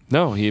classical.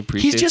 No, he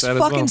appreciates He's just that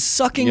fucking as well.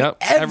 sucking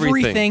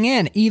everything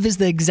in. Eve is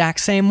the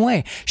exact same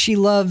way. She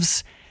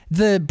loves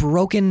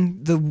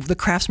the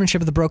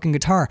craftsmanship of the broken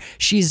guitar.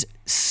 She's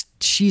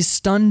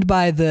stunned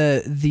by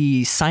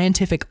the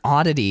scientific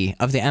oddity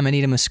of the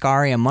Amanita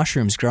muscaria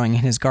mushrooms growing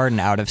in his garden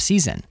out of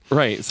season.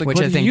 Right. It's like,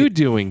 what are you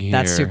doing here?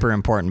 That's super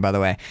important, by the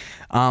way.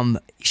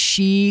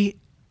 She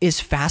is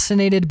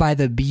fascinated by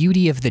the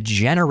beauty of the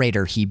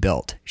generator he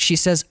built. She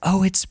says,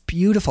 "Oh, it's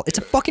beautiful. It's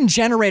a fucking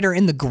generator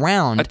in the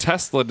ground." A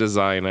Tesla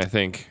design, I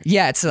think.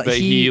 Yeah, it's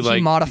he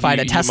modified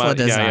a Tesla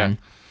design.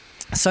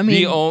 Yeah. So I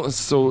mean,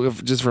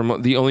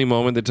 the only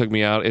moment that took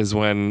me out is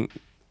when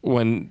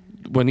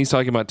he's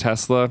talking about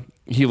Tesla,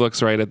 he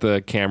looks right at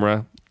the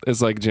camera. It's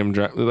like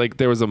like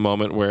there was a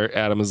moment where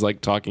Adam is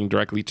like talking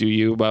directly to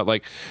you about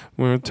like,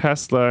 we're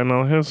Tesla and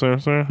all his.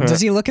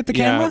 Does he look at the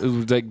camera? Yeah, it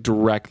was like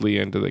directly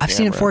into the camera. I've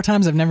seen it 4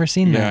 times. I've never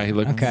seen that. Yeah, he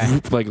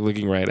looked like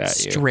looking right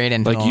at you. Straight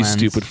into like the you lens.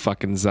 stupid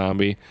fucking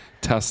zombie.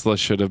 Tesla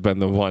should have been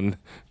the one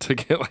to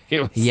get like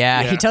it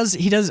was,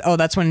 he does. Oh,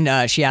 that's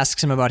when she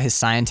asks him about his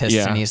scientists,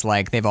 and he's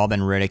like, they've all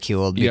been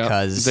ridiculed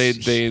because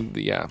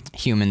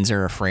humans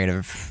are afraid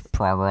of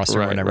progress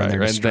or whatever. Right.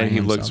 And then he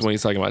looks, when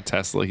he's talking about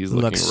Tesla, he's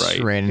looking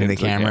straight into the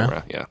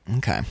camera. Yeah.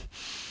 Okay.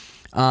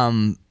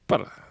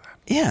 But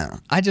yeah,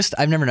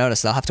 I've never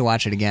noticed. I'll have to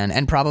watch it again,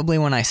 and probably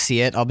when I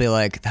see it, I'll be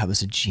like, that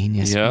was a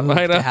genius move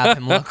to have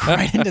him look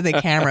right into the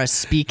camera,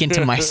 speak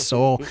into my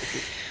soul.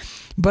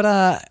 But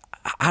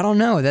I don't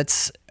know.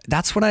 That's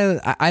what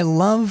I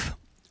love.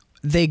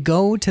 They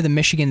go to the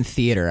Michigan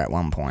Theater at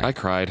one point. I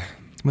cried.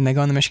 When they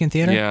go in the Michigan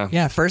Theater? Yeah.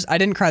 Yeah, first, I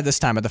didn't cry this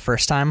time, but the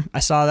first time I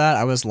saw that,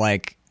 I was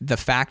like, the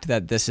fact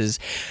that this is...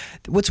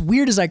 What's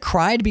weird is I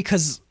cried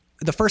because...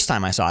 The first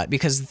time I saw it,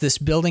 because this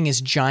building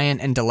is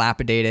giant and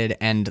dilapidated,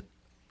 and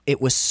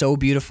it was so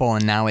beautiful,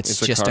 and now it's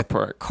just a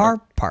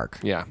car park.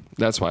 Yeah,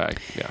 that's why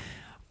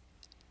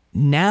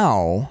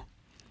Now...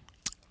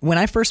 When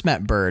I first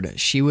met Bird,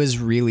 she was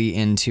really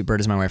into...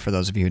 Bird is my wife, for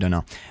those of you who don't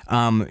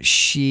know.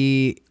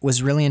 She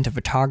was really into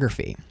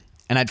photography.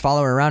 And I'd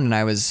follow her around,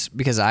 and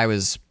because I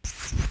was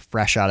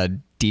fresh out of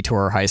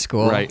Detour High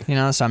School, right? You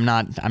know, so I'm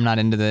not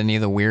into any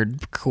of the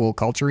weird, cool,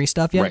 culture-y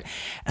stuff yet. Right.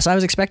 So I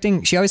was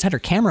expecting, she always had her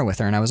camera with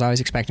her, and I was always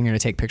expecting her to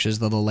take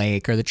pictures of the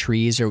lake or the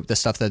trees or the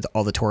stuff that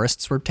all the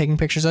tourists were taking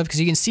pictures of, because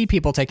you can see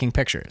people taking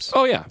pictures.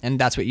 Oh yeah, and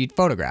that's what you'd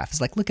photograph.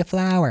 It's like, look, a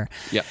flower.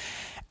 Yeah.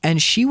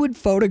 And she would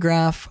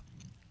photograph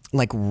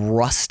like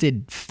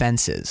rusted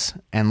fences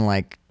and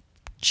like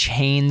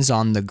chains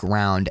on the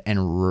ground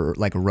and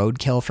like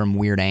roadkill from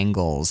weird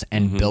angles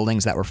and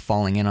buildings that were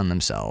falling in on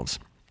themselves.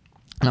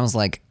 And I was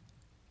like,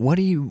 why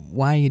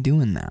are you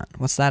doing that?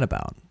 What's that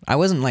about? I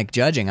wasn't like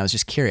judging. I was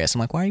just curious. I'm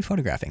like, why are you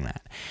photographing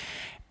that?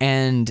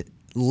 And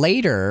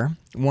later,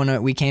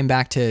 when we came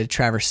back to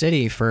Traverse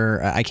City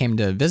I came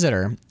to visit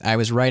her, I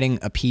was writing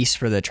a piece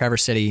for the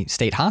Traverse City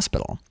State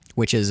Hospital,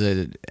 which is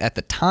at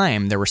the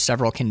time, there were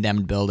several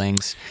condemned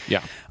buildings.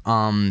 Yeah.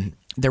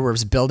 There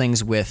was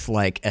buildings with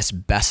like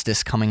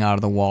asbestos coming out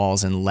of the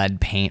walls and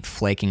lead paint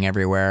flaking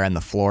everywhere, and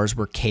the floors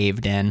were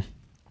caved in.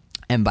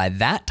 And by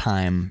that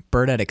time,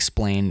 Bert had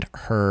explained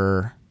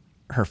her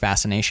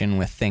fascination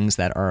with things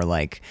that are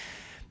like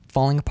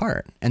falling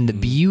apart and the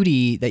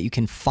beauty that you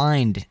can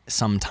find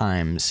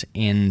sometimes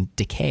in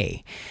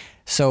decay.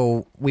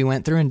 So we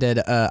went through and did,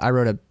 I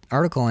wrote an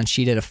article and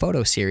she did a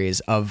photo series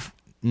of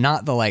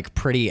not the like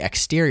pretty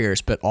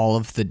exteriors, but all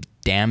of the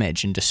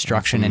damage and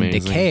destruction and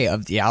decay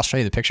of the, I'll show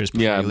you the pictures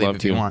before you leave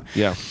if you want.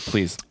 Yeah,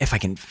 please. If I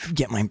can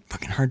get my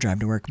fucking hard drive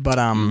to work. But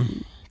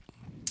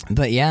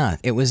yeah,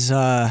 it was,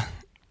 now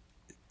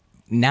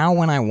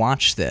when I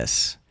watch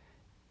this,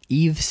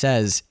 Eve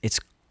says it's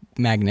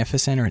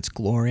magnificent or it's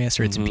glorious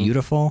or it's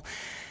beautiful.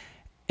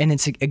 And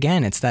it's,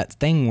 again, it's that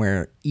thing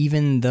where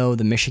even though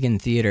the Michigan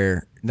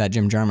theater that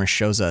Jim Jarmusch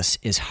shows us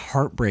is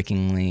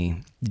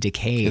heartbreakingly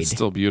decayed, It's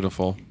still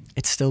beautiful.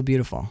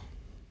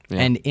 Yeah.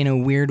 And in a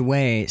weird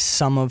way,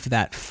 some of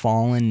that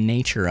fallen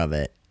nature of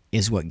it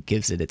is what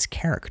gives it its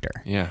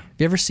character. Yeah. Have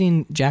you ever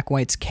seen Jack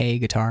White's K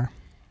guitar?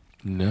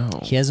 No.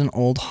 He has an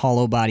old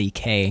hollow body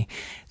K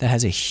that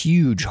has a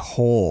huge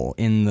hole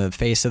in the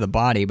face of the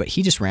body, but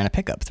he just ran a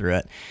pickup through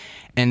it.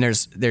 And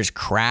there's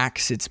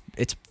cracks. It's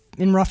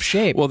in rough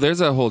shape. Well,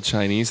 there's a whole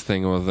Chinese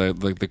thing with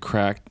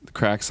the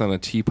cracks on a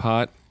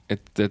teapot.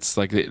 It's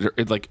like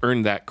it like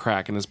earned that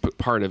crack and is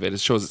part of it.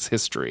 It shows its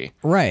history.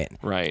 Right.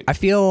 I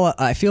feel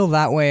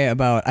that way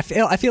about.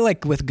 I feel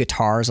like with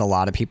guitars, a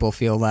lot of people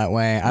feel that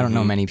way. I don't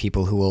know many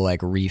people who will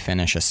like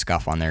refinish a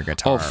scuff on their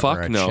guitar. Oh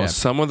fuck no! Chip.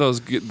 Some of those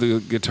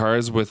the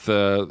guitars with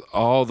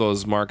all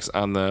those marks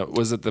on the,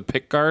 was it the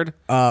pick guard?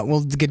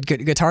 Well, the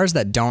guitars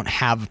that don't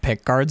have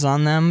pick guards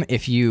on them,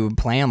 if you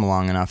play them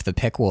long enough, the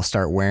pick will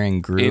start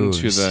wearing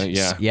grooves. Into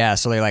the yeah.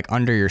 So they're like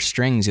under your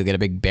strings, you'll get a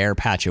big bare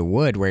patch of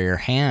wood where your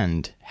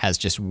hand has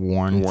just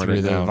worn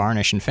through the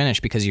varnish and finish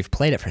because you've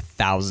played it for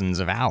thousands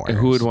of hours. And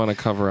who would want to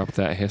cover up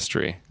that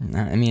history?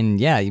 I mean,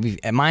 yeah,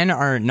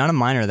 none of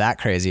mine are that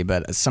crazy,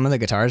 but some of the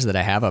guitars that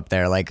I have up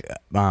there, like,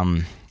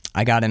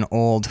 I got an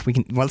old.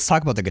 Let's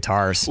talk about the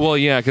guitars. Well,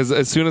 yeah, because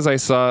as soon as I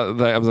saw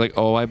that, I was like,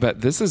 oh, I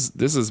bet this is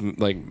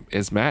like,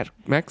 is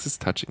Max is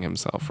touching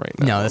himself right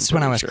now. No, that's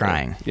when I was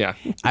crying. Yeah,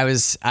 I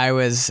was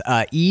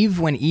Eve,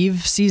 when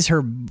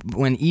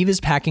Eve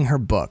is packing her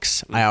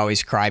books, I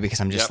always cry because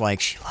I'm just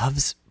like, she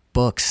loves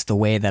books the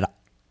way that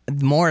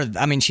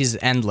she's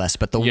endless,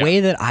 but the way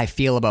that I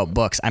feel about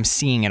books, I'm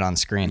seeing it on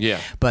screen. Yeah.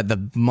 But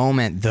the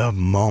moment,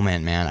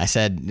 man, I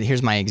said,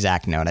 here's my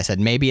exact note. I said,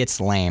 maybe it's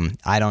lame.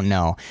 I don't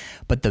know.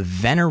 But the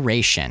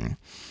veneration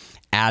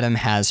Adam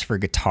has for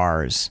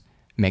guitars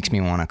makes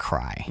me want to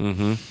cry.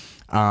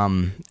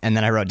 And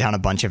then I wrote down a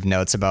bunch of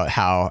notes about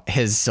how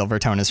his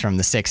Silvertone is from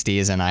the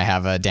 60s and I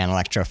have a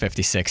Danelectro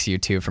 56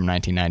 U2 from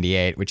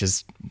 1998, which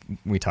is,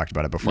 we talked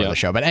about it before the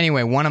show. But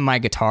anyway, one of my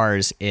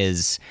guitars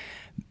is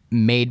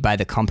made by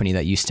the company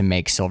that used to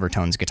make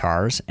Silvertone's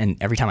guitars. And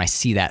every time I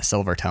see that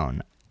Silvertone,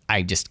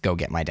 I just go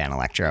get my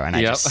Danelectro and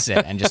I just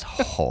sit and just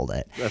hold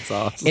it. That's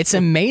awesome. It's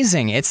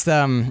amazing. It's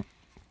it's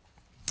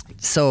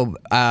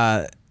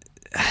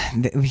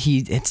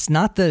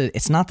not the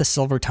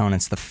Silvertone,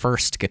 it's the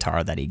first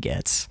guitar that he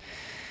gets.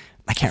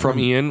 I can't from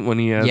remember. Ian when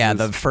he has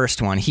the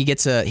first one. He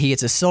gets a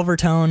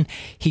Silvertone.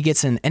 He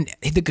gets and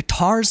the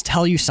guitars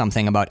tell you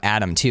something about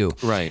Adam too.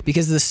 Right.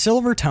 Because the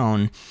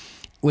Silvertone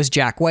was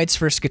Jack White's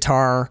first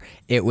guitar.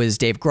 It was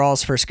Dave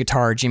Grohl's first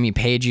guitar. Jimmy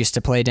Page used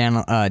to play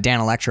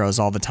Danelectros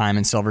all the time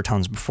and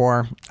Silvertones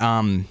before.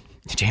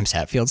 James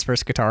Hetfield's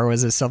first guitar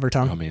was a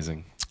Silvertone.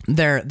 Amazing.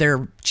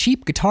 They're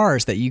cheap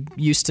guitars that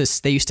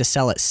they used to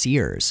sell at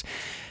Sears.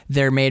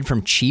 They're made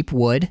from cheap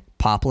wood,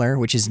 poplar,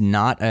 which is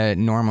not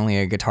normally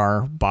a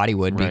guitar body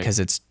wood because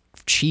it's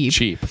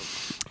cheap.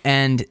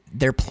 And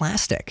they're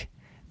plastic.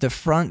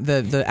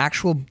 The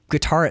actual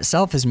guitar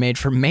itself is made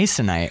from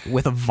masonite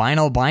with a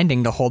vinyl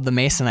binding to hold the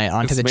masonite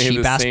onto the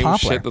cheap ass poplar.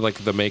 Shit that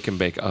like the make and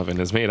bake oven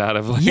is made out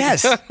of. Like.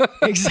 Yes,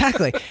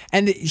 exactly.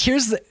 And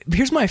here's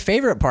my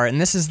favorite part,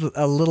 and this is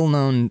a little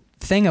known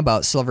thing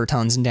about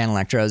Silvertones and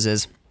Danelectros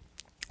is,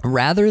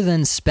 rather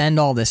than spend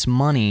all this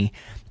money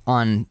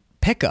on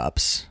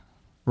pickups,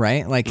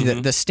 right? Like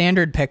the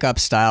standard pickup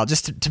style,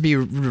 just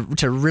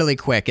to really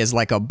quick, is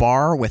like a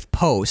bar with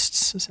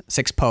posts,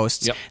 6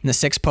 posts, and the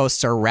 6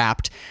 posts are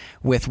wrapped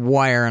with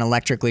wire and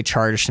electrically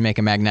charged to make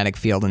a magnetic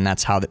field, and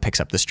that's how that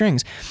picks up the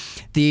strings.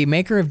 The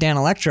maker of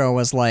Danelectro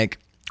was like,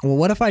 well,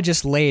 what if I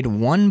just laid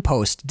one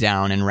post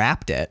down and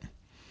wrapped it?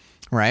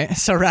 Right?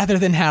 So rather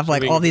than have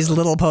like all these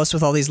little posts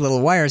with all these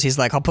little wires, he's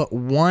like, I'll put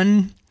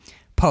one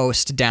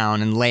post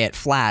down and lay it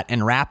flat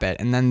and wrap it,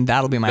 and then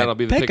that'll be my That'll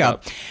be the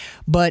pickup.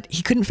 But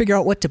he couldn't figure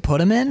out what to put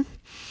them in.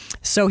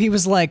 So he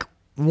was like,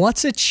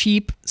 what's a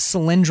cheap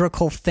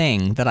cylindrical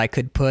thing that I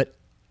could put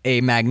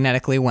a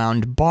magnetically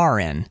wound bar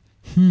in?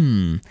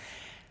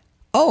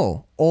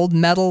 Oh, old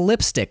metal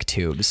lipstick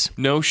tubes.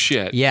 No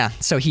shit. Yeah,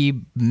 so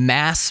he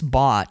mass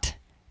bought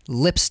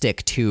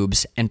lipstick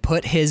tubes and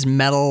put his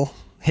wound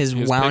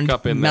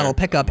pickup in metal there.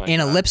 pickup Oh my in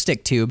a God.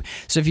 lipstick tube.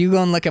 So if you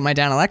go and look at my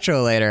Dan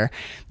Electro later,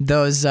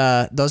 those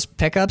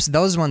pickups,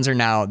 those ones are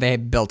now, they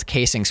built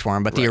casings for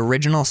them, but the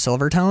original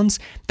Silvertones,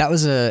 that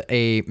was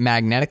a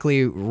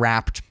magnetically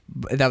wrapped,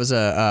 that was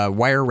a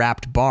wire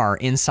wrapped bar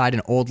inside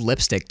an old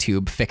lipstick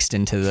tube fixed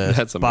into the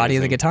That's body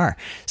of the amazing. guitar.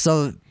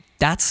 So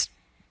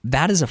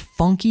that is a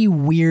funky,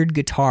 weird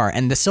guitar.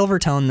 And the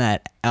Silvertone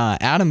that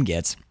Adam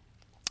gets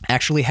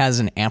actually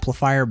has an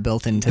amplifier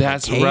built into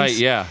That's the case. right.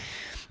 Yeah.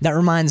 That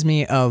reminds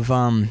me of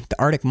the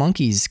Arctic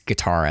Monkeys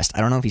guitarist.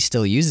 I don't know if he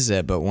still uses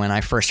it, but when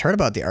I first heard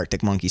about the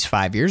Arctic Monkeys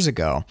 5 years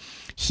ago,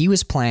 he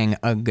was playing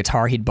a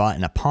guitar he'd bought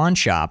in a pawn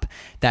shop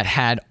that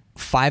had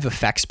 5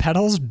 effects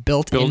pedals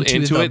built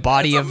into the it?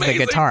 body That's of the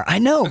amazing. guitar. I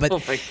know, but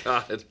Oh my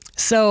God.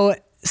 so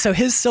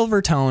his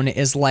Silvertone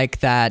is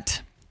like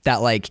that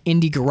like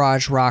indie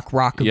garage rock,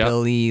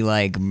 rockabilly,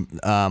 like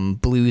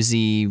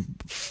bluesy,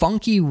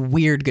 funky,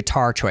 weird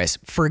guitar choice.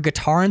 For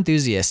guitar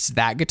enthusiasts,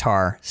 that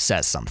guitar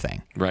says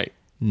something. Right.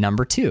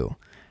 Number 2,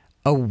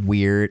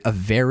 a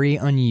very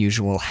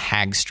unusual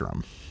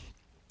Hagstrom.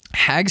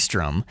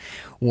 Hagstrom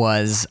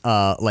was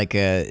like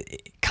a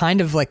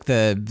kind of like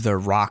the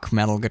rock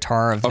metal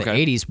guitar of the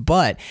 80s,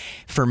 but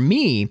for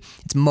me,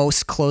 it's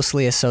most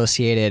closely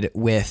associated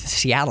with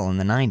Seattle in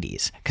the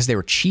 90s because they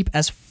were cheap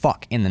as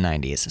fuck in the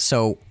 90s.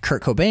 So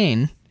Kurt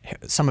Cobain,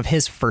 some of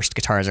his first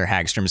guitars are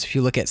Hagstroms. If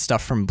you look at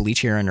stuff from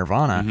Bleach Era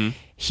Nirvana,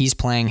 he's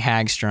playing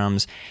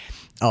Hagstroms.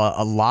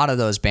 A lot of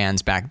those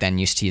bands back then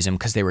used to use them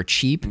because they were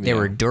cheap, they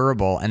were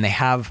durable, and they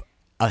have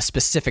a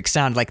specific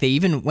sound. Like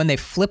when they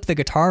flip the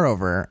guitar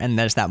over and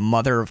there's that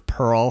mother of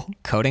pearl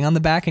coating on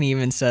the back, and he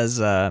even says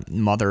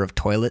mother of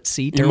toilet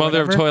seat or Mother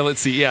whatever. of toilet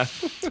seat. Yeah.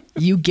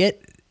 You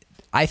get,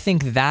 I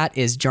think that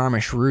is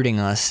Jarmusch rooting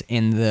us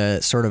in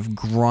the sort of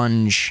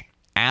grunge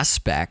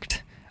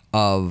aspect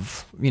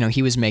of,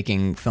 he was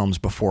making films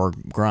before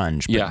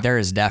grunge, but there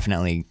is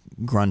definitely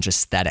grunge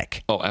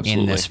aesthetic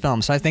in this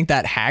film. So I think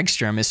that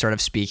Hagstrom is sort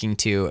of speaking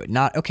to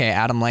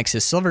Adam likes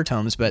his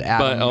Silvertones, but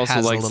Adam also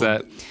has likes a little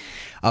that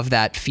of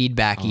that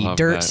feedbacky love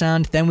dirt that.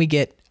 sound. Then we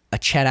get a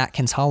Chet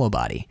Atkins hollow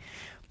body.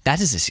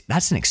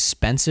 That's an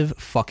expensive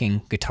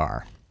fucking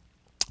guitar.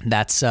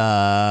 That's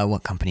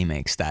what company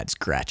makes that? It's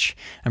Gretsch.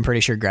 I'm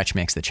pretty sure Gretsch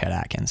makes the Chet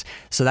Atkins.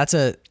 So that's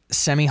a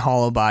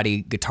semi-hollow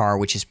body guitar,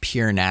 which is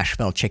pure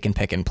Nashville chicken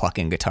picking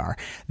plucking guitar.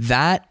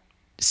 That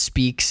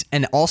speaks,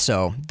 and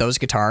also those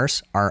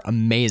guitars are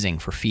amazing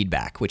for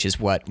feedback, which is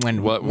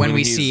when we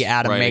he's see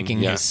Adam writing, making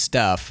his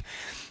stuff,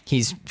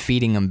 he's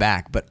feeding them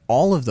back. But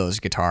all of those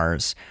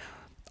guitars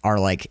are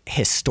like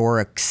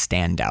historic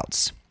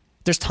standouts.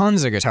 There's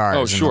tons of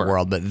guitars in the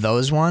world, but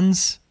those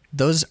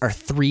are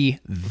 3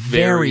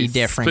 very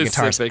different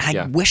guitars.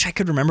 I wish I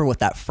could remember what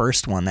that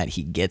first one that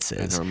he gets is.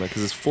 I don't remember,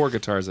 because it's 4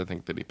 guitars I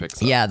think that he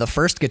picks up. Yeah, the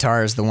first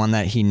guitar is the one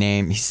that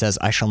he says,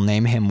 I shall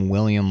name him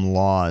William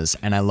Laws.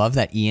 And I love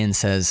that Ian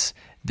says,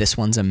 this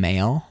one's a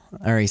male.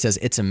 Or he says,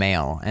 it's a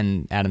male.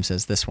 And Adam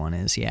says, this one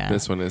is, yeah.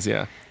 This one is,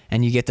 yeah.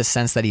 And you get the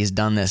sense that he's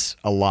done this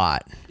a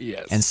lot.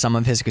 Yes. And some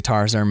of his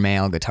guitars are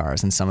male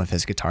guitars, and some of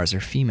his guitars are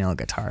female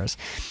guitars.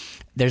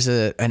 There's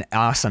an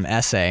awesome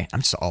essay.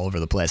 I'm just all over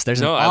the place. There's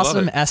an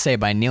awesome essay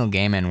by Neil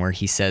Gaiman where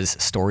he says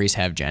stories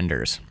have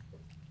genders,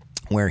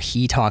 where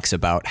he talks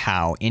about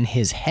how in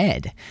his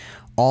head,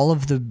 all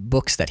of the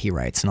books that he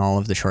writes and all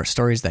of the short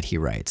stories that he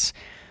writes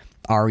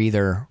are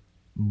either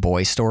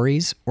boy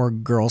stories or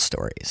girl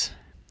stories.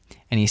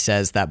 And he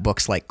says that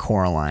books like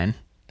Coraline,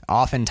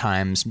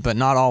 oftentimes, but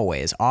not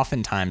always,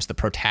 oftentimes the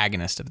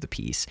protagonist of the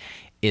piece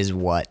is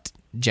what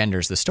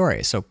genders the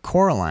story. So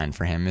Coraline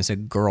for him is a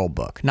girl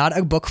book, not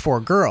a book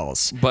for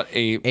girls, but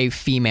a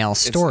female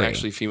story. It's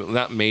actually female,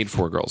 not made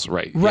for girls,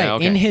 right? Right. Yeah,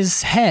 okay. In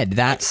his head,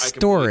 that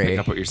story. I pick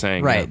up what you're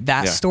saying. Right. Yeah.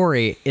 That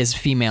story is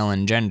female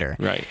in gender.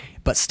 Right.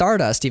 But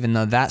Stardust, even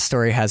though that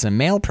story has a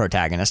male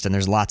protagonist and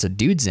there's lots of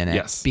dudes in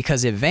it,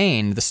 because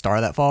Yvain, the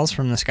star that falls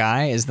from the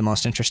sky, is the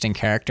most interesting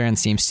character and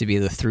seems to be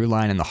the through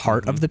line in the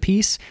heart of the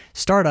piece.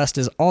 Stardust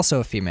is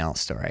also a female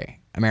story.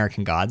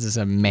 American Gods is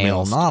a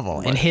male novel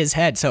in his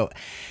head. So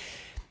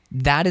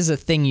that is a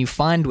thing you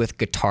find with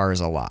guitars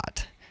a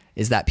lot,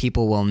 is that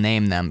people will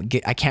name them.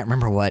 I can't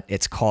remember what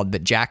it's called,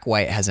 but Jack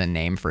White has a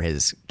name for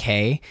his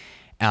K.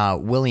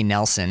 Willie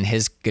Nelson,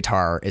 his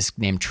guitar is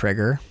named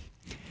Trigger.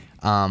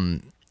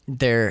 Billy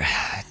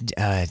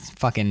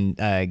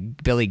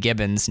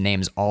Gibbons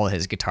names all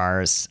his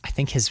guitars. I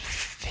think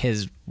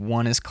his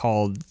one is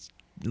called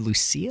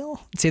Lucille.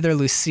 It's either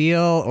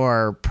Lucille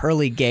or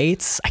Pearly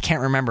Gates. I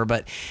can't remember,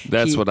 but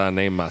that's what I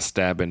named my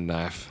stabbing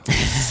knife.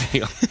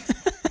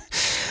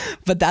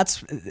 But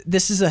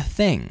this is a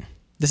thing.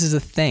 This is a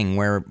thing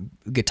where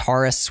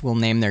guitarists will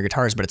name their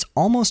guitars, but it's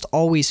almost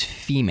always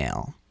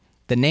female.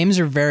 The names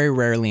are very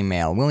rarely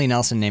male. Willie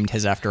Nelson named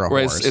his after a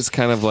horse. It's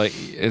kind of like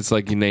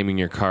you naming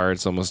your car.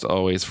 It's almost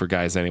always for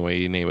guys anyway.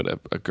 You name it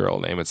a girl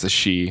name. It's a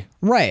she.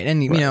 Right,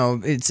 and you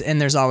know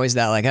and there's always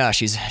that like, oh,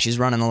 she's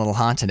running a little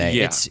hot today.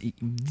 Yeah.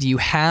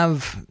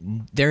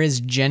 There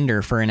is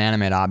gender for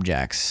inanimate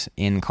objects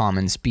in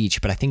common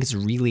speech, but I think it's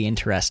really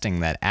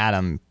interesting that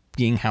Adam,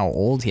 being how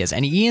old he is,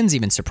 and Ian's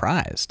even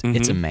surprised.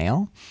 It's a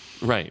male.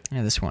 Right.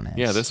 Yeah, this one is.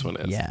 Yeah, this one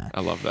is. Yeah,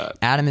 I love that.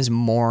 Adam is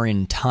more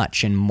in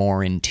touch and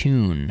more in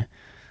tune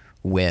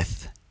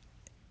with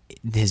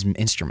his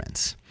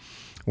instruments.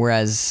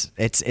 Whereas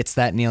it's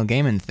that Neil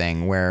Gaiman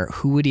thing where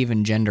who would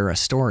even gender a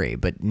story?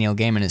 But Neil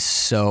Gaiman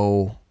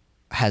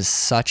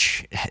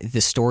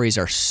the stories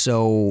are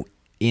so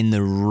in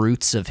the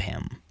roots of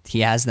him. He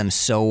has them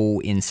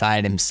so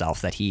inside himself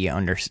that he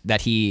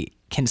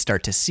can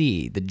start to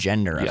see the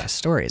gender of his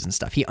stories and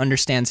stuff. He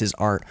understands his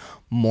art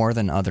more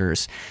than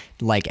others,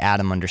 like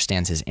Adam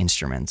understands his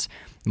instruments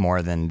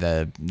more than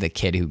the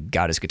kid who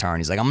got his guitar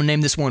and he's like, I'm gonna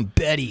name this one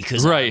Betty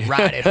because I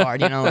ride it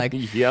hard, you know, like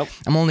Yep.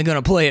 I'm only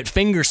gonna play it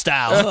finger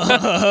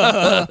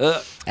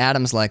style.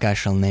 Adam's like, I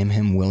shall name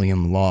him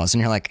William Laws, and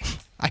you're like,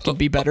 I can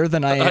be better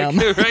than I am.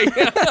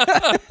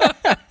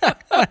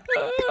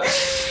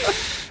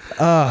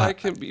 I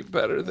can be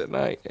better than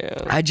I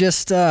am. I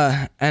just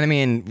and I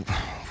mean,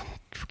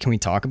 can we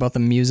talk about the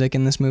music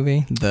in this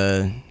movie?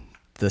 The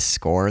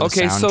score, the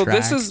soundtrack? So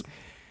this is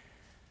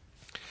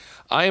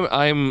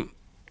I'm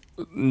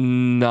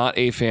not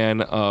a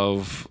fan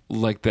of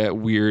like that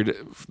weird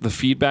the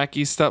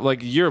feedbacky stuff.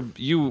 Like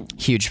you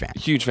huge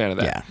fan of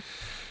that. Yeah.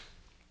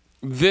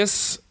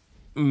 This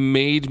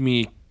made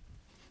me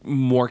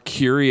more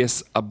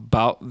curious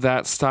about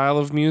that style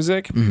of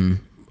music.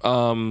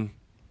 Mm-hmm.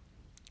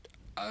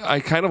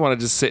 I kind of want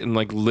to just sit and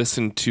like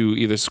listen to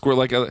either score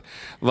like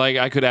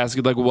I could ask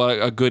you like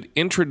what a good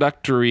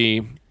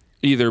introductory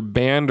either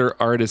band or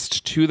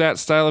artist to that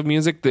style of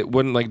music that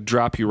wouldn't like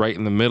drop you right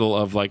in the middle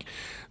of like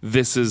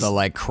this is the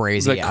like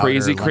crazy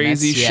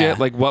crazy shit. Yeah.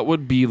 Like what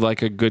would be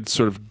like a good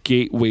sort of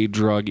gateway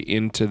drug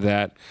into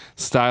that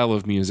style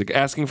of music?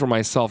 Asking for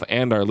myself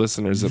and our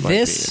listeners that might be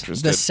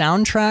interested. The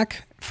soundtrack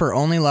for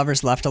Only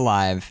Lovers Left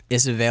Alive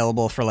is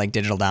available for like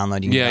digital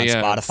download. You can get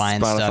it on Spotify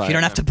and stuff. You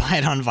don't have to buy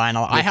it on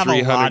vinyl. I have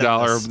a lot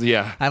of this.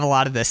 Yeah. I have a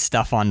lot of this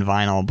stuff on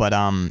vinyl, but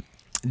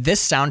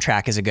this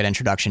soundtrack is a good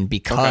introduction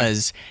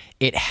because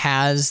it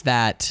has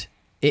that.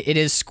 It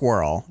is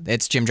Squirrel.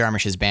 It's Jim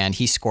Jarmusch's band.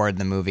 He scored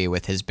the movie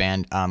with his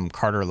band.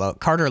 Carter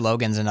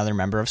Logan's another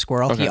member of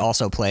Squirrel. Okay. He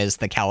also plays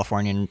the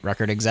Californian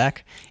record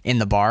exec in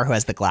the bar who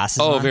has the glasses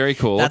on. Oh, very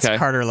cool. That's okay.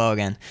 Carter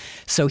Logan.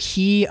 So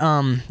he,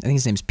 I think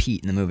his name's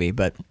Pete in the movie,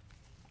 but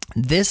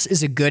this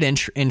is a good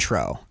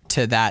intro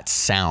to that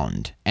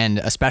sound, and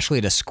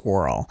especially to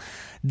Squirrel.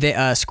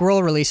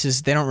 Squirrel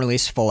they don't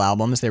release full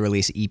albums, they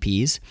release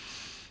EPs.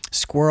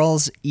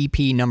 Squirrel's EP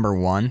number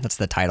 1, that's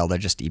the title, they're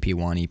just EP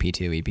 1, EP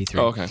 2, EP 3.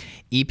 Oh, okay.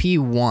 EP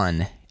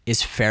 1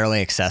 is fairly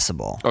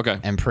accessible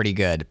and pretty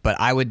good, but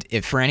I would,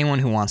 if for anyone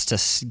who wants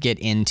to get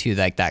into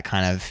like that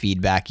kind of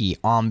feedbacky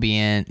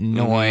ambient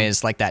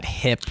noise, like that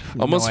hip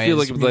almost noise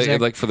feel music,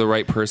 like for the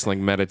right person, like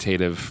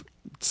meditative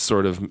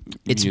sort of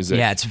music.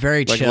 Yeah, it's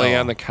very like chill. Lay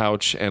on the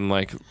couch and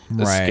like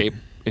escape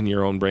in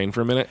your own brain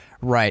for a minute.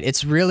 Right.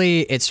 It's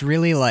really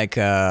like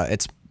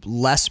it's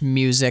less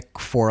music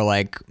for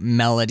like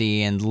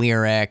melody and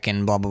lyric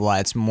and blah blah blah.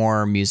 It's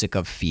more music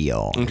of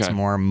feel. Okay. It's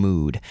more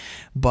mood.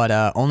 But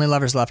Only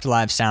Lovers Left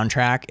Alive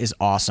soundtrack is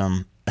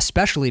awesome,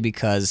 especially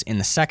because in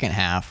the second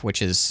half,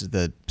 which is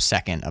the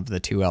second of the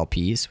 2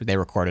 LPs, they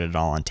recorded it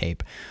all on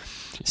tape.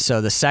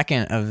 So the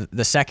second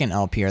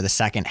LP, or the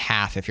second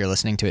half, if you're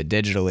listening to it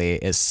digitally,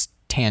 is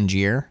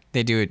Tangier.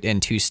 They do it in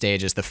 2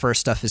 stages. The first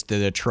stuff is the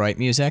Detroit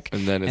music,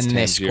 and then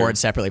they scored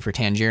separately for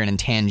Tangier. And in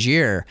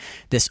Tangier,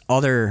 this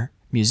other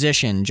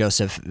musician,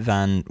 Joseph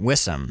Van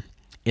Wissem,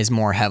 is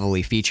more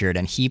heavily featured,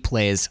 and he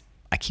plays.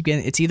 I keep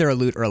getting it's either a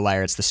lute or a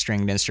lyre. It's the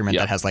stringed instrument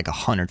that has like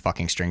 100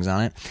 fucking strings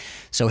on it.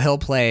 So he'll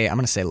play. I'm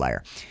gonna say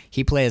lyre.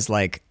 He plays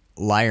like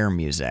lyre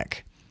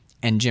music.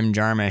 And Jim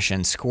Jarmusch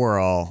and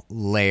Squirrel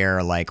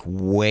layer like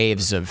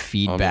waves of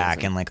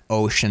feedback and like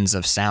oceans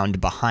of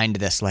sound behind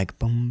this, like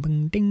boom,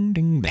 boom, ding,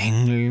 ding,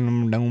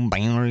 bang, dong,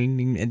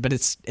 bang. But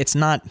it's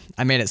not.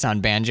 I made it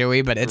sound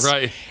banjo-y, but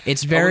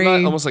it's very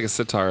almost like a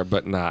sitar,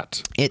 but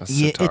not a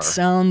sitar. It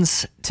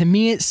sounds to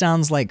me. It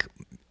sounds like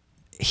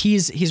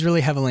he's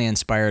really heavily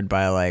inspired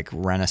by like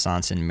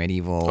Renaissance and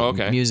medieval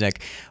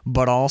music,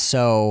 but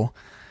also.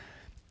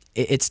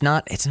 It's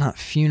not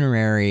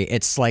funerary.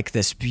 It's like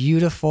this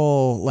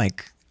beautiful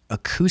like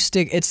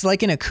acoustic. It's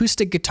like an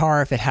acoustic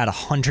guitar if it had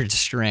 100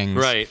 strings.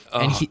 Right.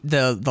 And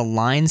the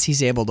lines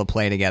he's able to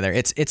play together.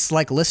 It's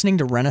like listening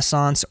to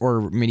Renaissance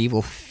or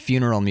medieval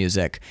funeral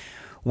music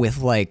with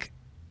like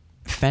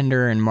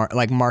Fender and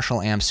like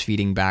Marshall amps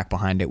feeding back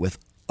behind it with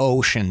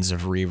oceans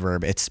of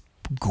reverb. It's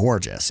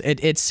gorgeous.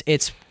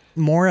 It's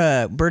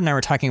more. Bird and I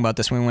were talking about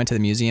this when we went to the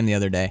museum the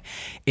other day.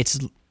 It's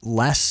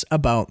less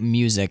about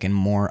music and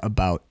more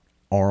about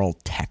oral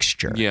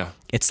texture. Yeah.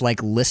 It's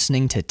like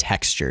listening to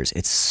textures.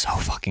 It's so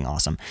fucking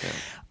awesome.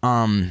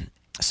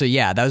 So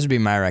yeah, those would be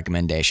my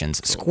recommendations.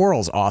 Cool.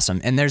 Squirrel's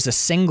awesome. And there's a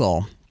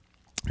single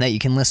that you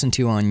can listen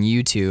to on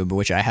YouTube,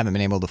 which I haven't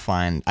been able to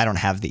find. I don't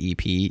have the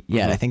EP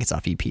yet. I think it's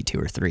off EP 2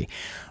 or 3.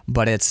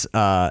 But it's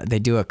they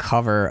do a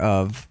cover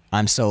of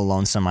I'm So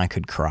Lonesome I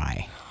Could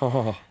Cry.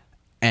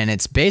 And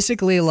it's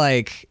basically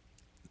like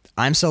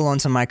I'm So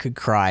Lonesome I Could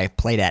Cry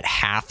played at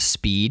half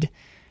speed.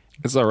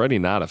 It's already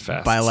not a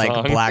fast by like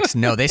song. Blacks.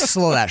 No, they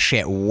slow that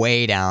shit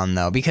way down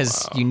though,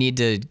 because you need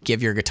to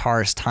give your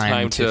guitarist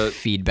time to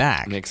feed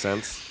back. Makes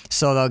sense.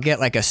 So they'll get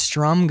like a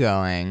strum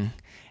going,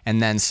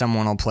 and then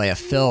someone will play a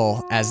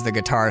fill as the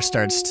guitar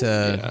starts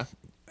to.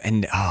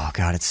 And oh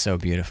god, it's so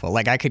beautiful.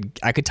 Like I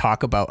could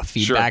talk about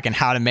feedback and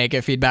how to make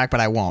it feedback,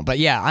 but I won't. But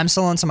yeah, I'm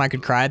So Lonesome I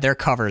Could Cry. Their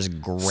cover is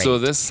great. So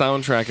this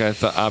soundtrack, I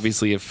thought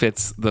obviously it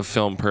fits the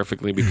film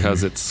perfectly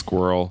because it's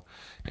Squirrel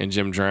and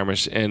Jim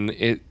Jarmusch, and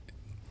it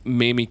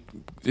made me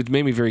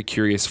very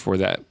curious for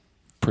that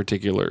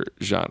particular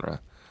genre,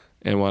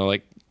 and want to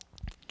like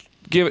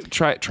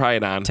try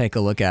it on. Take a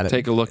look at it.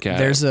 I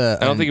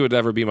don't think it would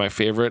ever be my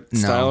favorite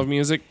style of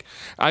music.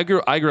 I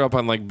grew up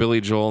on like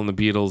Billy Joel and the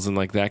Beatles and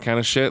like that kind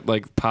of shit,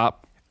 like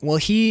pop. Well,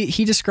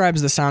 he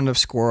describes the sound of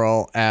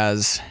Squirrel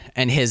as,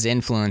 and his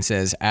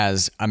influences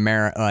as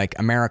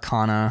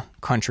Americana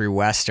country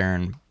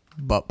western,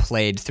 but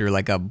played through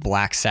like a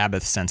Black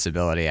Sabbath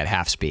sensibility at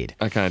half speed.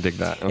 I kind of dig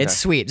that. Okay. It's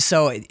sweet.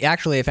 So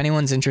actually, if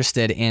anyone's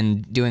interested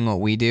in doing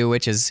what we do,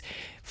 which is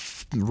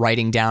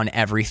writing down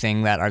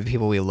everything that the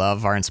people we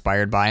love are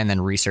inspired by and then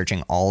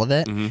researching all of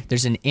it,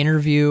 there's an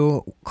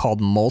interview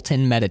called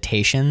Molten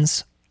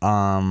Meditations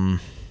online.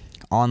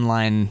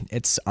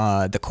 It's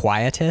The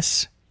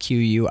Quietus.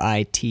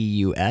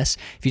 Quietus.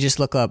 If you just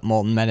look up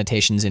Molten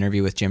Meditations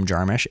interview with Jim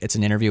Jarmusch, it's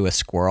an interview with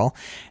Squirrel,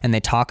 and they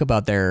talk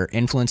about their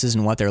influences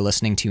and what they're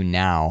listening to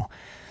now.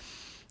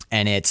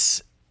 And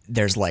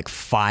there's like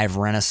 5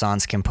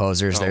 Renaissance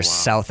composers. There's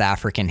South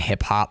African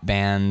hip hop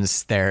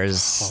bands.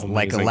 There's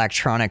like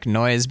electronic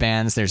noise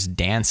bands. There's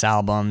dance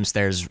albums.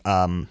 There's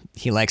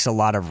he likes a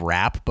lot of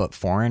rap, but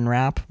foreign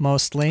rap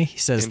mostly. He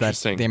says that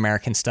the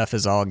American stuff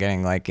is all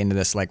getting like into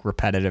this like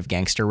repetitive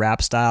gangster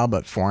rap style,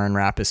 but foreign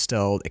rap is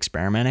still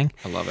experimenting.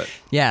 I love it.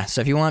 Yeah. So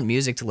if you want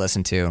music to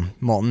listen to,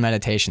 Molten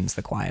Meditations,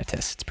 The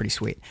Quietus. It's pretty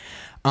sweet.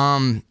 We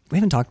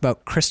haven't talked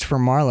about Christopher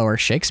Marlowe or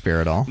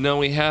Shakespeare at all. No,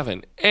 we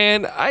haven't.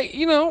 And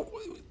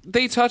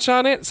they touch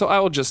on it, so I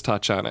will just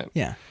touch on it.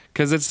 Yeah.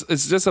 Because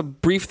it's just a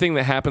brief thing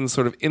that happens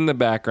sort of in the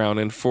background,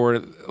 and for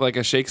like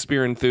a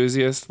Shakespeare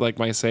enthusiast like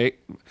myself,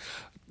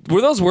 were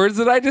those words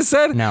that I just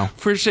said? No.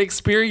 For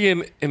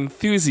Shakespearean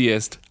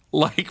enthusiast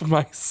like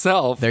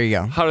myself. There you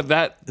go. How did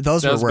that?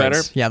 Those were words.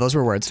 Better? Yeah, those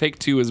were words. Take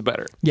 2 is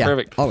better. Yeah,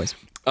 perfect. Always.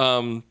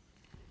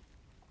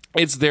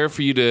 It's there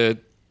for you to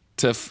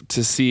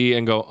see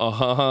and go,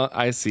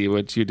 I see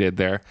what you did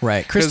there.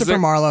 Right. Christopher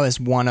Marlowe is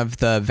one of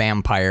the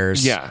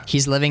vampires. Yeah.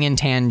 He's living in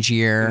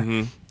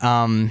Tangier.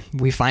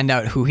 We find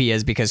out who he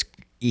is because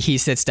he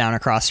sits down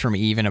across from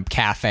Eve in a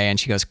cafe and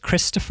she goes,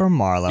 Christopher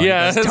Marlowe.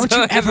 Yeah. Goes, don't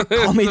you ever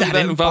call me that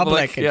in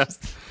public. Yes.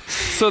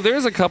 So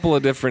there's a couple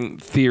of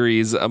different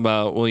theories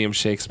about William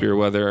Shakespeare,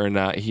 whether or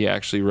not he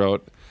actually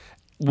wrote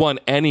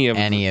any of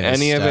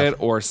it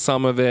or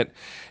some of it.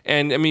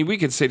 And I mean, we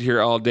could sit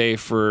here all day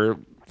for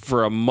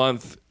a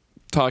month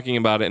talking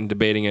about it and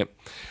debating it.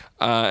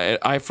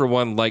 I, for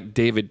one, like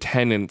David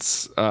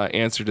Tennant's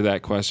answer to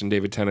that question.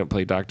 David Tennant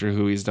played Doctor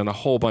Who. He's done a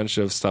whole bunch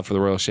of stuff for the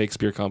Royal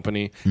Shakespeare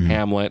Company,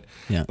 Hamlet,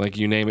 like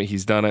you name it,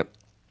 he's done it.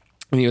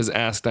 And he was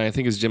asked, I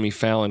think it was Jimmy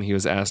Fallon, he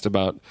was asked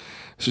about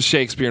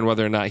Shakespeare and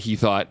whether or not he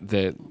thought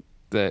that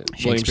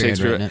William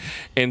Shakespeare.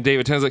 And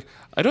David Tennant's like,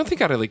 I don't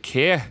think I really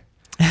care.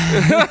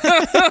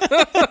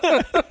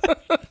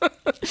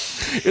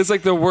 It's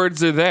like the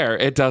words are there.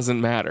 It doesn't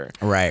matter.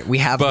 Right. We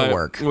have the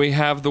work. We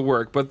have the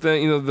work. But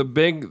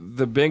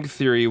the big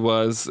theory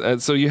was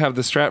so you have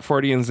the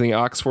Stratfordians and the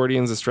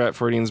Oxfordians. The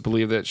Stratfordians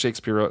believe that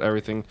Shakespeare wrote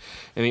everything,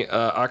 and the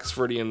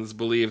Oxfordians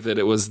believe that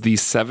it was the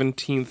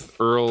 17th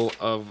Earl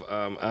of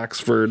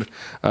Oxford,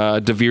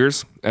 De Vere,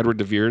 Edward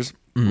de Vere.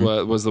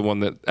 Was the one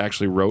that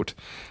actually wrote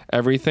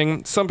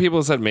everything. Some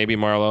people said maybe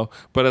Marlowe,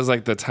 but as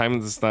like the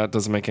time that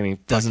doesn't make any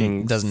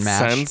doesn't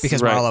match sense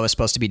because Marlowe is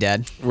supposed to be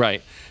dead.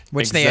 Right.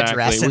 Which they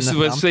address in the film.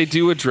 Which they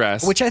do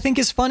address. Which I think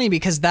is funny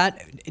because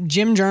that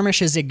Jim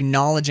Jarmusch is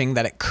acknowledging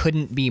that it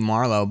couldn't be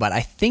Marlowe, but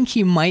I think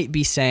he might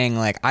be saying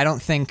like I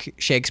don't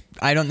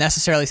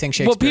necessarily think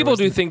Shakespeare. Well, people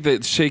do think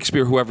that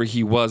Shakespeare, whoever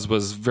he was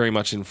very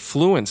much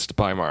influenced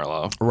by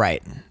Marlowe.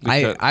 Right.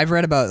 I've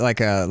read about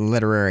like a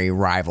literary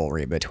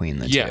rivalry between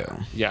the two.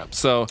 Yeah.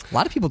 So a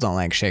lot of people don't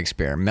like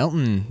Shakespeare.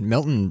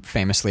 Milton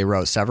famously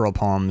wrote several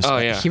poems. Oh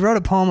yeah. He wrote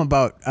a poem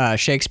about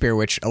Shakespeare,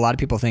 which a lot of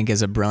people think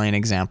is a brilliant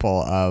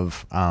example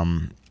of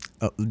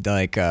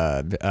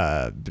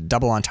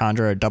double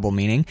entendre or double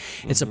meaning.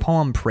 It's a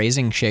poem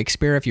praising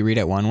Shakespeare if you read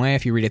it one way.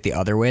 If you read it the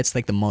other way, it's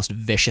like the most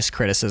vicious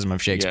criticism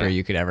of Shakespeare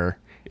you could ever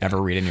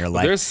ever read in your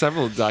life. There's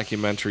several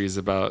documentaries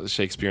about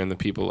Shakespeare and the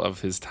people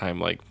of his time,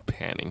 like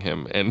panning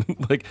him and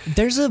like.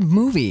 There's a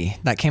movie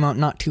that came out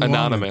not too long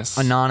ago.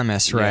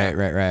 Anonymous, right,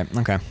 Yeah. right.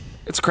 Okay.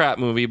 It's a crap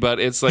movie, but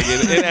it's like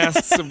it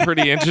asks some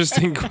pretty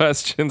interesting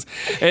questions.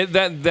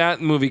 That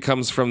movie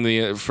comes from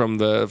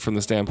the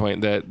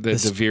standpoint that De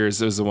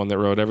Vere's is the one that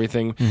wrote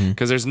everything,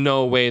 because there's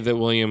no way that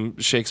William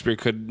Shakespeare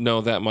could know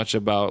that much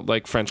about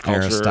like French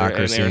culture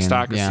and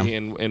aristocracy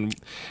and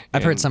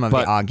I've heard some of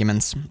the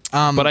arguments.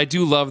 But I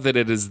do love that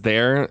it is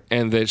there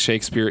and that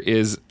Shakespeare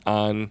is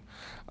on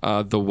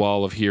the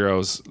wall of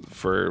heroes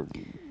for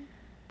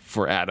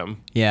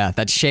Adam. Yeah,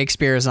 that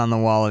Shakespeare is on the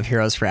wall of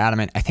heroes for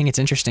Adam. And I think it's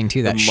interesting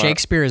too that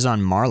Shakespeare is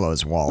on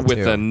Marlowe's wall with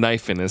too. a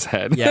knife in his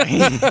head. Yeah,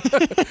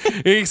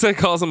 He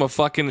calls him a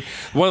fucking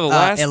one of the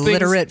last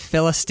illiterate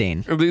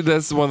Philistine.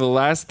 That's one of the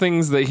last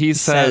things that he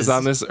says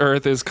on this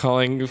earth is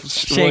calling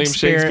William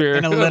Shakespeare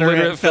an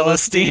illiterate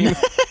Philistine.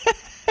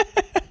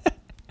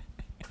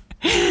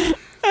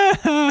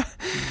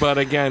 But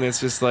again, it's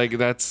just like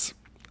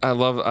I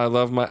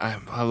love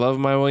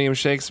my William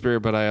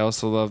Shakespeare, but I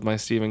also love my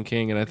Stephen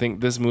King, and I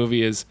think this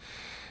movie is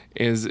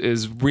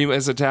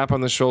a tap on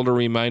the shoulder,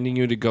 reminding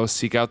you to go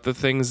seek out the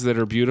things that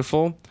are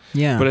beautiful.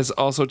 Yeah, but it's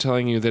also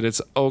telling you that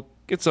it's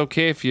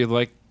okay if you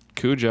like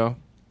Cujo.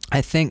 I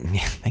think.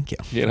 Thank you.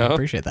 You know, I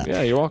appreciate that.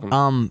 Yeah, you're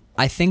welcome.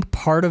 I think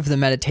part of the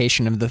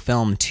meditation of the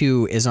film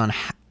too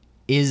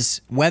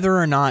is whether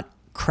or not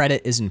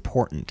credit is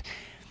important.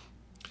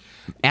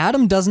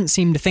 Adam doesn't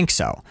seem to think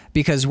so,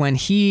 because when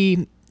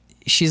she's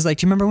like,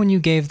 do you remember when you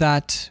gave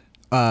that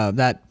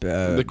quintet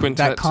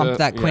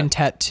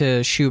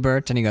to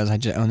Schubert? And he goes, I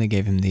only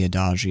gave him the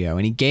Adagio.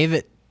 And he gave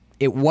it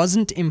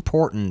wasn't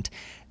important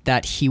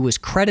that he was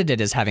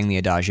credited as having the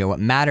Adagio. What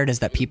mattered is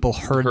that people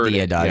heard the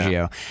Adagio.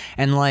 Yeah.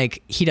 And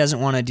like, he doesn't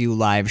want to do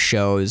live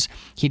shows.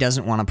 He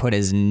doesn't want to put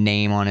his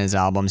name on his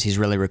albums. He's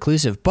really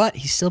reclusive, but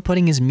he's still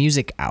putting his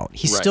music out.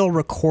 He's still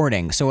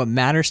recording. So what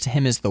matters to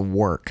him is the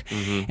work.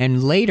 Mm-hmm.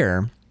 And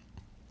later,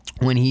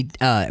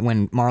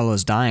 when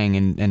Marlowe's dying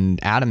and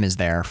Adam is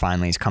there,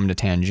 finally he's come to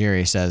Tangier,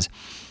 he says,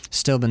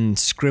 still been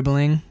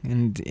scribbling,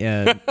 and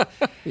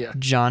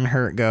John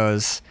Hurt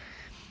goes,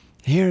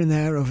 here and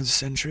there over the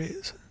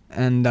centuries,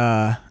 and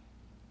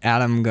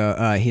Adam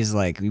he's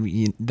like,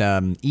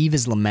 Eve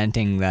is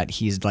lamenting that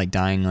he's like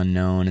dying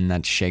unknown, and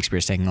that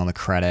Shakespeare's taking all the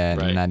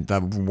credit, and that the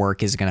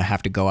work is going to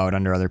have to go out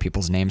under other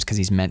people's names because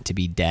he's meant to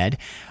be dead.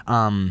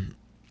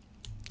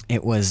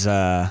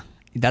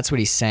 That's what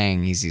he's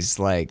saying. He's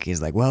like,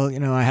 well, you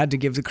know, I had to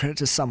give the credit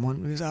to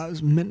someone because I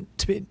was meant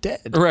to be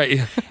dead.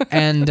 Right.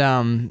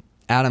 And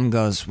Adam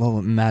goes, well,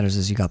 what matters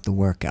is you got the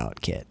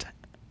workout, kid.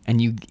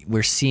 And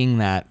we're seeing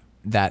that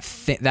I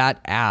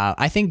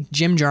think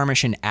Jim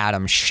Jarmusch and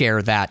Adam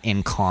share that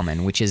in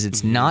common, which is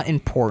it's not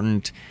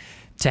important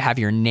to have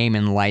your name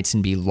in lights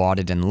and be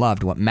lauded and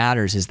loved. What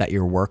matters is that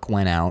your work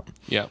went out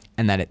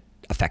and that it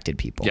affected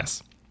people.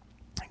 Yes.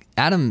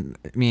 Adam,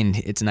 I mean,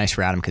 it's nice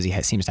for Adam because he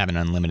seems to have an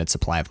unlimited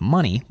supply of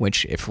money,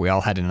 which if we all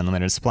had an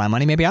unlimited supply of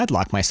money, maybe I'd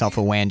lock myself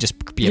away and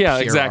just be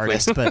a pure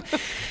artist.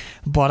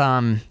 But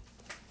I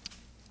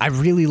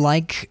really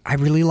like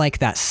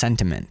that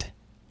sentiment,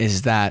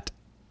 is that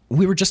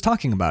we were just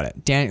talking about it.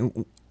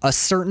 A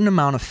certain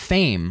amount of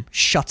fame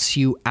shuts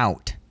you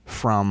out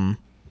from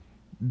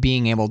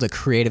being able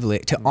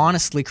to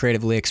honestly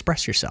creatively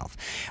express yourself.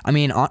 I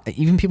mean,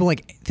 even people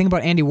think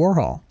about Andy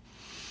Warhol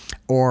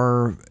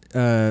or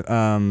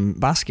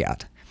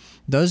Basquiat.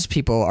 Those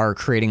people are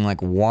creating like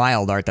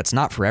wild art that's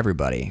not for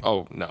everybody.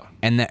 Oh no.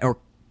 Or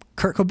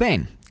Kurt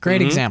Cobain,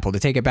 great example to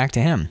take it back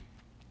to him.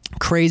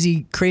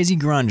 Crazy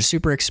grunge,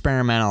 super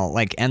experimental,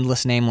 like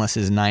Endless Nameless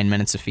is 9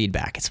 minutes of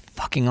feedback. It's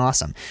fucking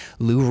awesome.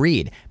 Lou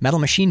Reed, Metal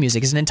Machine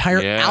Music is an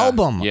entire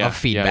album of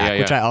feedback,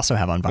 which I also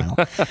have on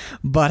vinyl.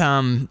 But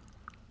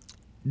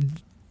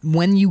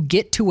when you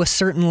get to a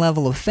certain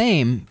level of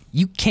fame,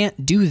 you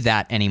can't do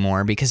that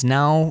anymore because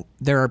now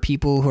there are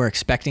people who are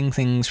expecting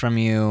things from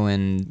you,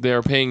 and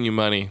they're paying you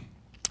money.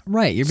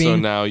 Right, so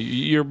now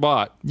you're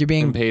bought. You're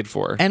being paid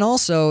for, and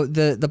also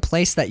the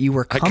place that you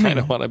were coming. I kind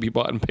of want to be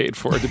bought and paid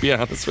for, to be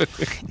honest with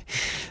you.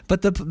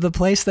 But the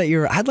place that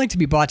I'd like to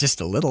be bought just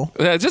a little.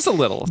 Just a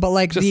little. But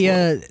like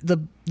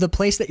the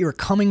place that you were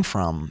coming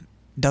from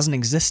doesn't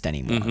exist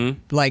anymore.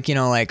 Mm-hmm. Like, you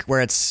know, like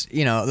where it's,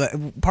 you know,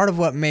 part of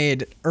what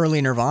made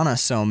early Nirvana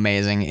so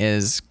amazing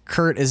is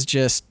Kurt is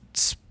just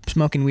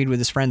smoking weed with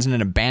his friends in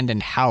an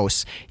abandoned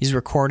house. He's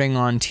recording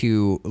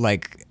onto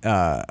like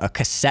a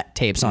cassette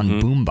tapes on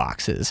boom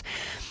boxes.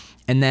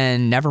 And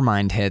then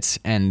Nevermind hits,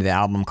 and the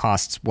album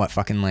costs it was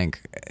like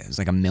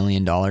 $1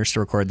 million to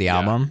record the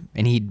album.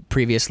 And he'd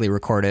previously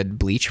recorded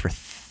Bleach for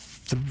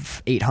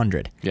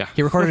 $800. Yeah.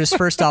 He recorded his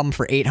first album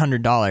for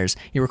 $800.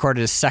 He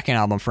recorded his second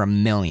album for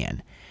 $1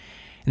 million.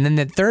 And then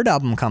the third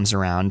album comes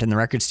around, and the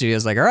record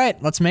studio's like, all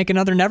right, let's make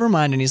another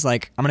Nevermind. And he's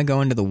like, I'm going to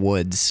go into the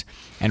woods,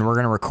 and we're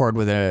going to record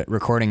with a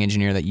recording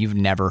engineer that you've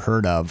never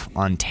heard of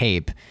on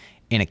tape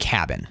in a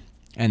cabin.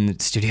 And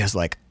the studio's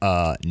like,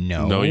 no.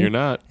 No, you're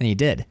not. And he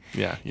did.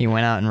 Yeah. He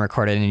went out and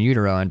recorded in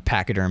utero in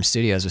Pachyderm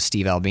Studios with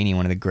Steve Albini,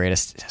 one of the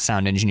greatest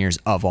sound engineers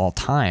of all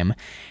time.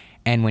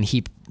 And when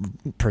he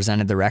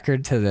presented the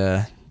record to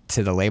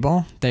the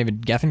label,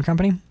 David Geffen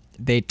Company,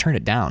 they turned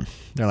it down.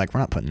 They're like, we're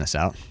not putting this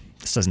out.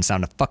 This doesn't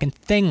sound a fucking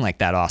thing like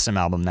that awesome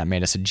album that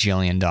made us $1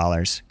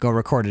 jillion. Go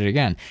record it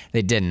again.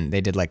 They didn't.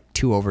 They did like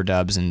 2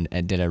 overdubs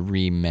and did a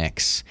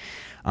remix.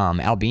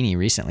 Albini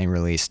recently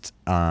released,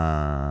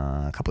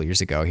 a couple of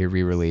years ago, he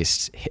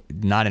re-released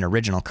not an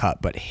original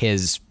cut, but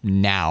his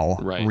now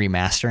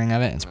remastering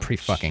of it. It's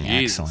pretty fucking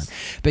excellent.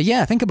 But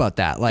yeah, think about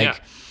that.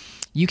 Like,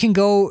 you can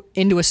go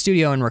into a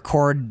studio and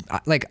record,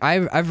 like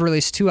I've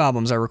released 2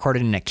 albums I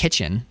recorded in a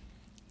kitchen,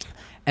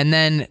 and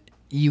then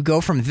you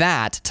go from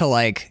that to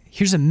like,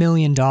 here's $1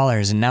 million,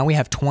 and now we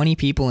have 20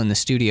 people in the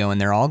studio, and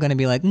they're all going to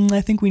be like,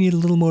 I think we need a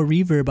little more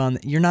reverb on.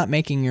 You're not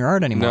making your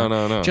art anymore.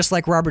 No. Just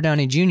like Robert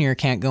Downey Jr.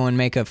 can't go and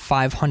make a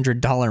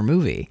 $500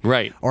 movie,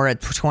 right? Or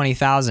at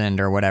 20,000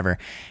 or whatever.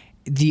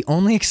 The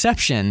only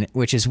exception,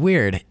 which is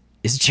weird,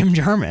 is Jim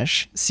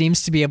Jarmusch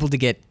seems to be able to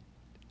get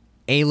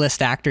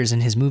A-list actors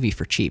in his movie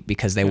for cheap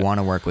because they want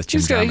to work with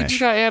Jim Jarmusch. He just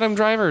got Adam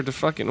Driver to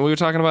fucking. We were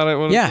talking about it.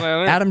 When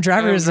Adam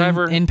Driver is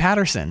in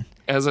Patterson.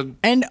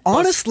 And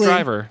honestly,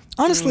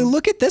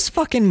 look at this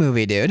fucking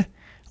movie, dude.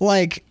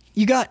 Like,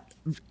 you got,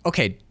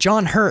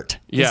 John Hurt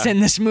is in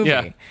this movie.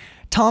 Yeah.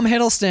 Tom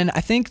Hiddleston,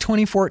 I think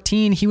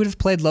 2014, he would have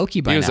played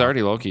Loki by now. He was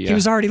already Loki, yeah. He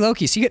was already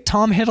Loki. So you get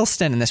Tom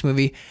Hiddleston in this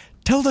movie.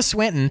 Tilda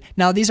Swinton.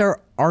 Now, these are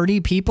arty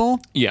people.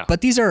 Yeah.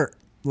 But these are,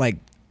 like,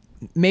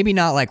 maybe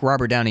not like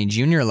Robert Downey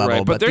Jr. level,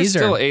 right, but they're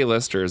still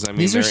A-listers. I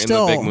mean, they're in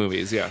the big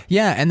movies, yeah.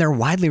 Yeah, and they're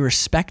widely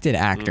respected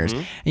actors.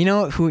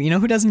 Mm-hmm. You know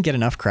who doesn't get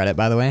enough credit,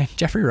 by the way?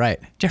 Jeffrey Wright.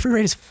 Jeffrey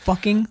Wright is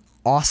fucking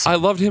awesome. I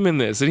loved him in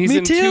this, and he's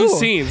in 2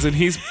 scenes, and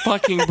he's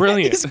fucking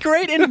brilliant. He's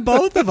great in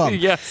both of them.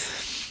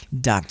 Yes.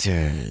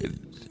 Dr.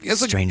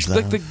 Strangelove.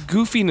 Like the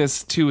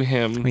goofiness to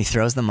him. When he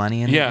throws the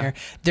money in the air.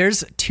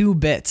 There's 2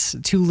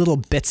 little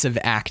bits of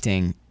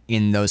acting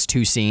in those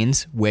 2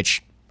 scenes,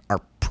 which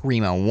are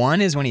primo.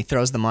 One is when he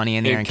throws the money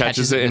in there and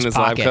catches it in his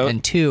pocket,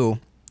 and 2,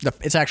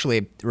 it's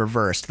actually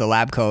reversed. The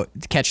lab coat,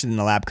 catch it in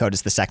the lab coat,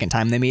 is the second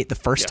time they meet. The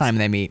first time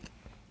they meet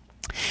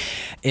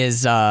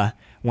is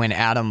when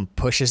Adam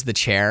pushes the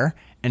chair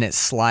and it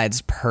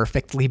slides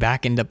perfectly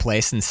back into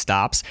place and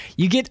stops.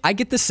 I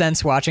get the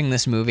sense watching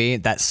this movie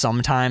that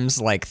sometimes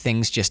like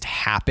things just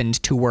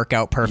happened to work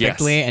out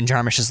perfectly, and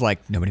Jarmusch is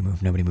like, nobody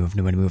move,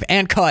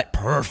 and cut.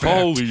 Perfect.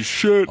 Holy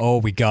shit. Oh,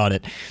 we got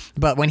it.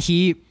 But when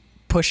he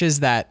pushes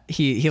that,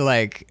 he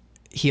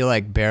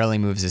barely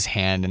moves his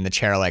hand, and the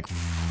chair like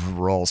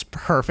rolls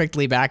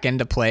perfectly back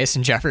into place,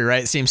 and Jeffrey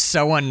Wright seems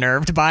so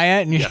unnerved by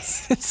it.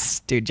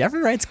 And dude,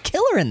 Jeffrey Wright's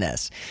killer in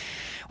this.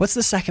 What's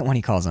the second one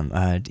he calls him?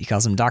 He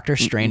calls him Dr.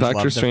 Strangelove.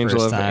 Dr.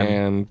 Strangelove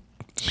and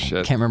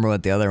shit. Can't remember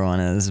what the other one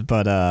is,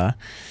 but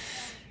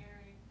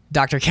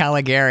Dr.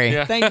 Caligari.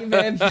 Yeah. Thank you,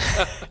 babe.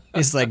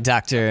 He's like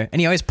Dr. And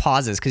he always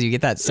pauses because you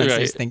get that sense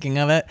he's thinking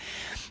of it.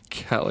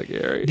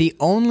 Caligari.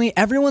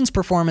 Everyone's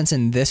performance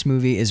in this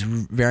movie is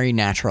very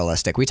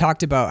naturalistic. We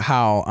talked about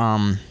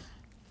how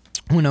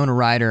Winona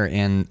Ryder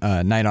in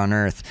Night on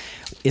Earth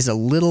is a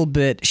little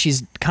bit,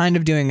 she's kind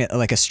of doing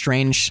like a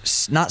strange,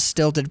 not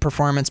stilted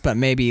performance, but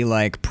maybe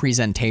like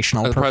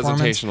presentational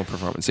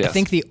performance, yes. I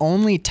think the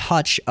only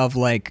touch of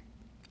like,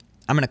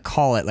 I'm going to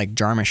call it like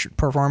Jarmusch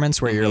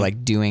performance, where you're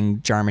like doing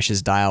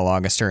Jarmusch's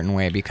dialogue a certain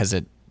way because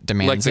it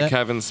demands like the it.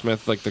 Kevin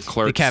Smith, like the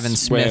Clerks. The Kevin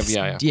Smith.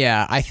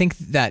 Yeah, I think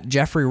that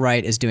Jeffrey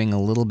Wright is doing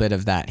a little bit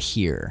of that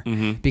here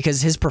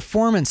because his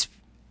performance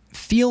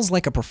feels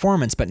like a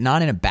performance, but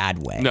not in a bad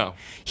way. No.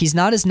 He's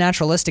not as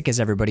naturalistic as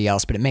everybody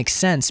else, but it makes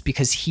sense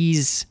because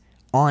he's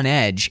on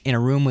edge in a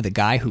room with a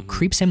guy who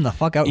creeps him the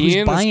fuck out, Ian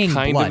who's buying is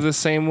kind blood. of the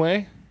same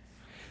way.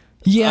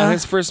 Yeah. On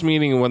his first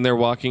meeting, when they're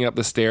walking up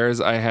the stairs,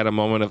 I had a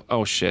moment of,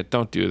 oh shit,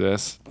 don't do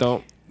this.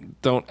 Don't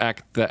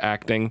act the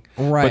acting.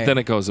 Right. But then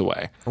it goes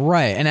away.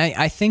 Right. And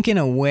I think in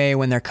a way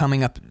when they're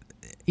coming up,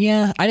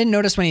 I didn't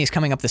notice when he's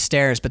coming up the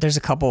stairs, but there's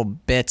a couple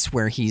bits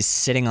where he's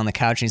sitting on the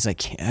couch and he's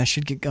like, I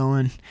should get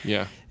going.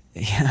 Yeah.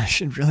 Yeah, I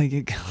should really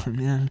get going,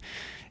 man.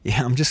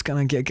 Yeah, I'm just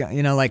gonna get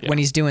going. When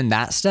he's doing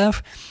that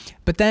stuff.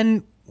 But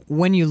then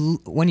when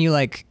you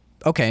like,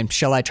 okay,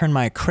 shall I turn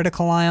my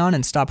critical eye on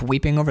and stop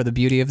weeping over the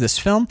beauty of this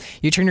film?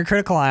 You turn your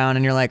critical eye on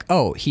and you're like,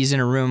 oh, he's in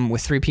a room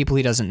with 3 people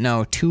he doesn't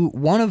know,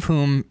 one of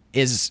whom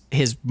is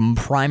his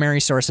primary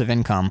source of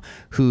income,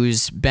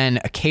 who's been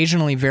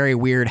occasionally very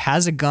weird,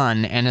 has a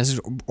gun, and has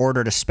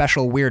ordered a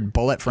special weird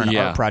bullet for an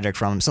art project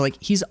from him. So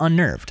like, he's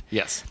unnerved.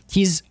 Yes.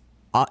 He's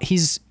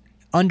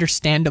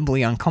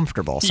understandably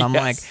uncomfortable. So I'm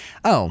like,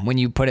 oh, when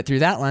you put it through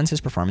that lens,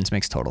 his performance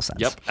makes total sense.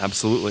 Yep,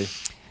 absolutely.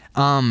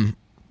 We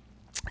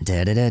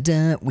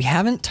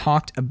haven't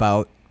talked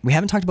about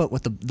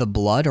what the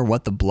blood or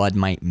what the blood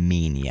might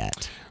mean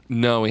yet.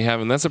 No, we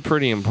haven't. That's a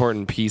pretty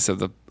important piece of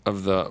the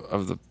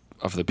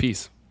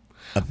piece.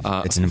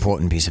 It's an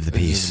important piece of the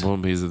piece. It's an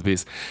important piece of the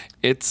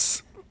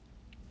piece.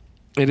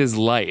 It is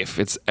life.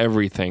 It's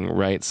everything,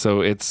 right?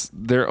 So it's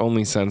their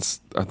only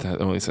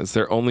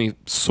their only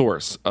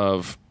source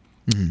of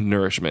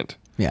nourishment.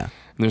 Yeah.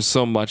 And there's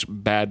so much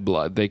bad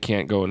blood they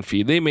can't go and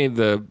feed. They made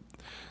the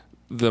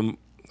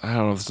I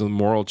don't know if it's a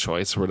moral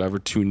choice or whatever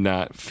to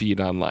not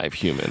feed on live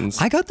humans.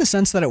 I got the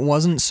sense that it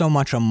wasn't so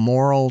much a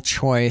moral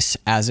choice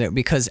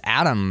because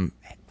Adam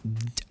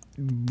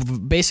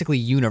basically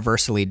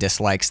universally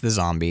dislikes the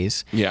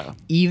zombies. Yeah.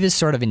 Eve is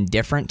sort of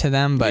indifferent to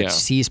them, but Yeah.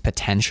 sees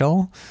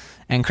potential.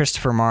 And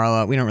Christopher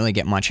Marlowe, we don't really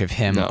get much of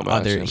him.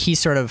 He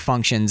sort of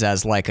functions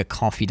as like a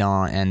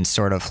confidant and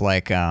sort of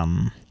like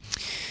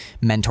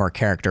mentor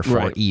character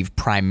for Eve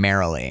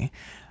primarily.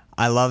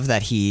 I love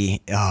that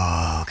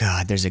oh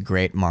God, there's a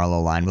great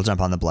Marlowe line. We'll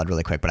jump on the blood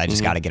really quick, but I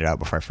just got to get it out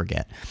before I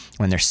forget.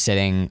 When they're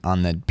sitting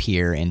on the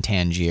pier in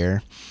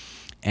Tangier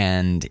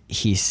and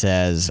he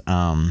says,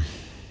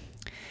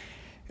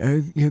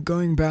 you're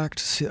going back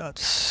to see that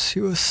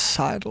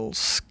suicidal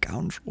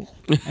scoundrel.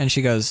 And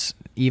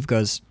Eve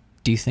goes,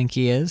 do you think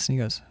he is? And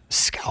he goes,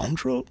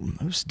 scoundrel?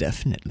 Most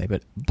definitely.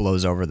 But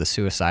blows over the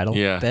suicidal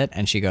bit.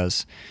 And she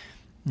goes,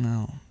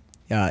 no.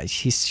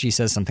 She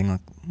says something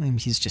like,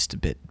 he's just a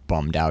bit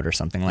bummed out or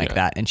something like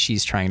that. And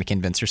she's trying to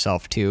convince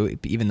herself too,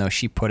 even though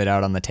she put it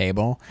out on the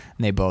table.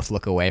 And they both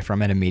look away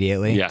from it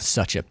immediately. Yeah.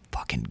 Such a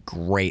fucking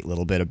great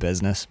little bit of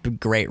business.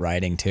 Great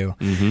writing too.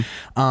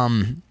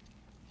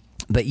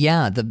 But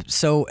yeah,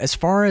 so as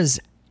far as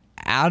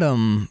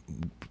Adam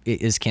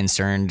is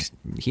concerned,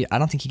 I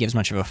don't think he gives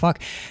much of a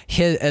fuck.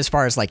 As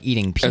far as like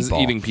eating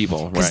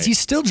people, right? Because he's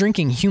still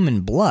drinking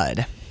human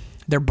blood.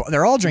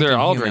 They're all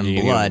drinking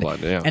human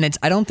blood, yeah. And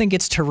I don't think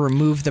it's to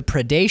remove the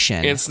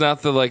predation. It's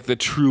not the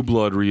True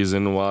Blood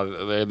reason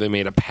why they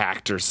made a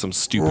pact or some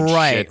stupid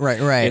shit.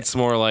 Right. It's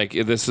more like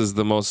this is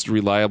the most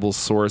reliable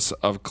source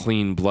of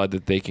clean blood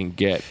that they can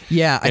get.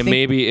 Yeah, and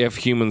maybe if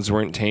humans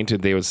weren't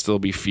tainted, they would still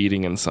be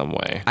feeding in some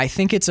way. I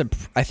think it's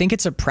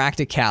a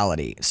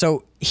practicality.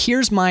 So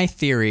here's my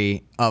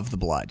theory of the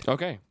blood.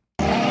 Okay.